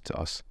closest to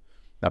us.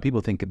 Now,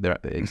 people think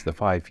it's the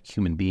 5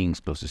 human beings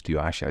closest to you.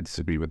 Actually, I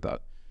disagree with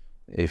that.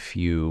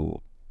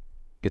 You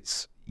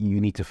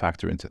need to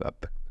factor into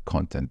that the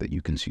content that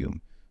you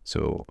consume.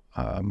 So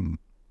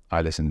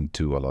I listen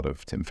to a lot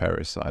of Tim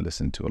Ferriss. I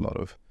listen to a lot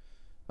of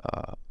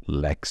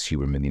Lex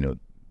Huberman.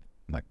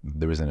 Like,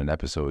 there isn't an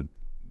episode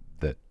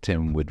that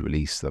Tim would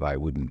release that I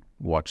wouldn't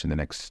watch in the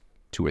next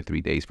 2 or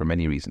 3 days, for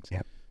many reasons.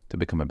 Yep. To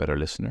become a better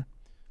listener,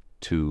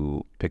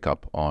 to pick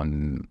up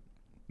on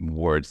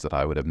words that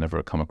I would have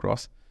never come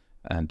across,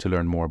 and to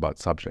learn more about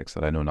subjects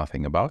that I know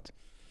nothing about.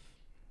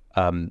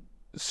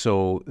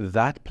 So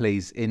that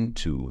plays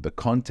into the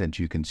content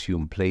you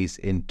consume, plays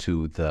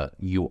into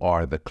you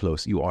are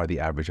the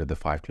average of the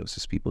 5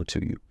 closest people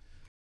to you.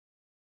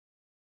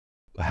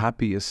 The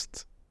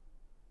happiest,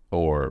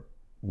 or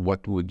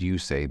what would you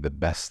say the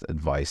best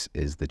advice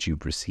is that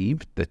you've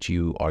received that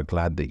you are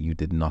glad that you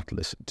did not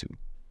listen to?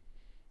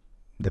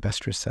 The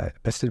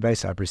best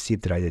advice I've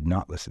received that I did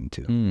not listen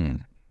to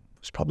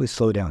was probably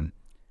slow down.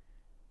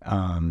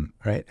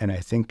 Right. And I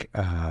think,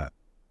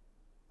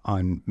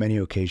 on many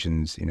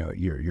occasions,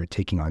 you're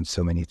taking on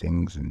so many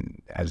things,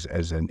 and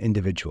as an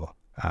individual,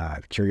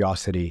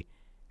 curiosity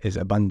is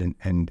abundant,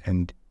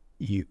 and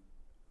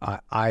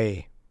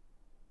I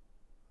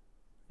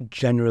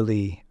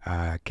generally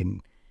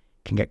can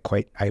get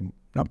quite, I'm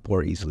not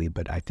bored easily,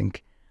 but I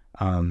think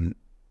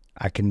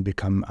I can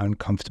become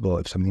uncomfortable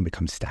if something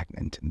becomes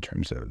stagnant in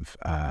terms of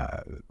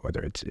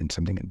whether it's in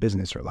something in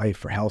business or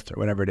life or health or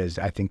whatever it is.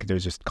 I think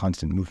there's just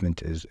constant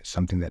movement is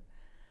something that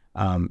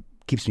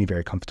keeps me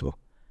very comfortable.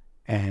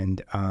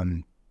 And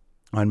on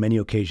many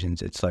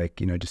occasions, it's like,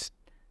 just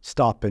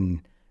stop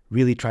and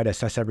really try to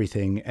assess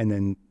everything, and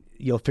then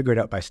you'll figure it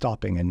out by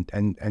stopping.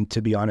 And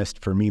to be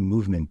honest, for me,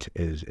 movement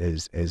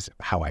is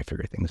how I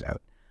figure things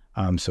out.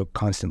 So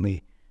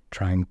constantly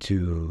trying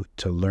to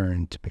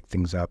learn, to pick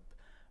things up,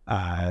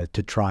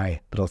 to try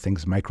little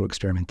things, micro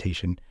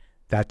experimentation.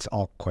 That's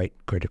all quite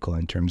critical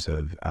in terms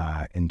of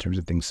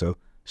things. So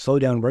slow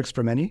down works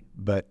for many,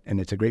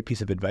 and it's a great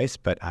piece of advice.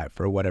 But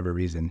for whatever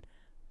reason,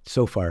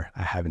 so far,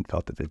 I haven't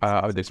felt that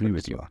I would agree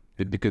with you,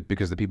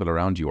 because the people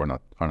around you are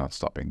not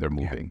stopping; they're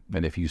moving. Yeah.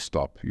 And if you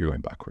stop, you're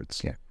going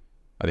backwards. Yeah,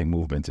 I think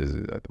movement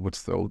is,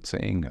 what's the old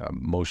saying?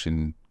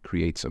 Motion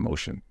creates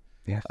emotion.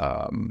 Yes.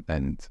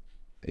 And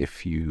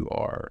if you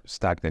are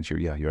stagnant,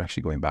 you're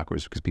actually going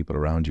backwards because people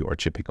around you are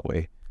chipping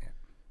away.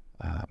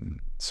 Yeah.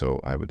 So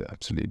I would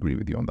absolutely agree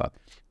with you on that.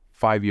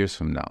 5 years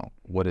from now,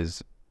 what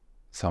is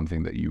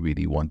something that you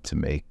really want to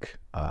make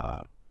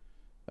a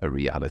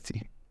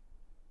reality?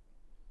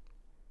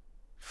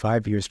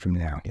 5 years from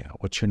now. Yeah.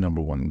 What's your number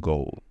one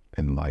goal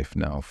in life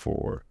now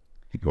for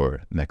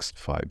your next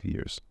 5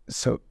 years?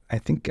 So I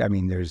think,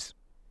 there's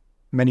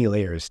many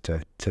layers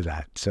to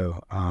that.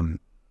 So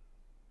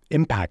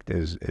impact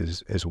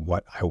is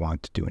what I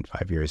want to do in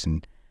 5 years.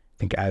 And I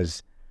think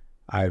as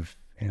I've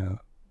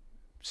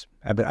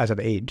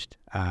aged,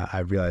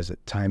 I've realized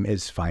that time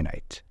is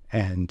finite.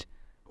 And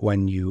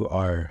when you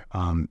are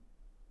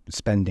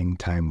spending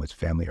time with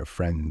family or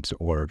friends,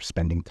 or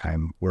spending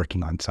time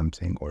working on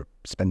something, or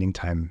spending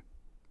time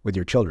with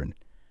your children,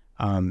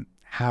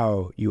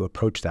 how you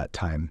approach that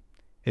time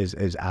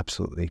is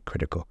absolutely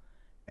critical.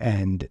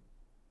 And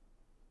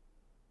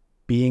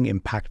being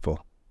impactful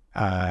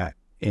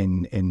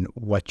in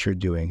what you're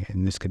doing,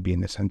 and this could be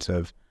in the sense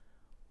of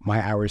my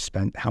hours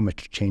spent, how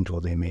much change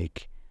will they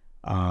make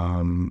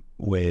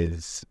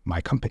with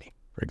my company,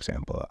 for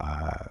example?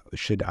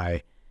 Should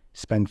I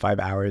spend 5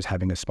 hours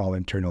having a small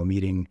internal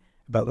meeting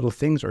about little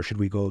things, or should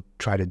we go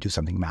try to do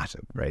something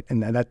massive, right?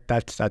 And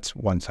that's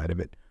one side of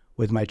it.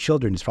 With my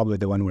children, it's probably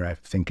the one where I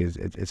think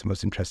it's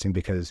most interesting,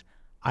 because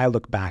I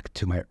look back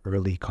to my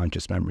early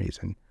conscious memories,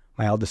 and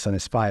my eldest son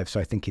is 5,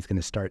 so I think he's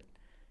going to start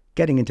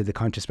getting into the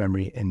conscious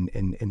memory in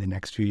the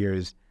next few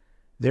years.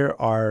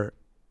 There are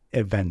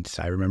events.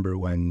 I remember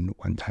one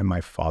time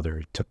my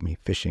father took me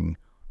fishing,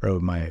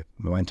 or I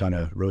went on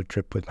a road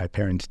trip with my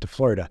parents to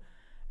Florida.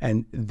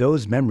 And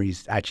those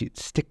memories actually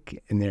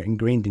stick, and they're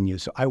ingrained in you.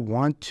 So I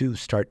want to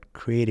start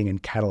creating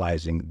and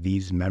catalyzing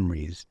these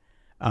memories,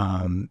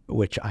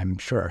 which I'm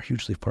sure are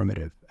hugely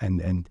formative,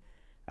 and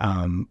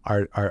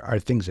are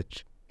things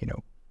that,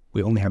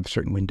 we only have a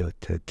certain window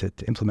to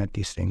implement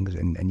these things,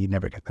 and you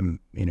never get them,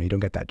 you don't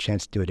get that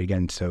chance to do it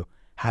again. So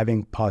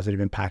having positive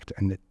impact,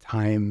 and the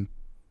time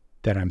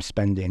that I'm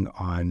spending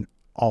on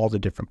all the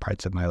different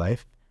parts of my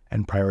life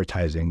and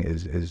prioritizing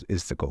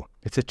is the goal.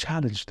 It's a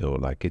challenge though.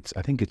 I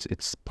think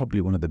it's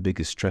probably one of the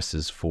biggest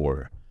stresses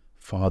for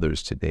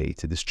fathers today,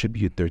 to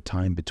distribute their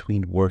time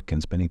between work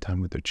and spending time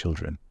with their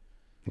children.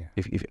 Yeah.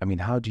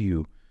 How do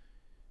you,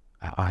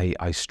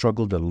 I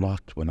struggled a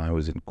lot when I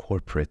was in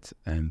corporate,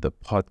 and the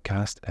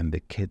podcast and the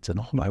kids and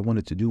all I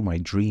wanted to do, my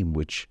dream,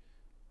 which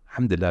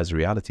alhamdulillah is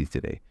reality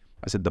today.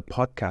 I said the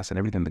podcast and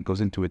everything that goes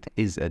into it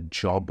is a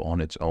job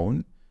on its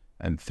own,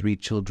 and 3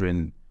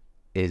 children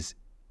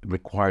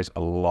requires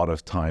a lot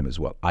of time as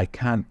well. I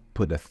can't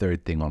put a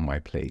third thing on my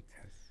plate.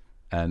 Yes.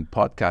 And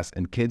podcast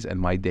and kids, and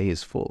my day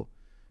is full.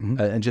 Mm-hmm.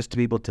 And just to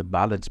be able to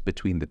balance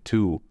between the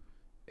two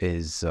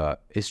is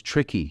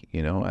tricky,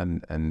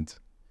 and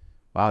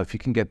wow, if you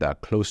can get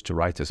that close to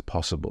right as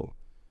possible,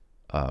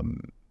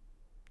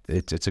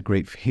 it's a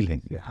great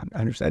feeling. Yeah, I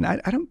understand. I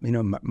don't,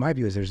 my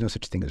view is there's no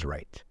such thing as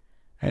right.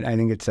 And I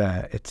think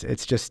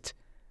it's just,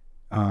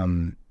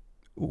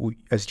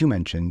 as you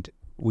mentioned,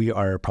 we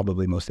are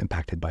probably most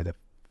impacted by the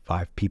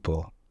 5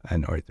 people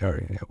and or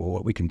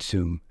what we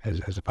consume as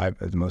the 5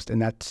 as the most.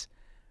 And that's,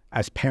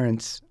 as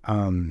parents,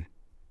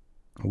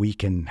 we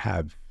can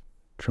have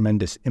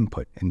tremendous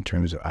input in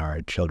terms of our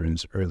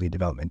children's early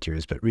development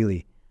years, but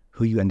really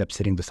who you end up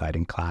sitting beside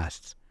in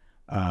class,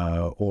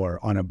 or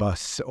on a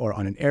bus or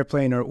on an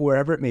airplane or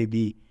wherever it may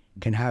be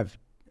can have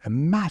a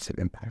massive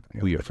impact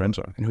on who your friends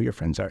are. and who your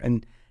friends are.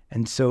 And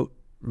so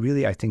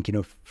really, I think,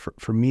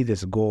 for me,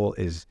 this goal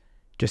is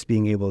just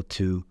being able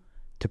to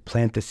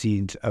plant the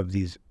seeds of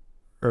these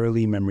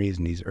early memories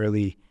and these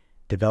early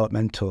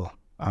developmental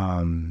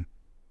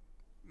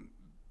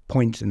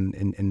points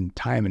in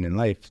time and in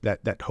life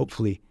that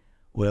hopefully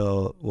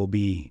will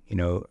be,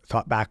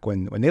 thought back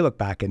when they look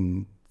back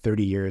in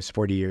 30 years,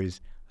 40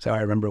 years. So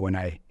I remember when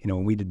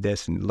when we did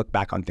this, and look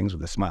back on things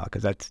with a smile,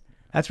 because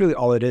that's really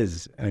all it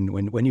is. And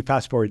when you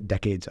fast forward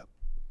decades up.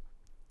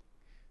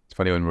 It's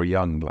funny, when we're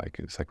young,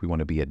 it's like we want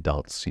to be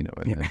adults, and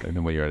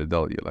then when you're an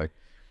adult, you're like,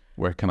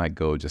 where can I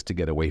go just to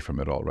get away from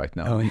it all right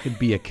now? Oh, you could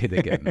be a kid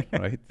again,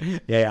 right?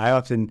 Yeah, I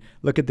often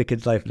look at the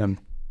kid's life and I'm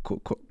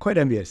quite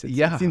envious.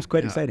 It seems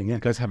quite exciting. Yeah,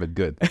 you guys have it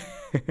good.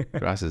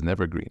 Grass is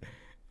never green.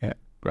 Yeah,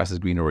 grass is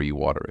greener where you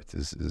water it,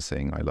 is a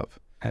saying I love.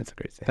 That's a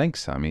great saying.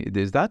 Thanks, Sami.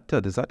 Does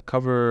that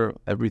cover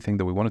everything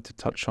that we wanted to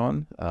touch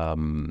on?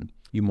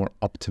 You more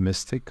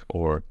optimistic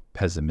or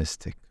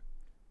pessimistic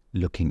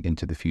looking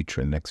into the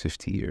future in the next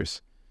 50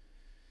 years?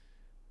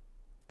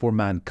 For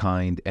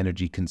mankind,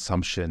 energy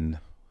consumption.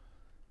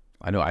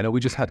 I know we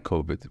just had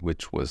COVID,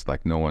 which was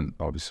like no one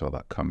obviously saw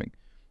that coming.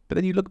 But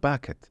then you look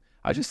back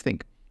I just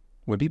think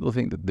when people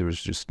think that there's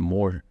just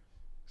more,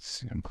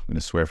 I'm going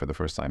to swear for the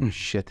first time,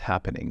 shit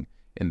happening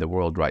in the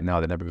world right now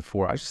than ever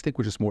before, I just think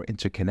we're just more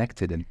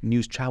interconnected and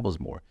news travels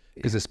more.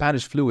 Because the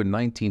Spanish flu in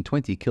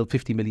 1920 killed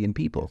 50 million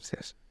people.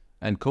 Yes.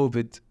 And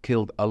COVID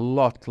killed a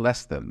lot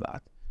less than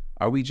that.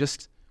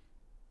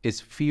 Is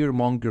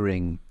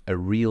fear-mongering a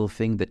real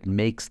thing that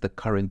makes the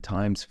current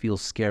times feel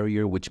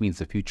scarier, which means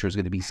the future is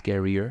going to be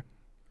scarier?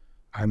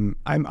 I'm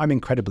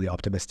incredibly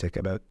optimistic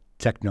about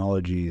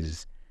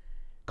technology's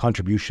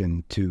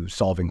contribution to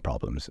solving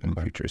problems in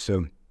the future.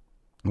 So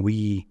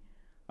we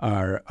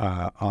are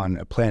on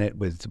a planet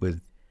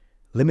with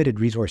limited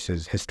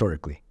resources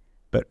historically,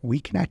 but we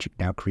can actually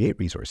now create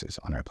resources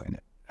on our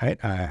planet, right?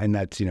 And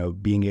that's,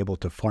 being able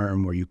to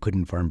farm where you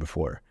couldn't farm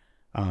before,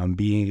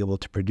 being able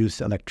to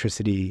produce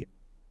electricity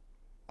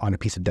on a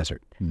piece of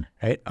desert,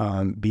 right?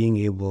 Being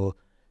able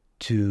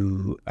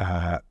to,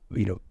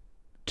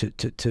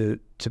 to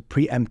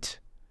preempt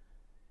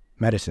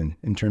medicine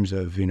in terms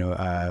of,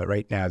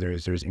 right now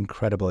there's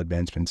incredible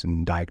advancements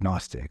in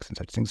diagnostics and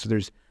such things. So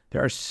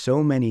there are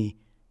so many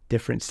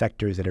different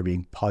sectors that are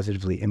being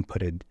positively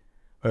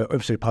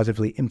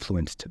positively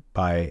influenced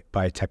by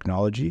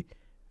technology,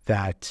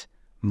 that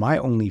my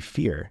only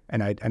fear,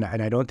 and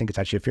I don't think it's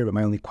actually a fear, but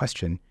my only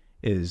question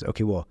is,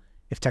 okay, well,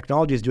 if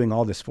technology is doing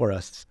all this for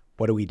us,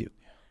 what do we do,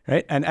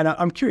 right? And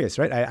I'm curious,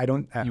 right? I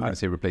don't. You want to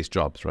say replace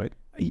jobs, right?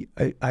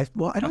 I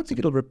don't think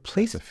it'll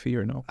replace. That's a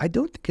fear, no? I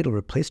don't think it'll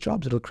replace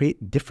jobs. It'll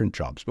create different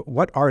jobs. But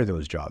what are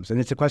those jobs? And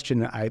it's a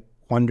question I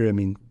wonder. I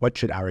mean, what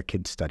should our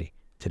kids study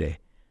today,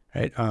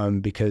 right?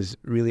 Because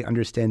really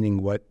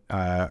understanding what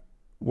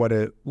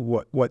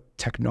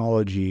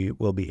technology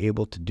will be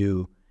able to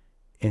do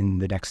in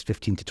the next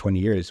 15 to 20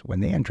 years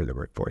when they enter the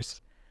workforce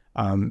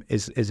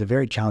is a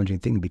very challenging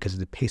thing because of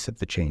the pace of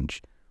the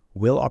change.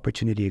 Will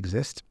opportunity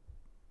exist?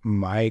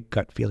 My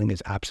gut feeling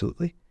is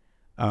absolutely.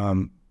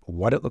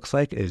 What it looks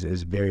like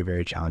is very,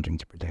 very challenging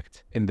to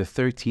predict. In the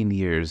 13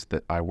 years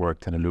that I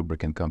worked in a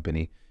lubricant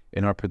company,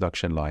 in our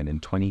production line in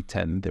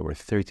 2010, there were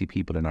 30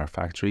 people in our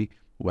factory.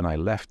 When I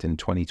left in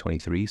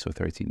 2023, so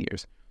 13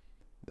 years,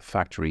 the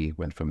factory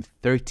went from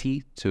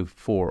 30 to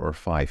 4 or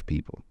 5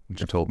 people,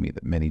 which told me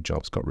that many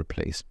jobs got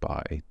replaced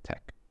by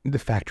tech. The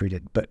factory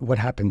did, but what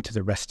happened to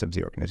the rest of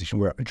the organization?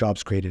 Were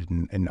jobs created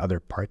in other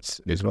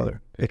parts as well?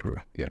 It grew.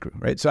 Yeah, it grew.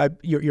 Right. So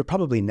you're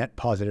probably net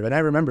positive. And I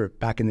remember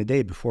back in the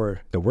day before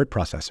the word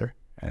processor,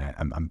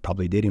 and I'm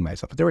probably dating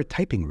myself, but there were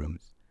typing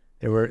rooms.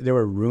 There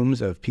were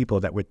rooms of people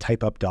that would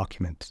type up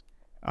documents.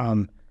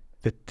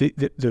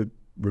 The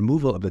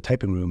removal of the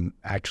typing room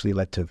actually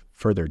led to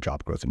further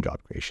job growth and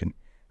job creation.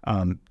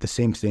 The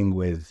same thing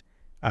with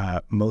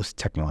most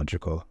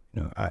technological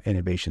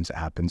innovations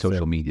happen.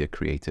 Social media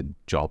created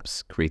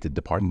jobs, created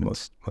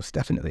departments. Most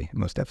definitely.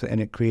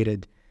 And it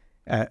created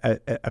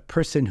a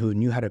person who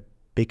knew how to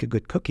bake a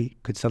good cookie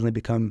could suddenly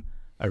become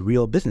a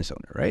real business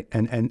owner, right?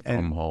 And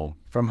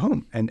from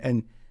home.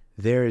 And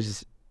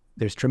there's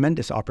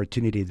tremendous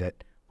opportunity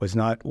that was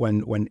not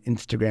when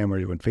Instagram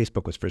or when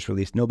Facebook was first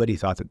released. Nobody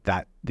thought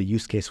that the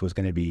use case was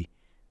going to be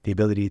the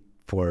ability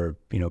for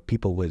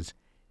people with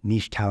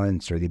niche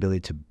talents or the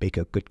ability to bake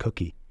a good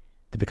cookie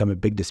to become a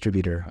big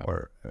distributor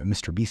or a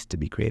Mr. Beast to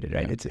be created,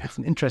 right? Yeah.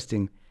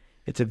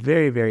 It's a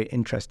very, very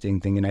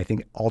interesting thing. And I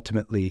think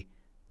ultimately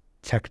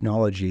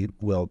technology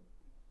will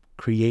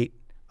create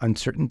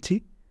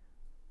uncertainty,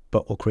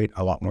 but will create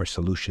a lot more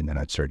solution than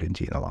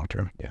uncertainty in the long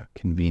term. Yeah,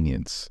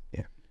 convenience.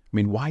 Yeah. I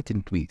mean, why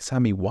didn't we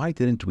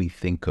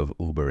think of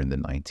Uber in the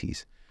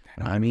 90s?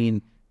 I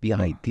mean,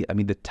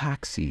 the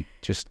taxi,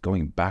 just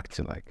going back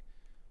to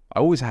I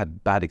always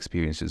had bad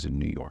experiences in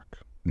New York.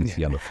 It's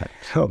yellow cat.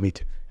 Oh, me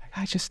too.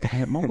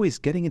 I'm always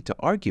getting into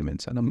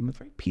arguments, and I'm a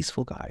very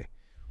peaceful guy.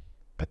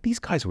 But these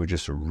guys were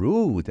just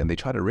rude, and they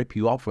try to rip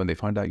you off when they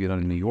find out you're not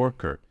a New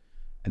Yorker.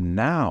 And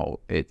now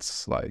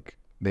it's like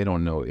they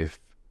don't know if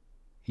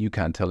you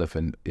can't tell if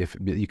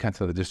you can't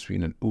tell the difference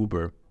between an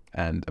Uber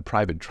and a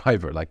private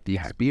driver. Like the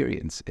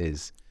experience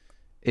is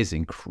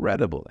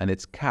incredible, and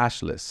it's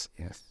cashless.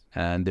 Yes.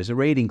 And there's a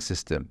rating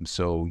system,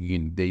 so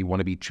they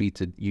want to be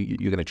treated.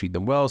 You're going to treat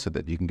them well, so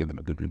that you can give them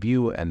a good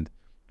review. And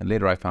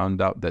later, I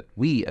found out that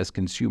we, as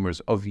consumers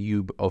of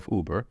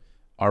Uber,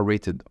 are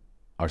rated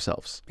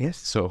ourselves. Yes.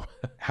 So,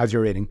 how's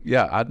your rating?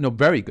 Yeah, no,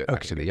 very good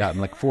actually. Yeah, I'm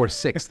like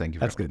 4.6. Thank you.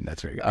 That's good.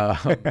 That's very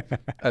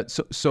good.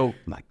 So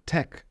like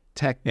tech,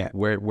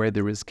 where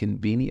there is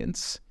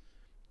convenience.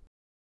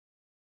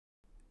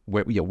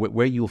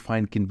 Where you'll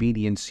find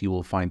convenience, you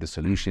will find the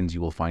solutions,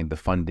 you will find the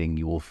funding,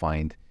 you will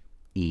find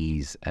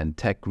ease. And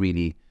tech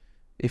really,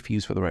 if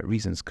used for the right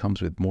reasons,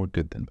 comes with more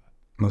good than bad.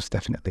 Most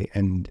definitely.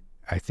 And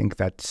I think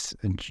that's,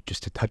 and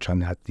just to touch on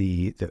that,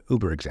 the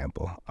Uber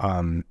example.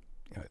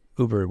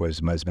 Uber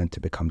was meant to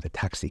become the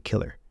taxi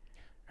killer,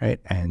 right?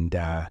 And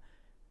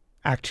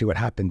actually what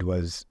happened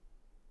was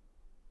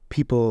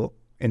people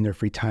in their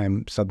free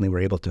time suddenly were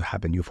able to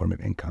have a new form of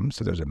income.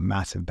 So there's a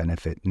massive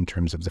benefit in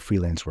terms of the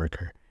freelance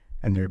worker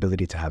and their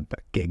ability to have a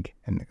gig.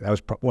 And that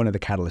was one of the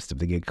catalysts of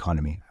the gig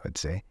economy, I would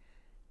say.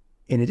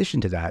 In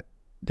addition to that,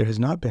 there has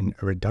not been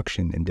a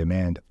reduction in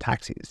demand of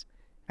taxis.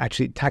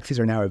 Actually, taxis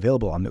are now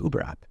available on the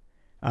Uber app.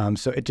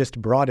 So it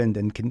just broadened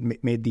and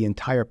made the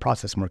entire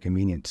process more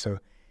convenient. So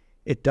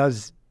it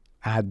does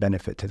add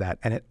benefit to that.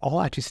 And it all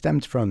actually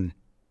stems from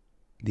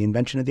the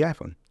invention of the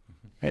iPhone,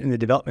 right? And the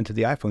development of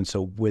the iPhone.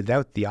 So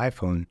without the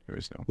iPhone,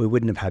 we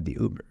wouldn't have had the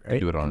Uber, right?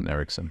 Do it on an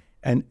Ericsson.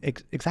 And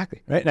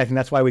exactly, right? And I think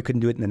that's why we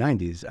couldn't do it in the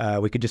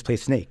 90s. We could just play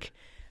Snake.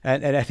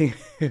 And I think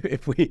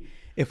if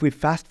we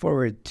fast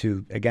forward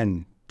to,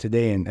 again,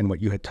 today and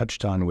what you had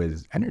touched on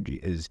with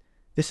energy, is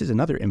this is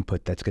another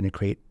input that's going to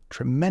create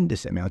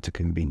tremendous amounts of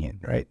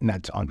convenience, right? And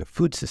that's on the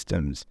food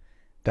systems,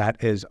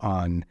 that is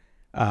on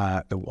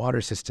the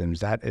water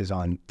systems, that is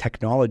on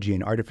technology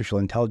and artificial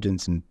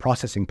intelligence and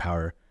processing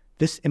power.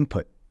 This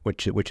input,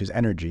 which is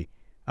energy,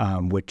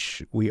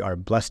 which we are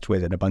blessed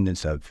with an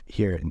abundance of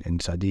here in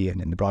Saudi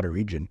and in the broader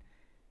region,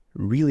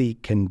 really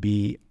can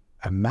be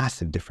a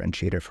massive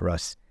differentiator for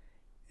us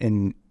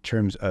in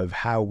terms of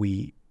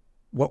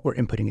what we're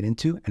inputting it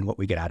into and what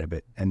we get out of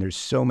it. And there's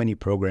so many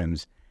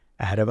programs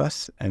ahead of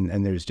us,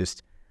 and there's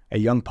just a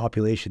young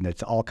population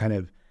that's all kind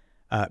of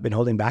been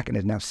holding back and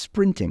is now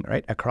sprinting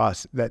right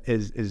across. That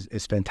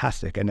is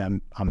fantastic,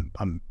 and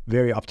I'm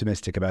very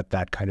optimistic about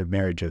that kind of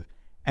marriage of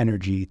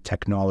energy,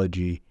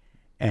 technology,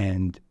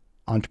 and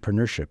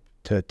entrepreneurship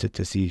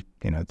to see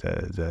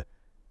the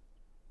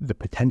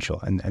potential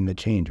and the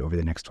change over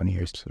the next 20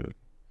 years. Absolutely.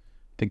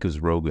 I think it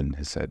was Rogan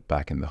has said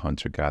back in the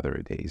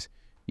hunter-gatherer days,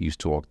 you used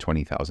to walk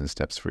 20,000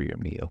 steps for your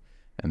meal.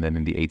 And then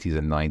in the 80s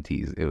and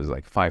 90s, it was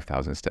like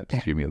 5,000 steps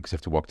for your meal, because you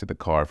have to walk to the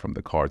car, from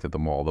the car to the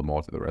mall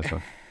to the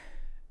restaurant.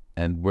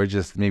 And we're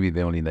just, maybe the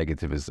only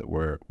negative is that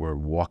we're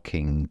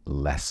walking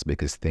less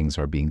because things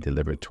are being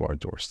delivered to our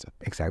doorstep.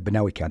 Exactly. But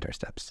now we count our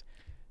steps.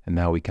 And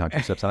now we count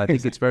our steps. And I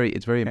think it's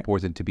very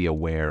important to be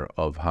aware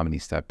of how many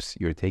steps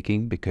you're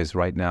taking, because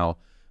right now,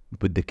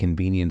 with the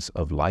convenience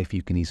of life,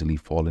 you can easily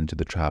fall into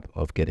the trap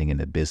of getting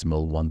an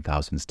abysmal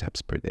 1,000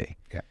 steps per day.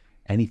 Yeah.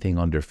 Anything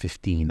under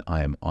 15,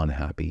 I am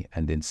unhappy.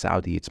 And in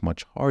Saudi, it's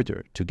much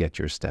harder to get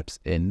your steps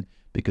in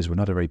because we're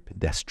not a very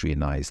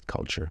pedestrianized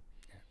culture.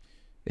 Yeah.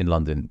 In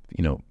London,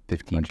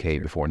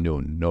 15K before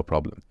noon, no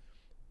problem.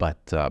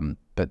 But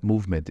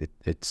movement,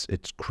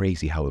 it's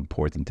crazy how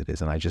important it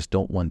is. And I just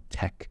don't want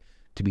tech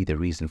to be the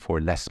reason for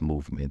less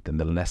movement and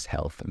the less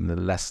health and the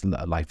less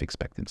life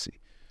expectancy.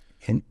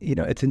 And,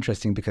 it's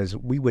interesting because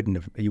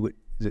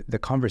the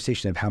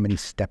conversation of how many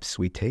steps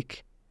we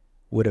take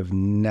would have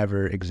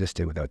never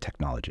existed without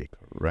technology.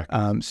 Correct.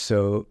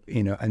 So,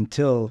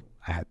 until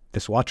I had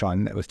this watch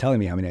on that was telling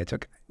me how many I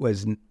took,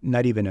 was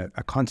not even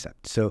a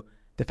concept. So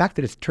the fact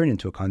that it's turned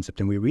into a concept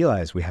and we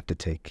realize we have to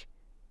take,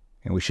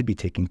 and we should be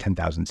taking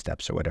 10,000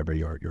 steps or whatever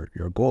your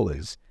goal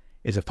is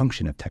a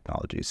function of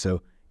technology.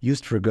 So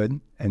used for good,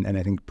 and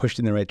I think pushed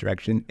in the right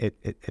direction,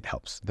 it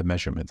helps. The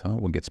measurement,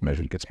 what gets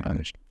measured gets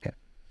managed. Yeah.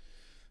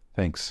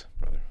 Thanks,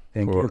 brother.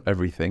 Thank for you.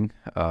 everything.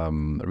 I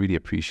really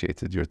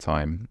appreciated your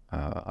time.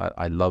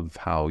 I love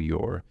how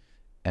your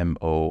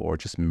MO or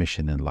just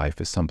mission in life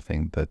is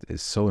something that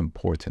is so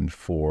important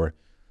for,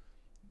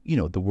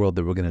 the world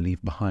that we're going to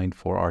leave behind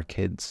for our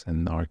kids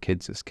and our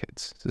kids'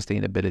 kids.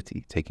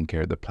 Sustainability, taking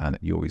care of the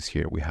planet. You always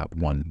hear we have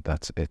one,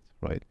 that's it,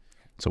 right?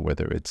 So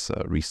whether it's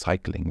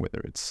recycling, whether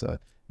it's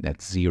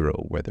net zero,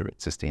 whether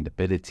it's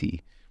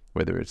sustainability,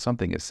 whether it's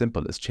something as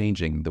simple as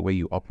changing the way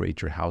you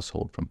operate your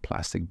household from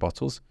plastic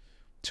bottles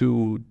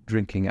to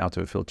drinking out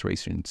of a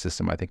filtration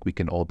system, I think we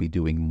can all be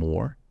doing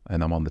more,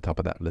 and I'm on the top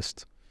of that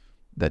list,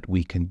 that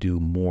we can do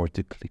more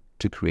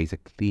to create a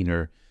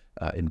cleaner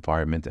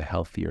environment, a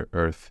healthier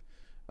earth.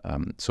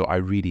 So I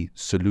really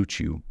salute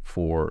you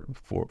for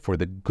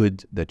the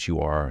good that you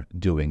are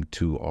doing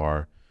to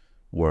our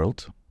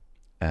world.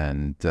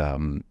 And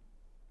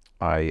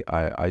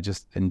I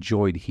just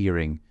enjoyed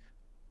hearing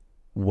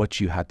what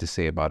you had to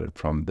say about it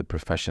from the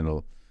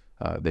professional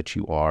that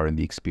you are and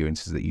the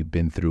experiences that you've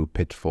been through,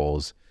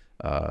 pitfalls,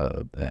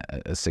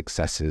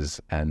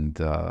 successes, and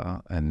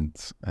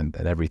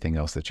everything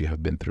else that you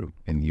have been through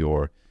in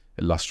your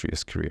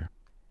illustrious career.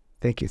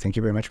 Thank you. Thank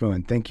you very much, Mo.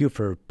 And thank you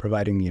for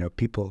providing,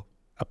 people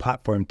a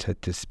platform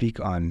to speak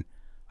on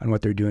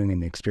what they're doing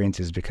and the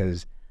experiences,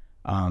 because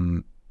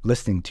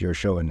listening to your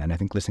show and I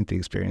think listening to the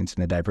experience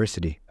and the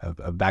diversity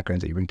of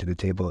backgrounds that you bring to the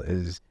table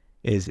is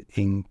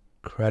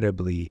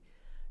incredibly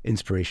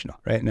inspirational,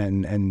 right?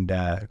 And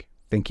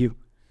thank you.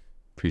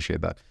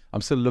 Appreciate that.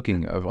 I'm still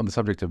looking, on the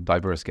subject of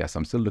diverse guests,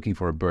 I'm still looking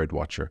for a bird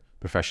watcher,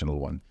 professional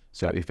one.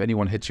 So if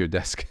anyone hits your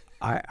desk.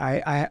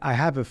 I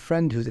have a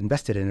friend who's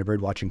invested in a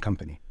bird watching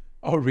company.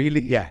 Oh,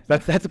 really? Yeah,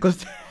 that's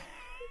close.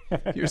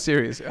 You're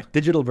serious? Yeah.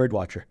 Digital bird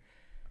watcher.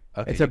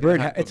 Okay,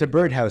 it's a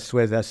birdhouse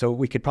with so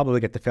we could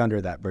probably get the founder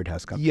of that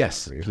birdhouse company.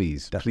 Yes,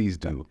 please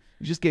do.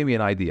 You just gave me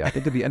an idea. I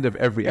think at the end of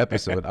every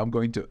episode, I'm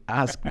going to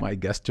ask my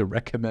guest to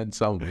recommend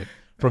someone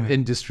from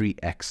industry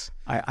X.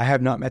 I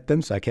have not met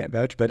them, so I can't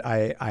vouch, but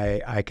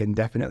I can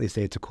definitely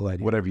say it's a cool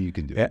idea. Whatever you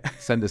can do. Yeah.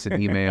 Send us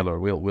an email or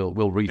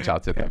we'll reach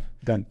out to them.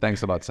 Done.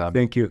 Thanks a lot, Sam.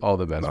 Thank you. All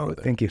the best. Oh,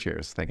 brother. thank you.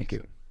 Cheers. Thank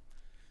you.